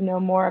to know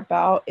more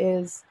about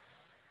is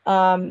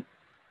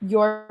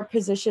your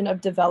position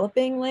of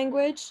developing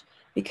language,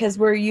 because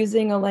we're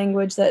using a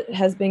language that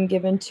has been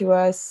given to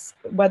us,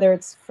 whether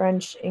it's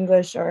French,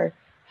 English, or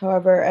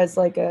however, as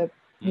like a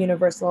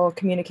universal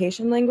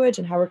communication language,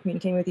 and how we're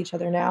communicating with each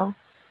other now.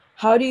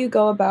 How do you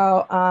go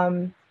about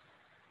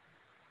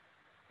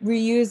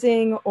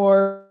reusing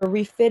or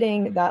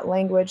refitting that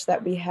language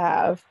that we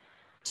have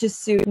to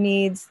suit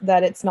needs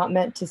that it's not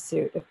meant to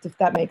suit, if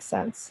that makes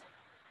sense?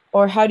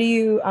 Or how do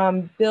you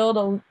build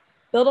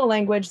a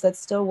language that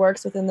still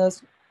works within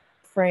those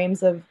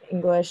frames of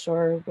English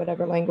or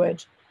whatever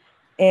language,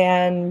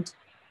 and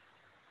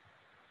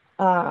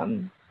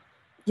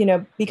you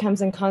know,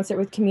 becomes in concert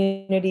with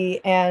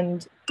community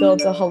and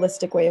builds a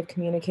holistic way of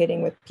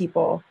communicating with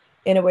people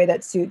in a way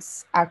that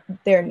suits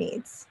their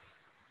needs?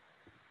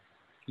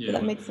 Yeah,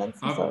 does that make sense?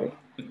 I'm sorry.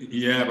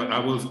 Yeah, but I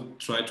will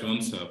try to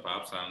answer,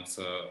 perhaps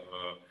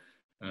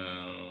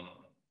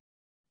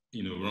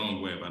in a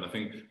wrong way, but I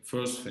think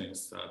first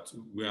things that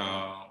we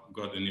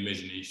got an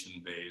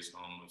imagination based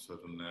on a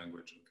certain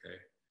language, okay?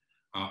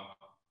 I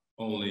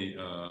only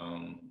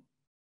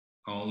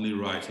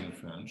write in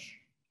French.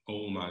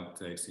 All my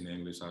texts in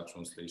English are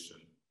translation.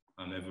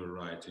 I never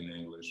write in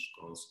English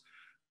because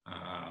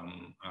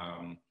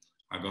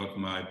I got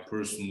my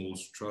personal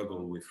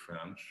struggle with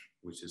French,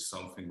 which is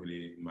something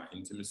really my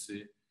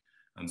intimacy.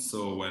 And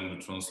so when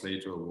the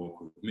translator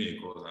worked with me,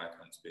 because I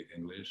can't speak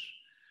English,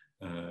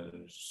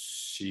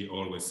 she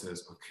always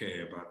says,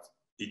 okay, but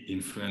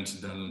in French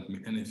it doesn't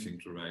mean anything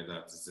to write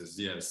that. It says,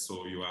 yes,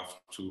 so you have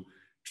to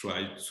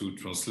try to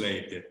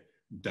translate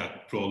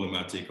that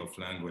problematic of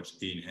language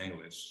in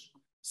English.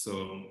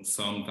 So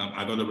sometimes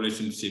I got a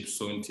relationship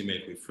so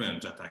intimate with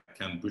French that I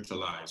can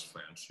brutalize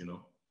French, you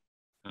know,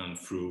 and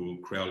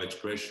through Creole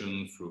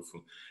expression,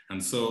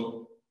 and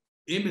so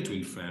in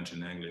between French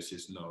and English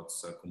is not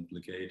so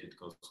complicated,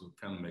 because you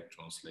can make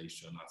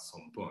translation at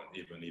some point,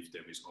 even if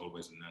there is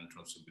always an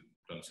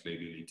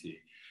untranslatability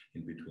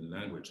in between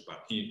language.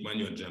 But when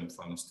you jump,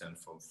 for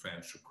instance, from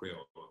French to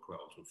Creole or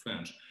Creole to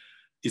French,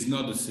 it's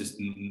not the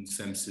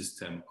same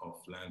system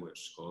of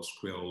language, because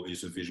Creole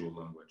is a visual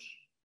language.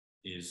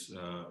 It's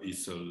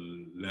a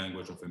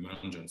language of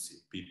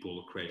emergency.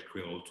 People create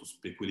Creole to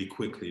speak really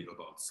quickly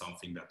about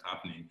something that's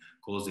happening,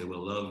 because they were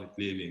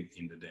living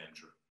in the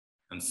danger.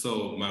 And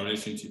so my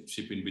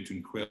relationship in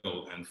between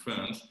Creole and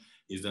French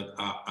is that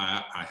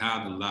I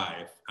had a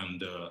life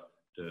under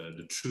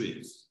the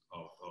trees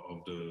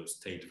of the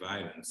state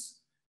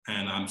violence.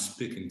 And I'm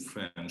speaking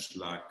French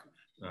like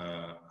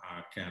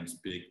I can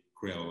speak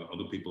Creole,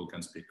 other people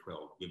can speak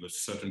Creole, with a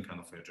certain kind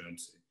of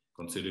urgency,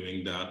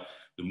 considering that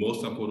the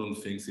most important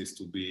thing is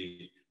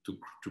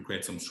to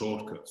create some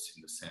shortcuts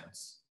in the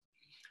sense.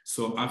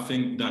 So I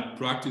think that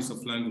practice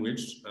of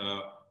language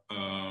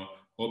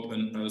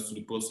open us to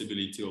the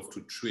possibility of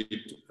to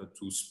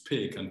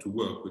speak and to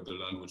work with the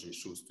language we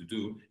choose to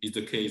do. Is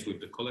the case with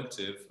the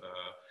collective,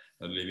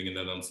 living in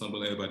that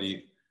ensemble.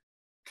 Everybody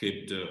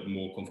keep the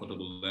more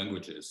comfortable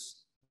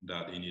languages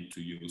that they need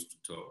to use to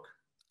talk.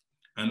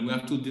 And we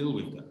have to deal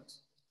with that.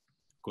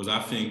 Because I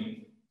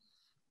think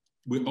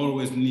we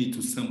always need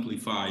to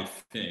simplify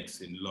things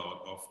in a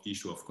lot of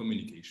issue of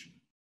communication.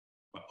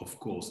 But of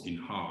course,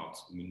 in art,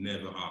 we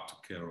never have to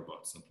care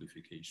about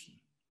simplification.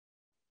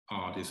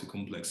 Art is a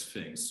complex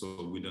thing,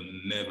 so we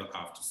don't never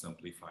have to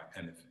simplify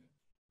anything.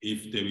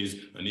 If there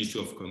is an issue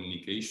of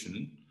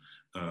communication,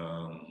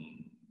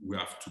 we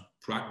have to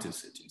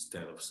practice it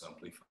instead of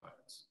simplify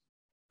it.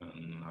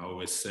 And I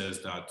always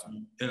says that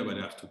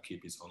everybody has to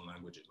keep his own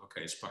languages.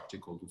 Okay, it's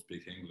practical to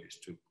speak English,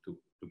 to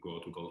go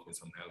to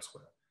Goldsmiths and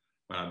elsewhere.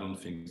 but I don't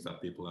think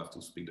that people have to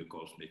speak the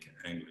cosmic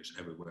English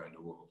everywhere in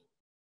the world.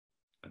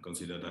 I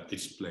consider that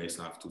each place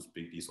have to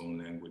speak its own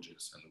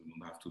languages, and we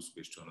don't have to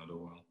switch to another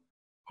one,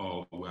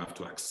 or we have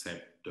to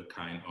accept the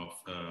kind of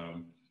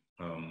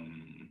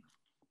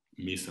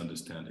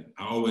misunderstanding.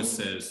 I always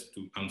says,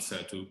 to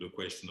answer to the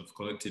question of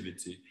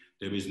collectivity,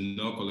 there is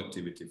no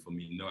collectivity for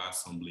me, no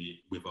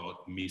assembly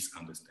without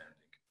misunderstanding.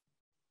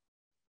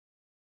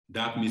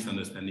 That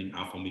misunderstanding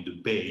are for me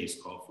the base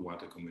of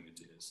what a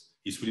community is.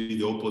 It's really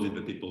the opposite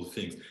that people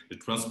think. The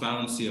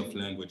transparency of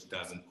language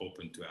doesn't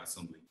open to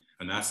assembly.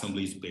 An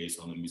assembly is based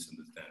on a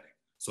misunderstanding.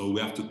 So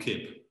we have to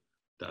keep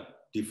that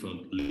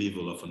different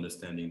level of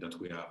understanding that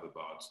we have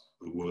about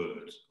a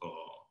word.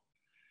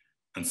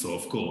 And so,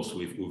 of course,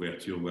 with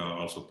Ouverture, we are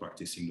also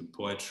practicing the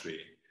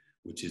poetry,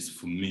 which is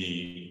for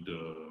me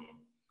the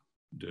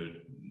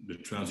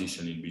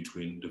transition in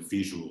between the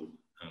visual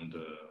and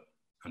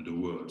the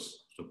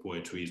words. So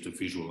poetry is the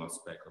visual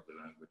aspect of the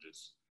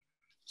languages.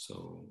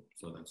 So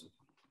that's it.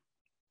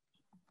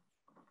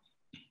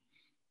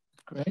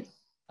 Great.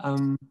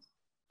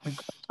 We've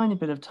got a tiny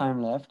bit of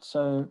time left.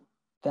 So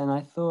then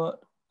I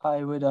thought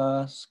I would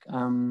ask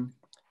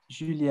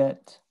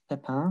Juliette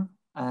Pepin,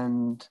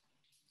 and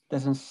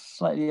there's a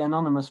slightly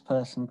anonymous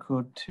person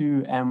called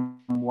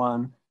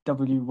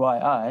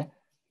 2M1WYI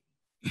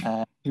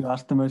who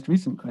asked the most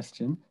recent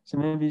question. So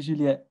maybe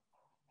Juliette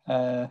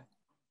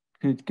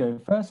could go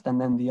first, and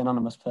then the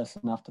anonymous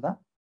person after that.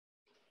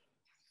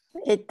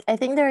 I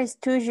think there is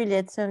two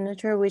Juliettes, so I'm not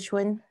sure which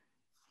one.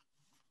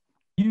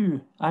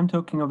 I'm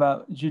talking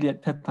about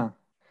Juliette Pepin.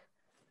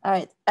 All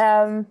right.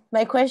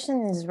 My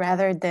question is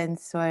rather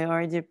dense, so I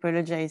already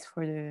apologize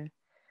for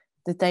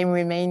the time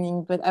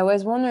remaining. But I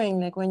was wondering,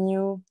 like,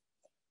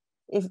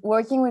 if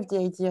working with the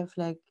idea of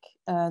like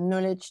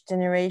knowledge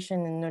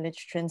generation and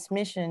knowledge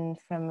transmission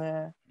from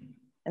an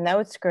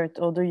outskirt,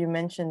 although you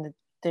mentioned that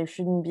there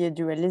shouldn't be a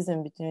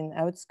dualism between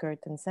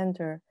outskirt and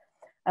center,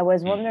 I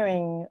was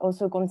wondering,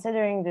 also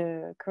considering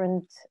the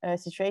current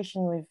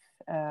situation with,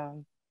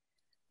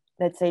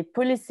 let's say,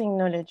 policing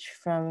knowledge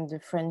from the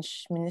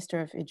French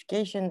Minister of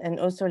Education, and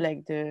also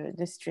like the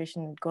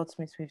situation at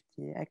Goldsmiths with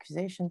the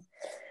accusations,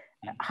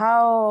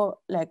 how,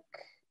 like,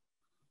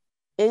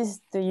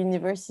 is the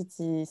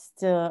university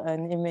still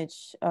an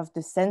image of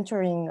the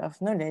centering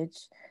of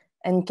knowledge?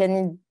 And can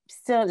it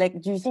still,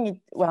 like, do you think it,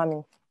 well, I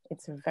mean,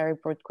 it's a very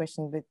broad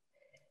question, but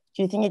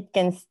do you think it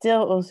can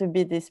still also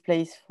be this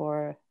place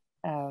for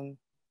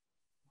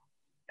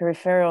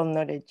peripheral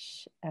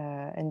knowledge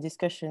and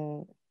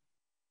discussion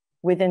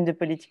within the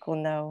political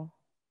now?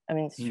 I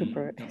mean,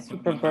 super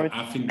broad.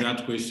 I think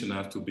that question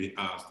has to be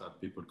asked at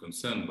people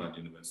concerned by the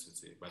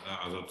university. But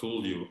as I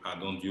told you, I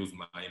don't use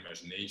my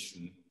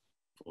imagination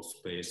for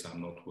space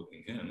I'm not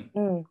working in,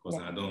 because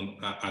I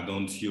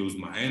don't use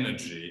my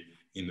energy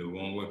in the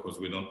wrong way, because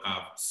we don't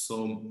have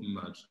so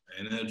much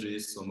energy,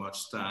 so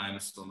much time,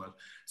 so much.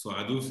 So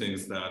I do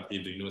think that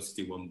if the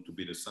university wants to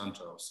be the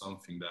center of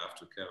something, they have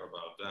to care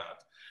about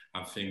that.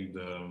 I think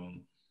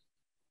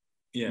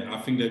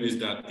I think there is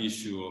that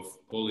issue of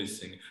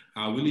policing.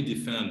 I'm really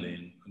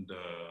defending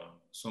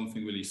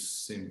something really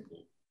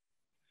simple,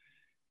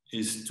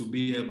 is to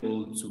be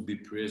able to be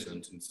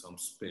present in some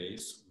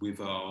space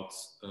without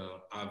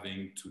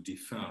having to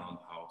defend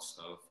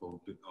ourselves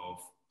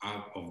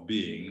of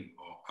being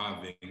or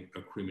having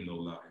a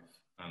criminal life.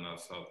 And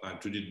as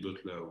like Judith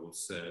Butler would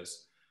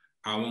says,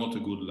 I want a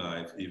good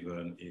life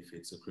even if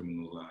it's a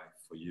criminal life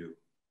for you.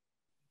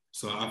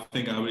 So I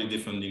think I'm really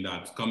defending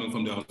that, coming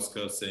from the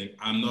outskirts, saying,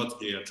 I'm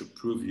not here to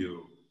prove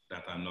you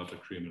that I'm not a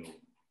criminal.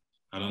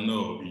 I don't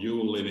know,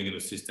 you're living in a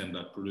system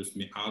that produced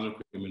me as a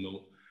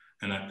criminal,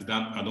 and I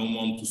don't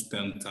want to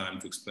spend time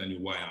to explain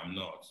you why I'm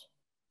not.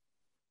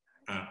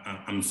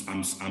 I'm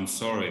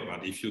sorry,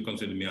 but if you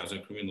consider me as a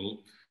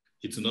criminal,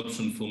 it's an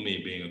option for me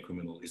being a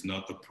criminal. It's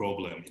not a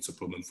problem, it's a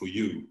problem for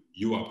you.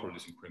 You are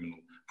producing criminal.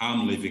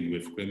 I'm living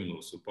with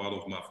criminals, so part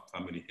of my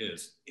family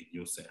is, in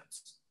your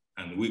sense.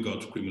 And we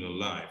got criminal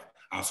life,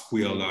 as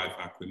queer life,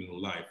 our criminal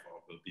life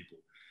for other people.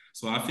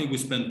 So I think we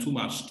spend too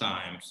much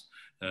time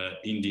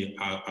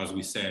as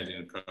we said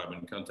in the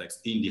Caribbean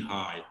context, in the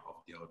high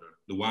of the other.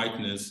 The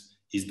whiteness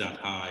is that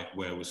high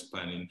where we're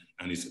spending,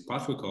 and it's a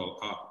patriarchal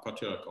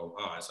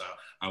high. So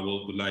I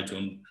would like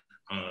to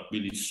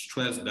really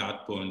stress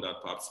that point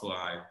that perhaps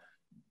I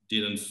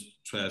didn't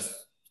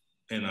stress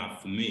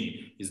enough for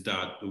me, is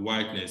that the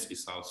whiteness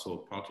is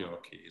also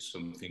patriarchy, is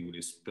something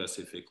really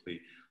specifically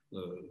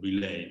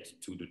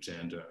relate to the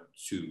gender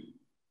too.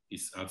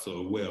 It's also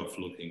a way of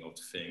looking at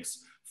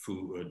things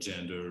through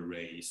gender,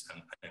 race,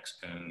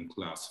 and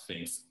class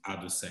things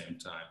at the same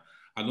time.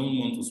 I don't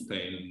want to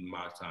spend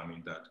my time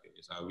in that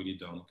case. I really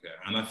don't care.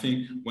 And I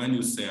think when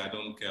you say I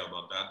don't care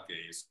about that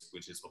case,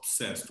 which is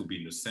obsessed to be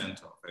in the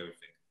center of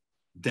everything,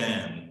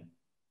 then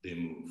they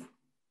move.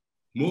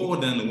 More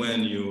than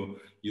when you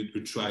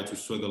try to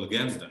struggle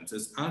against them. It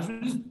says, I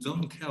really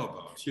don't care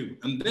about you.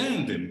 And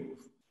then they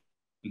move.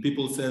 And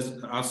people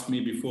ask me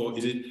before,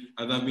 has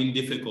that been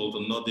difficult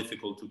or not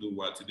difficult to do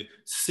what to do?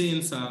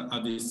 Since I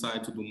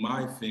decided to do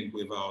my thing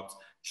without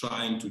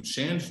trying to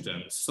change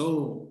them,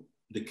 so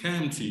they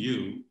came to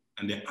you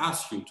and they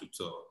ask you to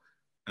talk.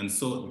 And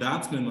so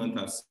that moment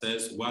that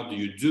says, what do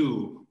you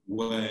do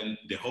when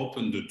they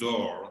open the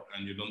door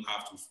and you don't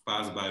have to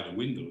pass by the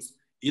windows?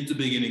 It's the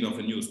beginning of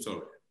a new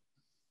story.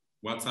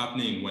 What's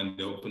happening when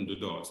they open the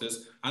door? It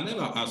says, I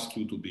never asked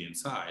you to be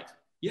inside.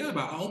 Yeah,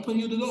 but I open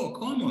you the door,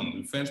 come on.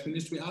 The French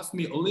ministry asked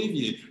me,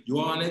 Olivier, you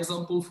are an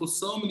example for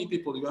so many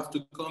people. You have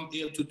to come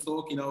here to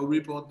talk in our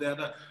report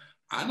there.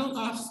 I don't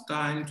have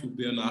time to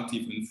be an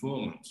active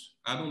informant.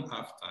 I don't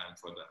have time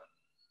for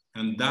that.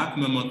 And that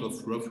moment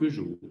of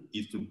refusal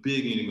is the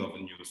beginning of a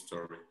new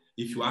story.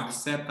 If you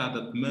accept at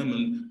that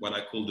moment what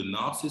I call the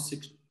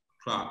narcissistic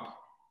trap,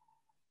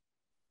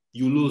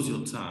 you lose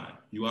your time.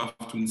 You have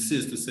to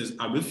insist. It says,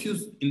 I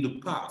refused in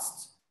the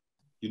past.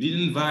 You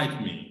didn't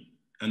invite me.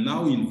 And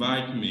now you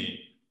invite me,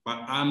 but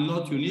I'm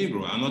not your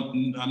Negro.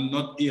 I'm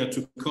not here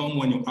to come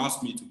when you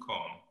ask me to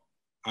come.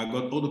 I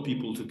got other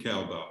people to care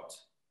about.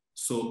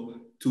 So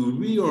to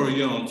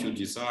reorient your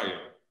desire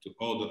to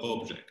other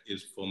object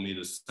is for me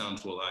the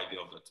central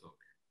idea of the talk.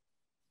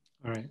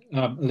 All right,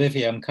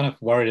 Olivier, I'm kind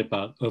of worried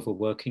about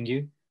overworking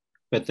you,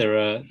 but there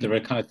are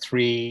kind of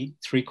three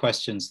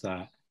questions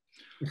that.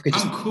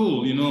 I'm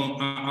cool, you know.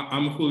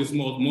 I'm cool. It's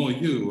more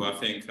you. I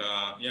think,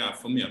 yeah,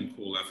 for me, I'm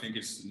cool. I think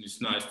it's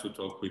nice to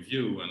talk with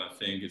you, and I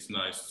think it's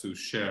nice to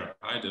share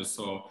ideas.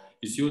 So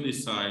it's you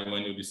decide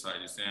when you decide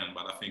it's end.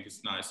 But I think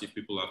it's nice if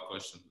people have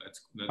questions.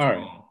 Let's go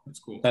on. It's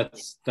cool.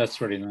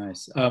 That's really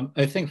nice.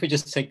 I think if we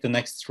just take the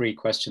next three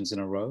questions in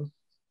a row,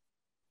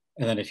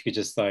 and then if you could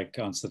just like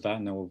answer that,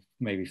 and then we'll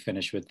maybe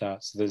finish with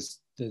that. So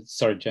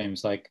sorry,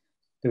 James. Like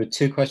there were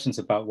two questions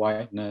about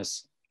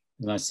whiteness,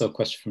 and I saw a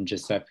question from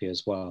Giuseppe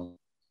as well.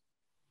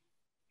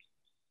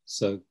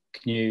 So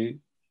can you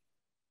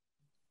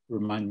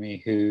remind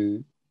me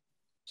who?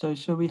 So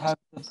shall we have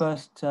the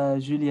first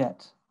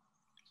Juliette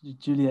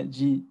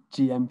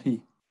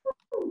GMP?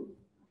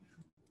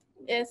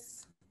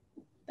 Yes,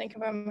 thank you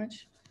very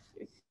much.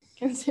 You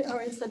can see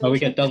our installation. Oh, we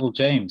get double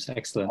James,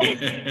 excellent.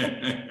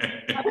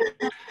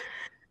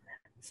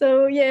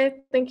 So yeah,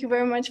 thank you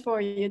very much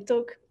for your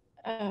talk,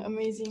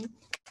 amazing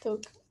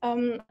talk.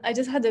 I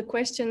just had a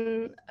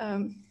question.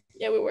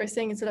 Yeah, we were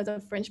saying it's a lot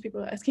of French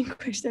people asking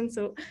questions.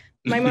 So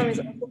my mom is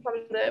also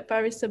from the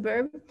Paris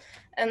suburb,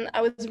 and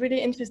I was really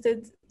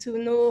interested to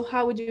know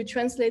how would you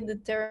translate the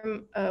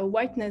term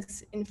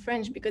whiteness in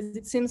French, because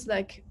it seems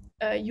like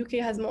UK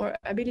has more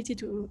ability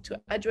to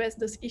address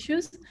those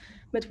issues,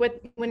 but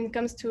when it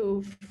comes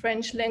to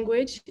French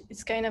language,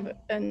 it's kind of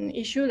an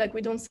issue. Like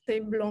we don't say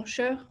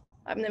blancheur.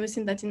 I've never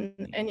seen that in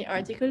any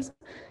articles.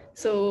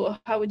 So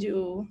how would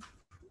you,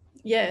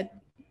 yeah,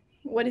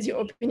 what is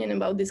your opinion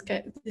about this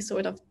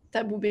sort of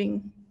taboo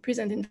being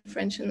present in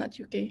French and not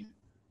UK?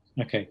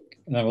 Okay,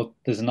 now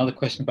there's another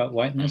question about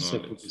whiteness.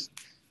 So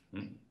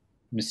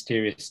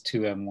mysterious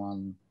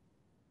 2M1.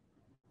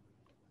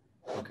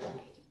 Okay,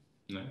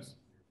 nice.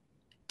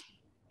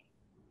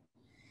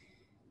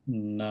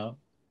 No.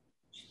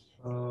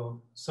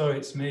 Oh, sorry,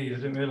 it's me. I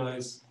didn't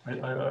realize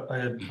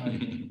I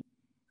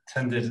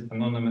attended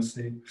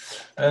anonymously.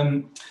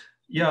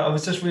 Yeah, I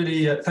was just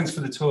really, thanks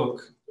for the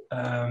talk.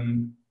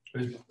 It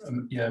was,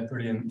 yeah,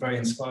 brilliant, very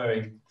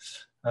inspiring.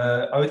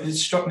 It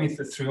struck me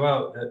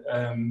throughout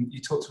that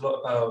you talked a lot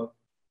about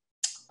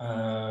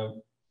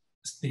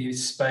the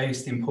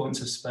space, the importance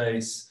of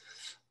space,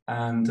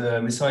 and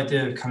this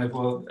idea of kind of,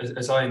 well,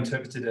 as I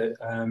interpreted it,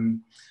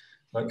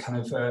 like kind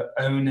of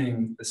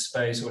owning the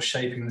space or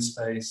shaping the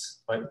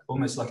space, like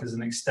almost like as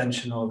an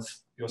extension of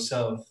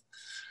yourself.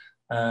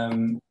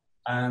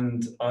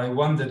 And I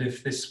wondered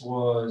if this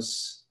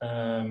was,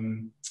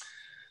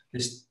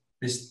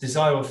 this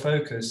desire or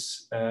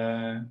focus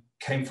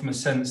came from a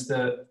sense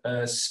that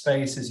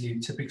space, as you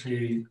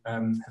typically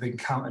have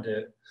encountered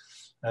it,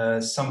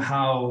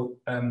 somehow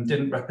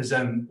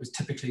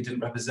typically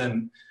didn't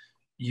represent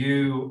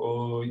you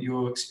or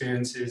your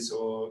experiences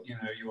or, you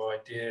know, your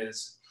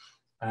ideas.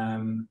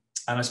 And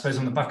I suppose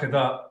on the back of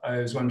that, I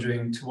was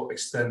wondering, to what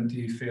extent do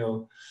you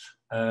feel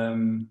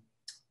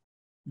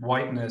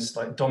whiteness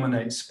like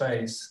dominates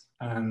space?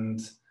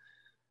 And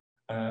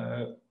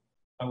I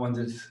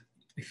wondered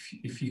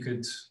if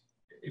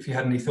you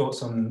had any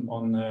thoughts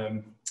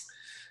on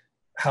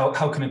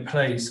how can a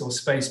place or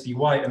space be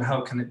white, and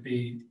how can it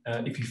be,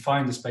 if you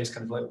find a space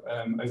kind of like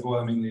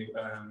overwhelmingly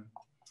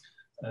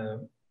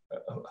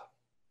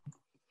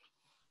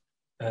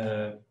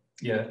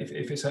yeah,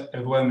 if it's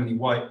overwhelmingly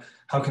white,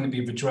 how can it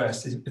be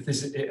redressed? If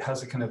it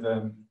has a kind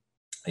of,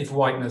 if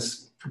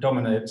whiteness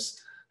predominates,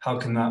 how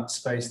can that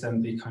space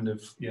then be kind of,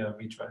 yeah,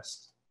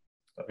 redressed?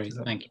 Great,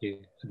 thank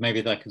you.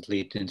 Maybe that could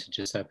lead into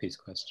Giuseppe's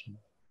question.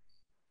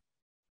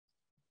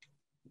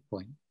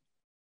 Point.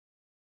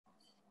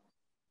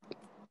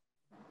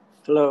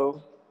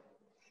 Hello.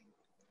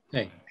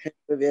 Hey. Hey,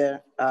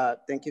 Olivier.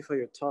 Thank you for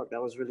your talk.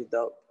 That was really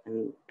dope,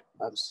 and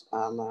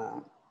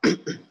I'm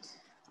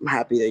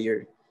happy that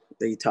you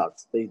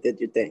talked, that you did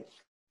your thing.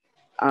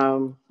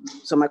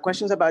 So my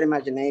question is about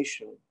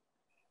imagination.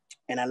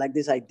 And I like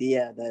this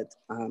idea that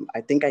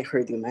I think I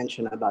heard you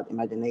mention about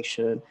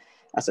imagination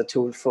as a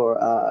tool for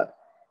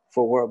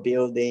world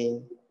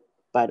building,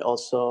 but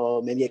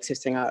also maybe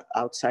existing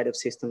outside of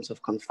systems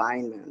of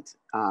confinement.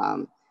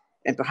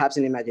 And perhaps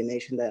an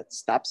imagination that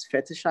stops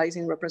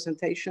fetishizing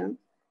representation,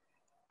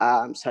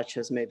 such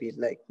as maybe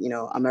like, you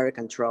know,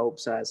 American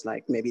tropes as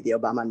like maybe the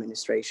Obama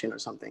administration or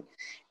something,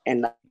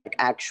 and like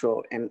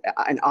actual, and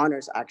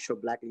honors actual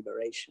Black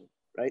liberation,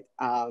 right?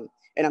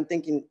 And I'm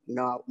thinking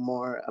now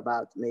more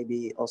about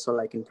maybe also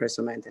like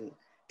imprisonment and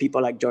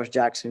people like George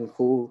Jackson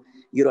who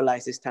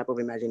utilize this type of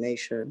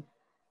imagination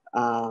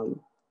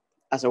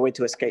as a way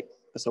to escape,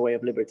 as a way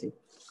of liberty.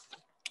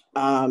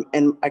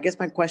 And I guess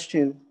my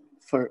question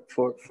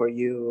for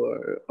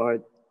you, or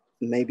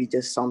maybe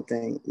just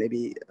something,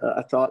 maybe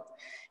a thought,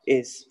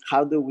 is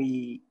how do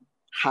we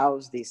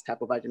house this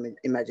type of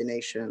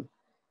imagination,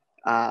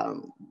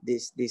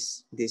 this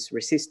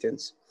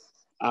resistance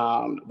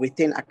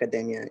within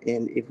academia,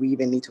 and if we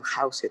even need to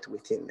house it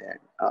within there,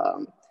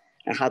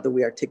 and how do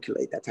we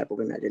articulate that type of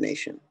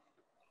imagination?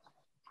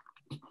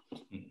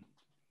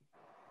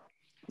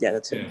 Yeah,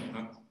 that's it.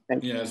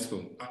 Yeah, that's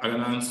cool. I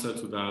can answer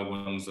to that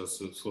one,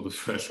 for the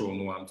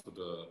threshold one,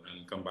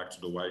 and come back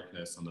to the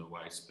whiteness and the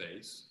white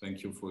space.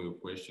 Thank you for your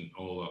question.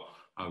 All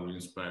are really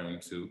inspiring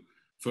too.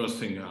 First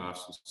thing I have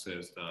to say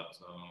is that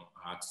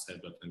I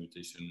accept that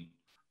invitation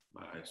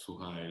by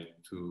Suhail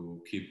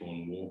to keep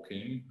on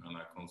walking, and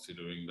I'm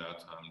considering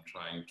that I'm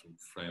trying to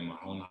frame my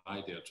own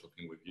idea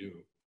talking with you.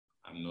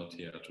 I'm not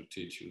here to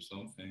teach you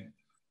something,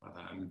 but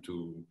I'm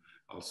to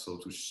also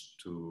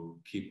to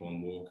keep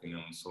on walking.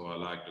 And so I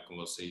like the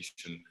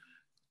conversation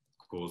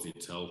because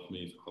it helped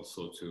me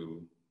also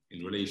to,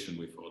 in relation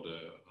with other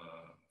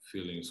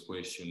feelings,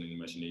 question, and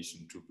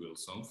imagination, to build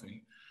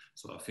something.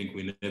 So I think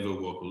we never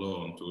walk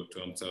alone.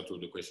 To answer to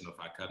the question of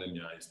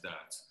academia is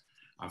that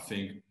I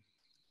think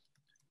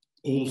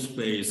all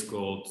space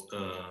called,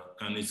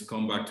 and it's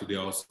come back to the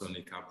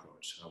Ausonic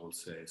approach, I will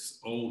say,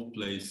 all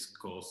place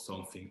calls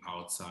something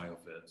outside of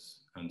it,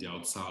 and the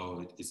outside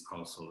of it is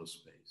also the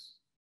space.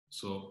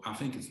 So I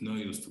think it's no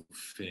use to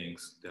think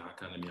the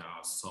academia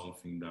as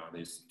something that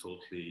is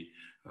totally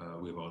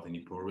without any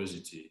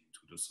porosity to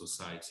the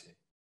society.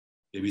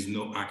 There is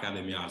no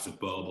academia as a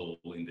bubble.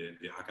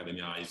 The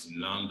academia is in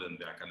London,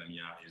 the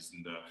academia is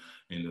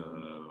in the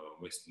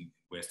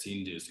West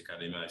Indies, the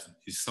academia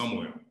is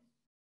somewhere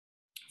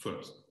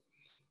first.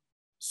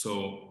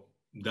 So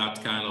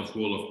that kind of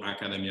role of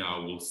academia, I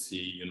will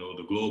see, you know,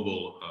 the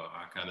global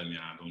academia,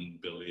 I don't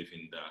believe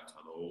in that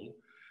at all.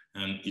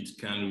 And it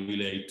can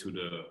relate to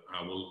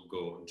I will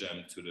go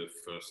jump to the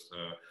first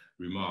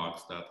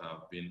remarks that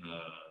have been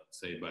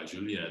said by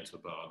Juliette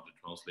about the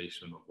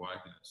translation of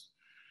whiteness.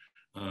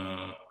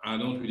 I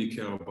don't really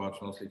care about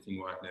translating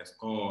whiteness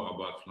or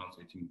about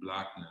translating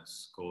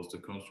blackness, because the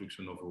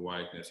construction of a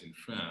whiteness in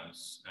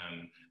France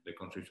and the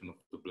construction of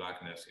the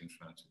blackness in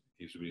France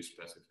is really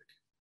specific.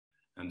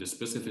 And the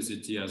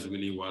specificity is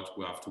really what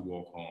we have to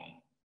work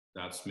on.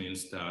 That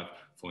means that,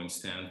 for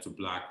instance, the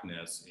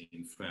blackness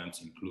in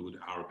France include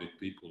Arabic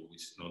people,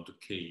 which is not the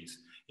case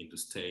in the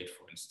state,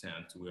 for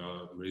instance. We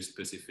are very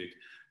specific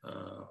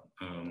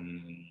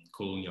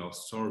colonial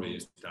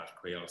stories that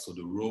create also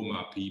the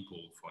Roma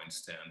people, for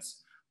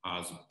instance,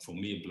 as, for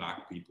me,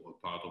 Black people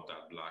are part of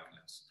that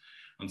blackness.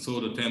 And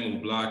so the term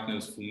of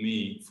blackness, for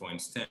me, for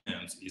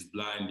instance, is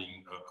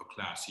blinding a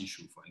class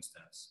issue, for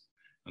instance.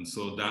 And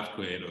so that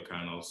created a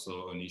kind of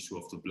also an issue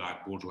of the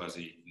Black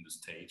bourgeoisie in the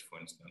state,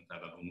 for instance,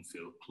 that I don't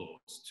feel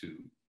close to.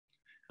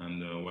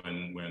 And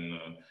when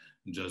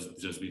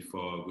just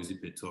before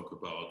Giuseppe talked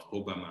about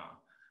Obama,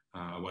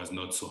 I was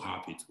not so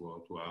happy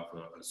to have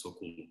a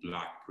so-called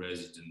Black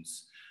president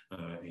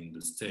in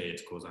the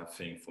state, because I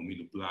think for me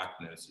the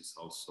blackness is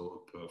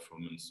also a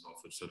performance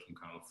of a certain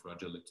kind of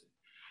fragility.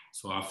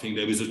 So I think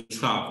there is a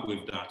trap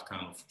with that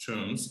kind of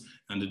terms,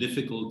 and the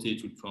difficulty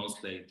to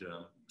translate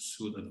them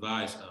should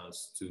advise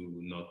us to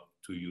not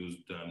to use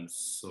them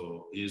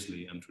so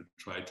easily and to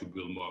try to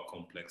build more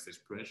complex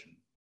expression.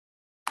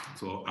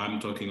 So I'm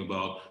talking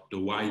about the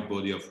wide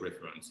body of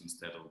reference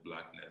instead of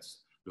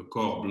blackness, le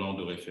corps blanc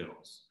de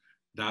référence.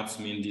 That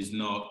means it's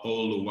not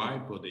all the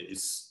wide body,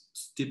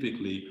 it's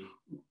typically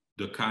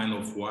the kind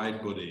of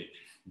wide body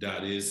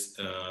that is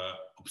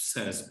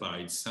obsessed by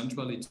its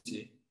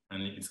centrality,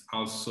 and it's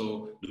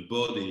also the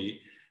body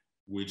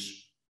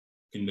which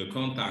in the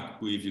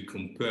contact with you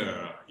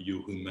compare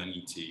your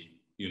humanity,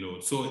 you know.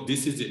 So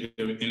this is the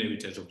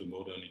heritage of the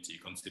modernity,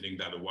 considering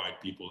that the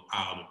white people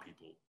are the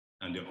people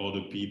and the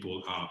other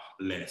people are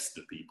less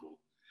the people.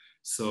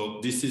 So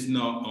this is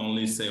not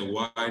only say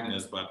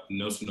whiteness, but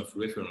notion of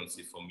reference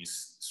for me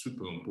is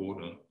super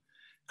important.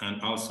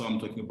 And also I'm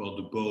talking about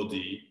the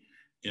body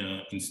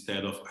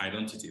instead of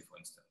identity, for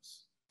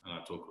instance. And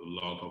I talk a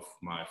lot of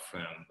my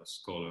friends,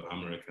 scholar,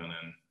 American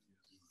and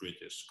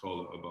British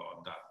scholar,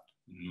 about that,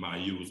 my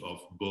use of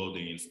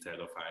body instead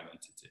of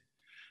identity.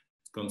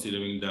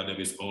 Considering that there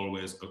is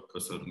always a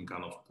certain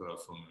kind of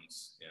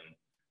performance in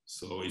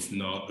So it's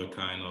not a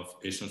kind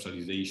of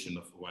essentialization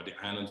of what the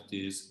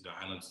identity is. The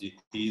identity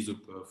is a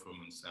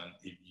performance, and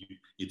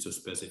it's a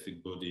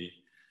specific body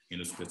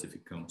in a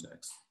specific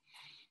context.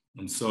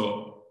 And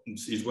so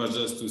it was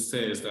just to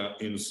say is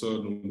that in a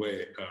certain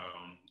way,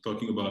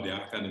 talking about the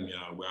academia,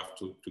 we have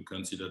to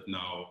consider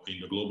now in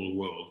the global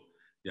world,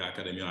 the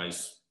academia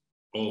is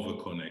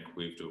over-connect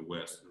with the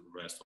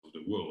rest of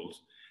the world,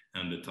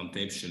 and the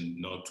temptation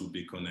not to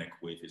be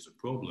connect with is a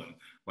problem.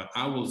 But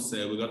I will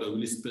say we got a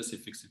really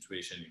specific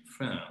situation in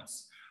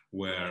France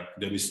where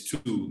there is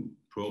two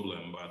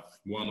problems, but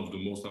one of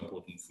the most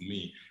important for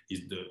me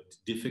is the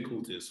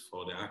difficulties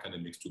for the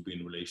academics to be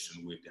in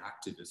relation with the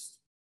activists.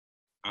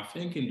 I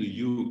think in the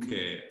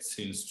UK,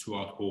 since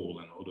Stuart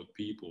Hall and other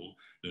people,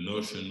 the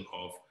notion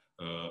of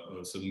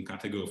a certain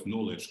category of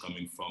knowledge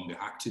coming from the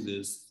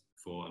activists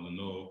for, I don't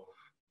know,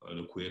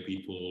 the queer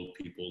people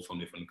from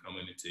different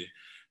community,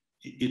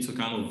 it's a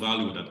kind of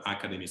value that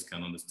academics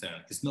can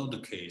understand. It's not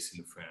the case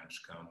in the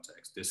French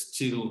context. They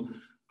still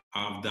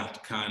have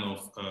that kind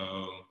of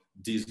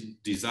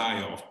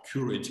desire of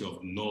purity of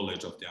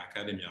knowledge of the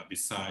academia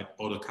beside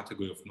other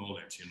category of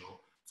knowledge, you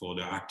know, for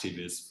the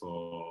activists,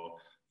 for,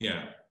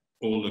 yeah,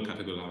 all the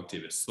category of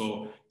activists.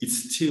 So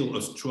it's still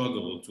a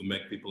struggle to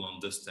make people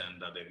understand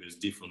that there is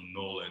different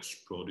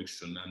knowledge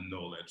production and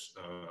knowledge,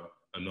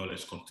 a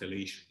knowledge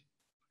constellation,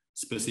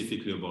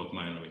 specifically about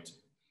minority.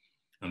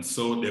 And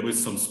so there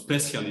is some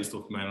specialists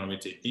of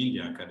minority in the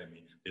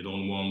academy. They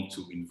don't want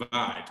to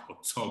invite or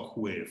talk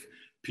with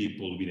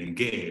people who will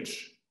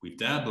engage with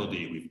their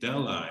body, with their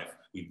life,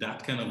 with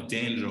that kind of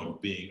danger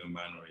of being a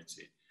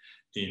minority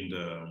in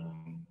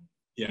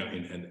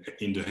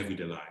the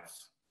everyday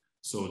life.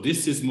 So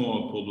this is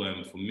more a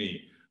problem for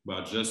me,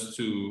 but just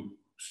to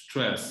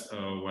stress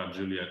what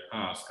Juliet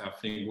asked, I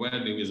think when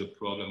there is a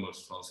problem of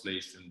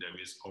translation, there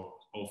is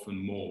often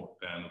more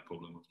than a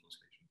problem of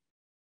translation.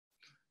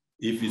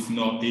 If it's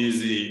not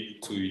easy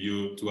to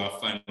you to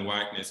find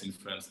whiteness in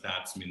France,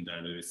 that means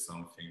that there is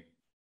something.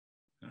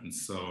 And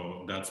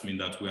so that means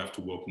that we have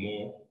to work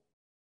more,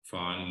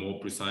 find more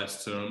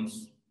precise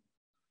terms.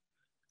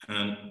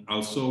 And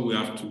also we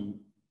have to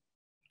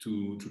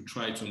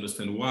try to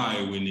understand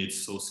why we need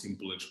so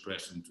simple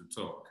expression to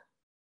talk.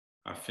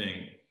 I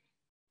think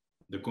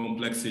the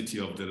complexity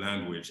of the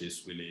language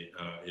is really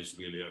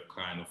a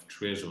kind of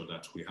treasure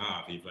that we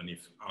have, even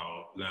if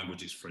our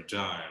language is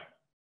fragile.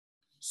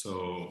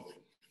 So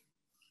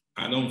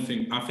I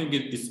think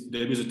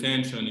there is a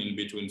tension in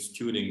between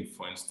studying,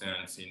 for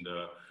instance, in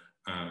the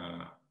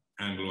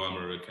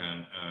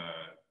Anglo-American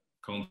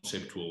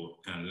conceptual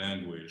and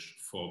language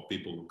for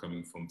people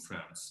coming from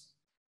France.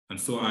 And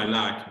so I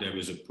like there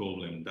is a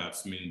problem. That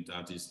means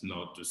that it's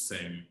not the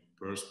same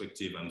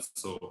perspective. And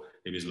so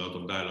there is a lot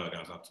of dialogue.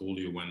 As I told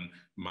you, when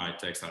my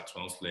text are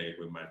translated,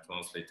 when my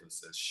translator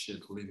says,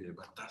 shit, Olivier,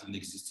 but that doesn't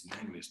exist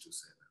in English to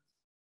say that.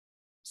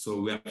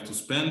 So we have to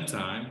spend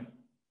time.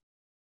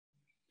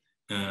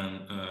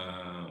 And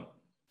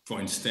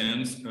for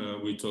instance,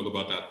 we talk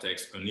about that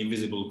text, an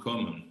invisible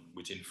common,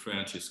 which in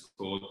French is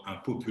called un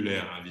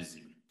populaire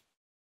invisible.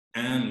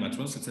 And my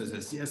translator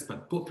says, yes,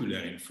 but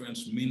populaire in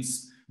French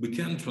means we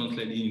can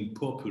translate in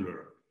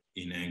popular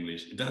in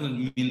English. It doesn't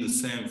mean the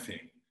same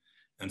thing.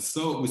 And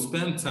so we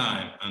spend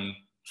time and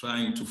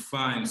trying to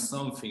find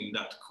something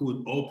that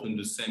could open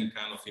the same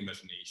kind of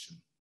imagination.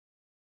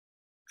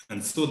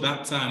 And so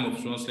that time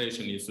of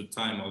translation is a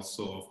time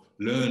also of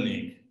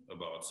learning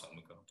about some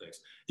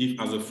context. If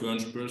as a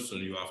French person,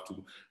 you have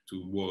to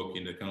work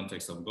in the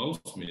context of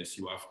Goldsmiths,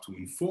 you have to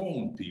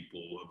inform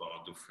people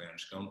about the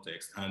French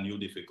context and your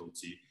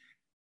difficulty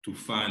to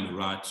find the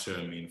right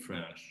term in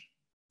French.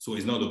 So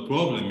it's not a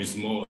problem, it's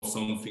more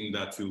something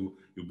that you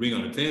bring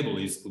on the table.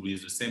 Is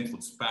the same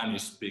for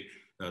Spanish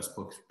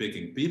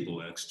speaking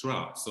people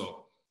extra.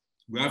 So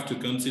we have to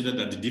consider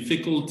that the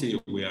difficulty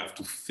we have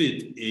to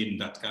fit in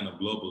that kind of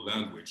global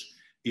language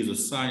is a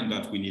sign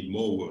that we need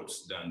more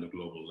words than the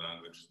global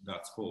language.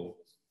 That's all.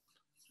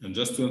 And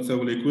just to answer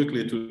really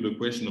quickly to the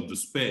question of the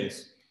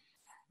space,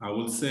 I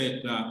will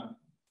say that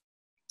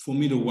for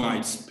me, the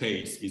white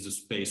space is a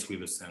space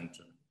with a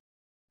center.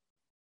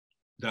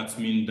 That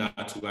means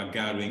that we are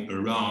gathering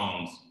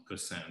around a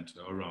center,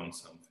 around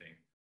something.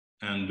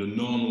 And the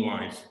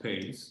non-white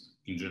space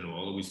in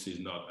general, which is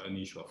not an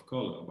issue of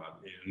color, but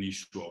an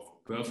issue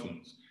of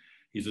performance,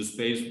 is a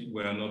space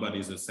where nobody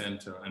is a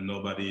center and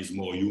nobody is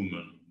more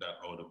human than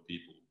other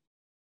people.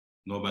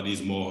 Nobody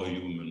is more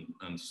human.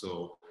 And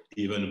so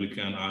even we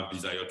can have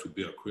desire to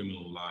be a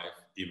criminal life,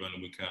 even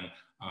we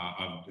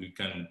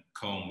can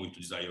come with the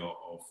desire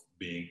of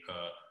being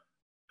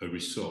a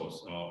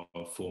resource or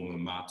a former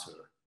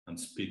matter, and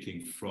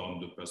speaking from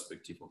the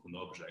perspective of an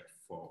object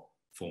for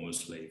former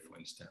slave, for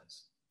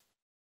instance.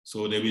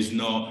 So there is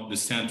no the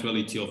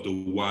centrality of the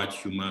white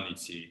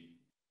humanity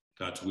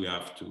that we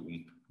have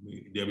to,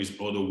 there is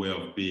other way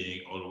of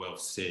being, other way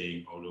of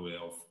saying, other way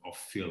of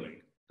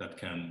feeling that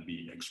can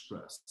be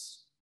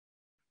expressed.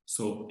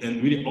 So,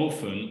 and really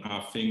often I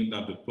think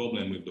that the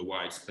problem with the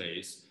white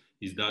space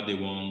is that they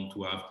want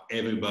to have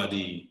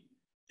everybody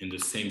in the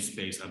same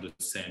space at the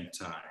same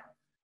time.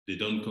 They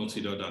don't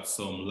consider that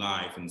some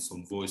life and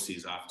some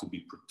voices have to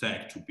be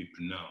protected, to be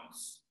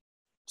pronounced.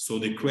 So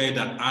they create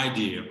that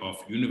idea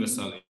of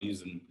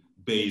universalism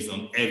based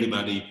on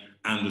everybody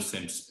and the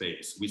same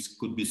space, which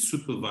could be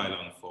super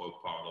violent for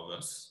a part of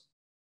us.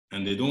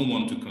 And they don't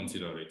want to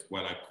consider it,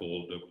 what I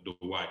call the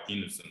white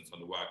innocence or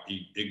the white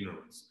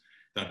ignorance,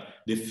 that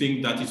they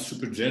think that is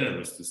super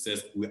generous to say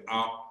we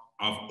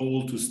have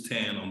all to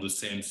stand on the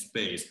same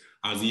space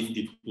as if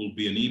it will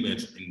be an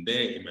image in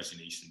their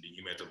imagination, the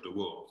image of the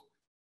world.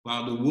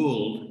 While the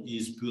world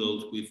is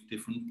built with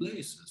different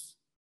places,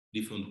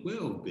 different way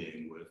of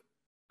being with.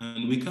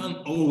 And we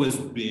can't always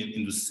be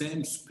in the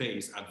same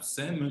space at the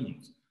same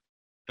moment.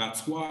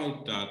 That's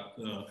why that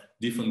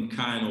different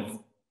kind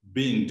of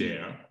being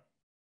there,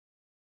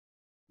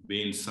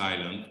 being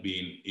silent,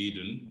 being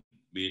hidden,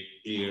 be it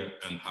ear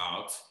and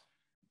heart,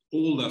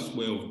 all that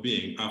way of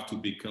being have to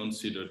be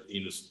considered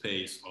in a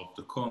space of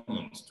the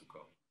commons to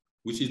come,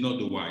 which is not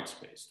the white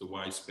space. The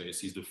white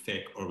space is the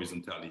fake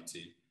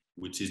horizontality,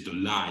 which is the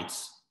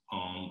lights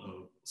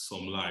on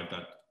some life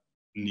that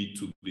need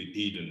to be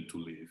hidden to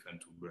live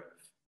and to breathe.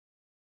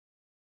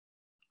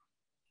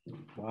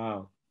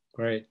 Wow,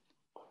 great.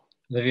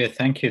 Olivier,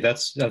 thank you.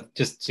 That's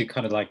just to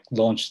kind of like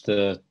launch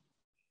the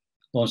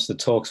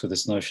talks with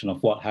this notion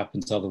of what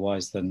happens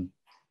otherwise than,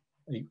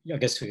 I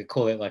guess we could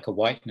call it like a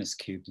whiteness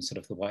cube instead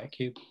of the white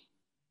cube.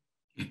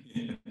 I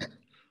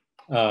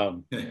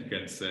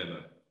can say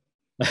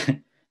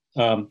that.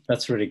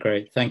 That's really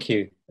great. Thank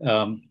you.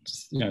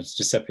 It's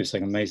Giuseppe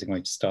saying amazing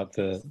way to start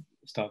the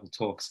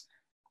talks.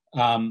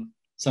 So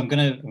I'm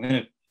gonna.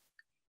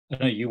 I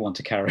know you want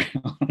to carry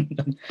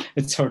on.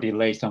 It's already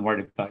late. I'm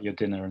worried about your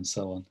dinner and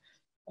so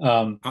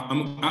on.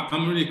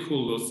 I'm really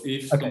cool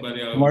if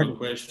somebody has a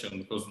question,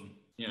 because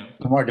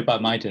I'm worried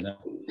about my dinner.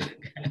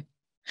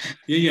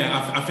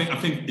 I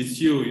think it's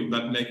you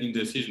that making the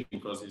decision,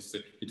 because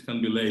it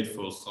can be late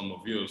for some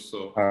of you.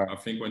 So I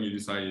think when you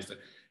decide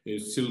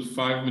it's still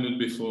 5 minutes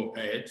before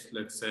 8.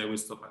 Let's say we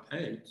stop at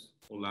 8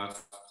 for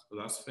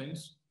last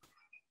things.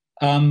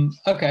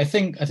 Okay, I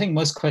think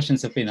most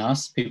questions have been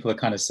asked. People are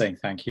kind of saying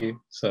thank you.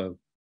 So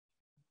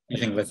I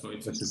think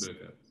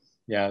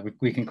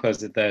we can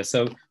close it there.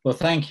 So, well,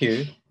 thank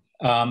you.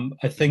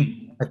 I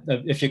think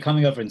if you're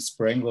coming over in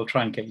spring, we'll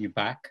try and get you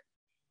back.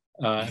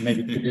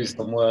 Maybe to do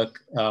some work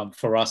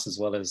for us as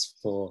well as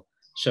for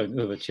showing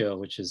Ouverture,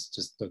 which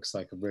just looks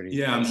like a really...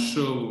 Yeah, I'm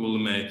sure we will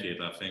make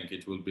it. I think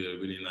it will be a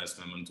really nice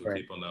moment to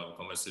keep on our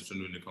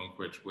conversation in a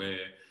concrete way.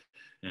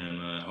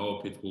 And I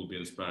hope it will be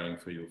inspiring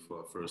for you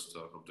for first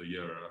talk of the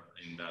year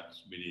in that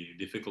really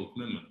difficult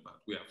moment.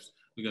 But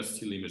we got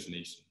still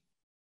imagination.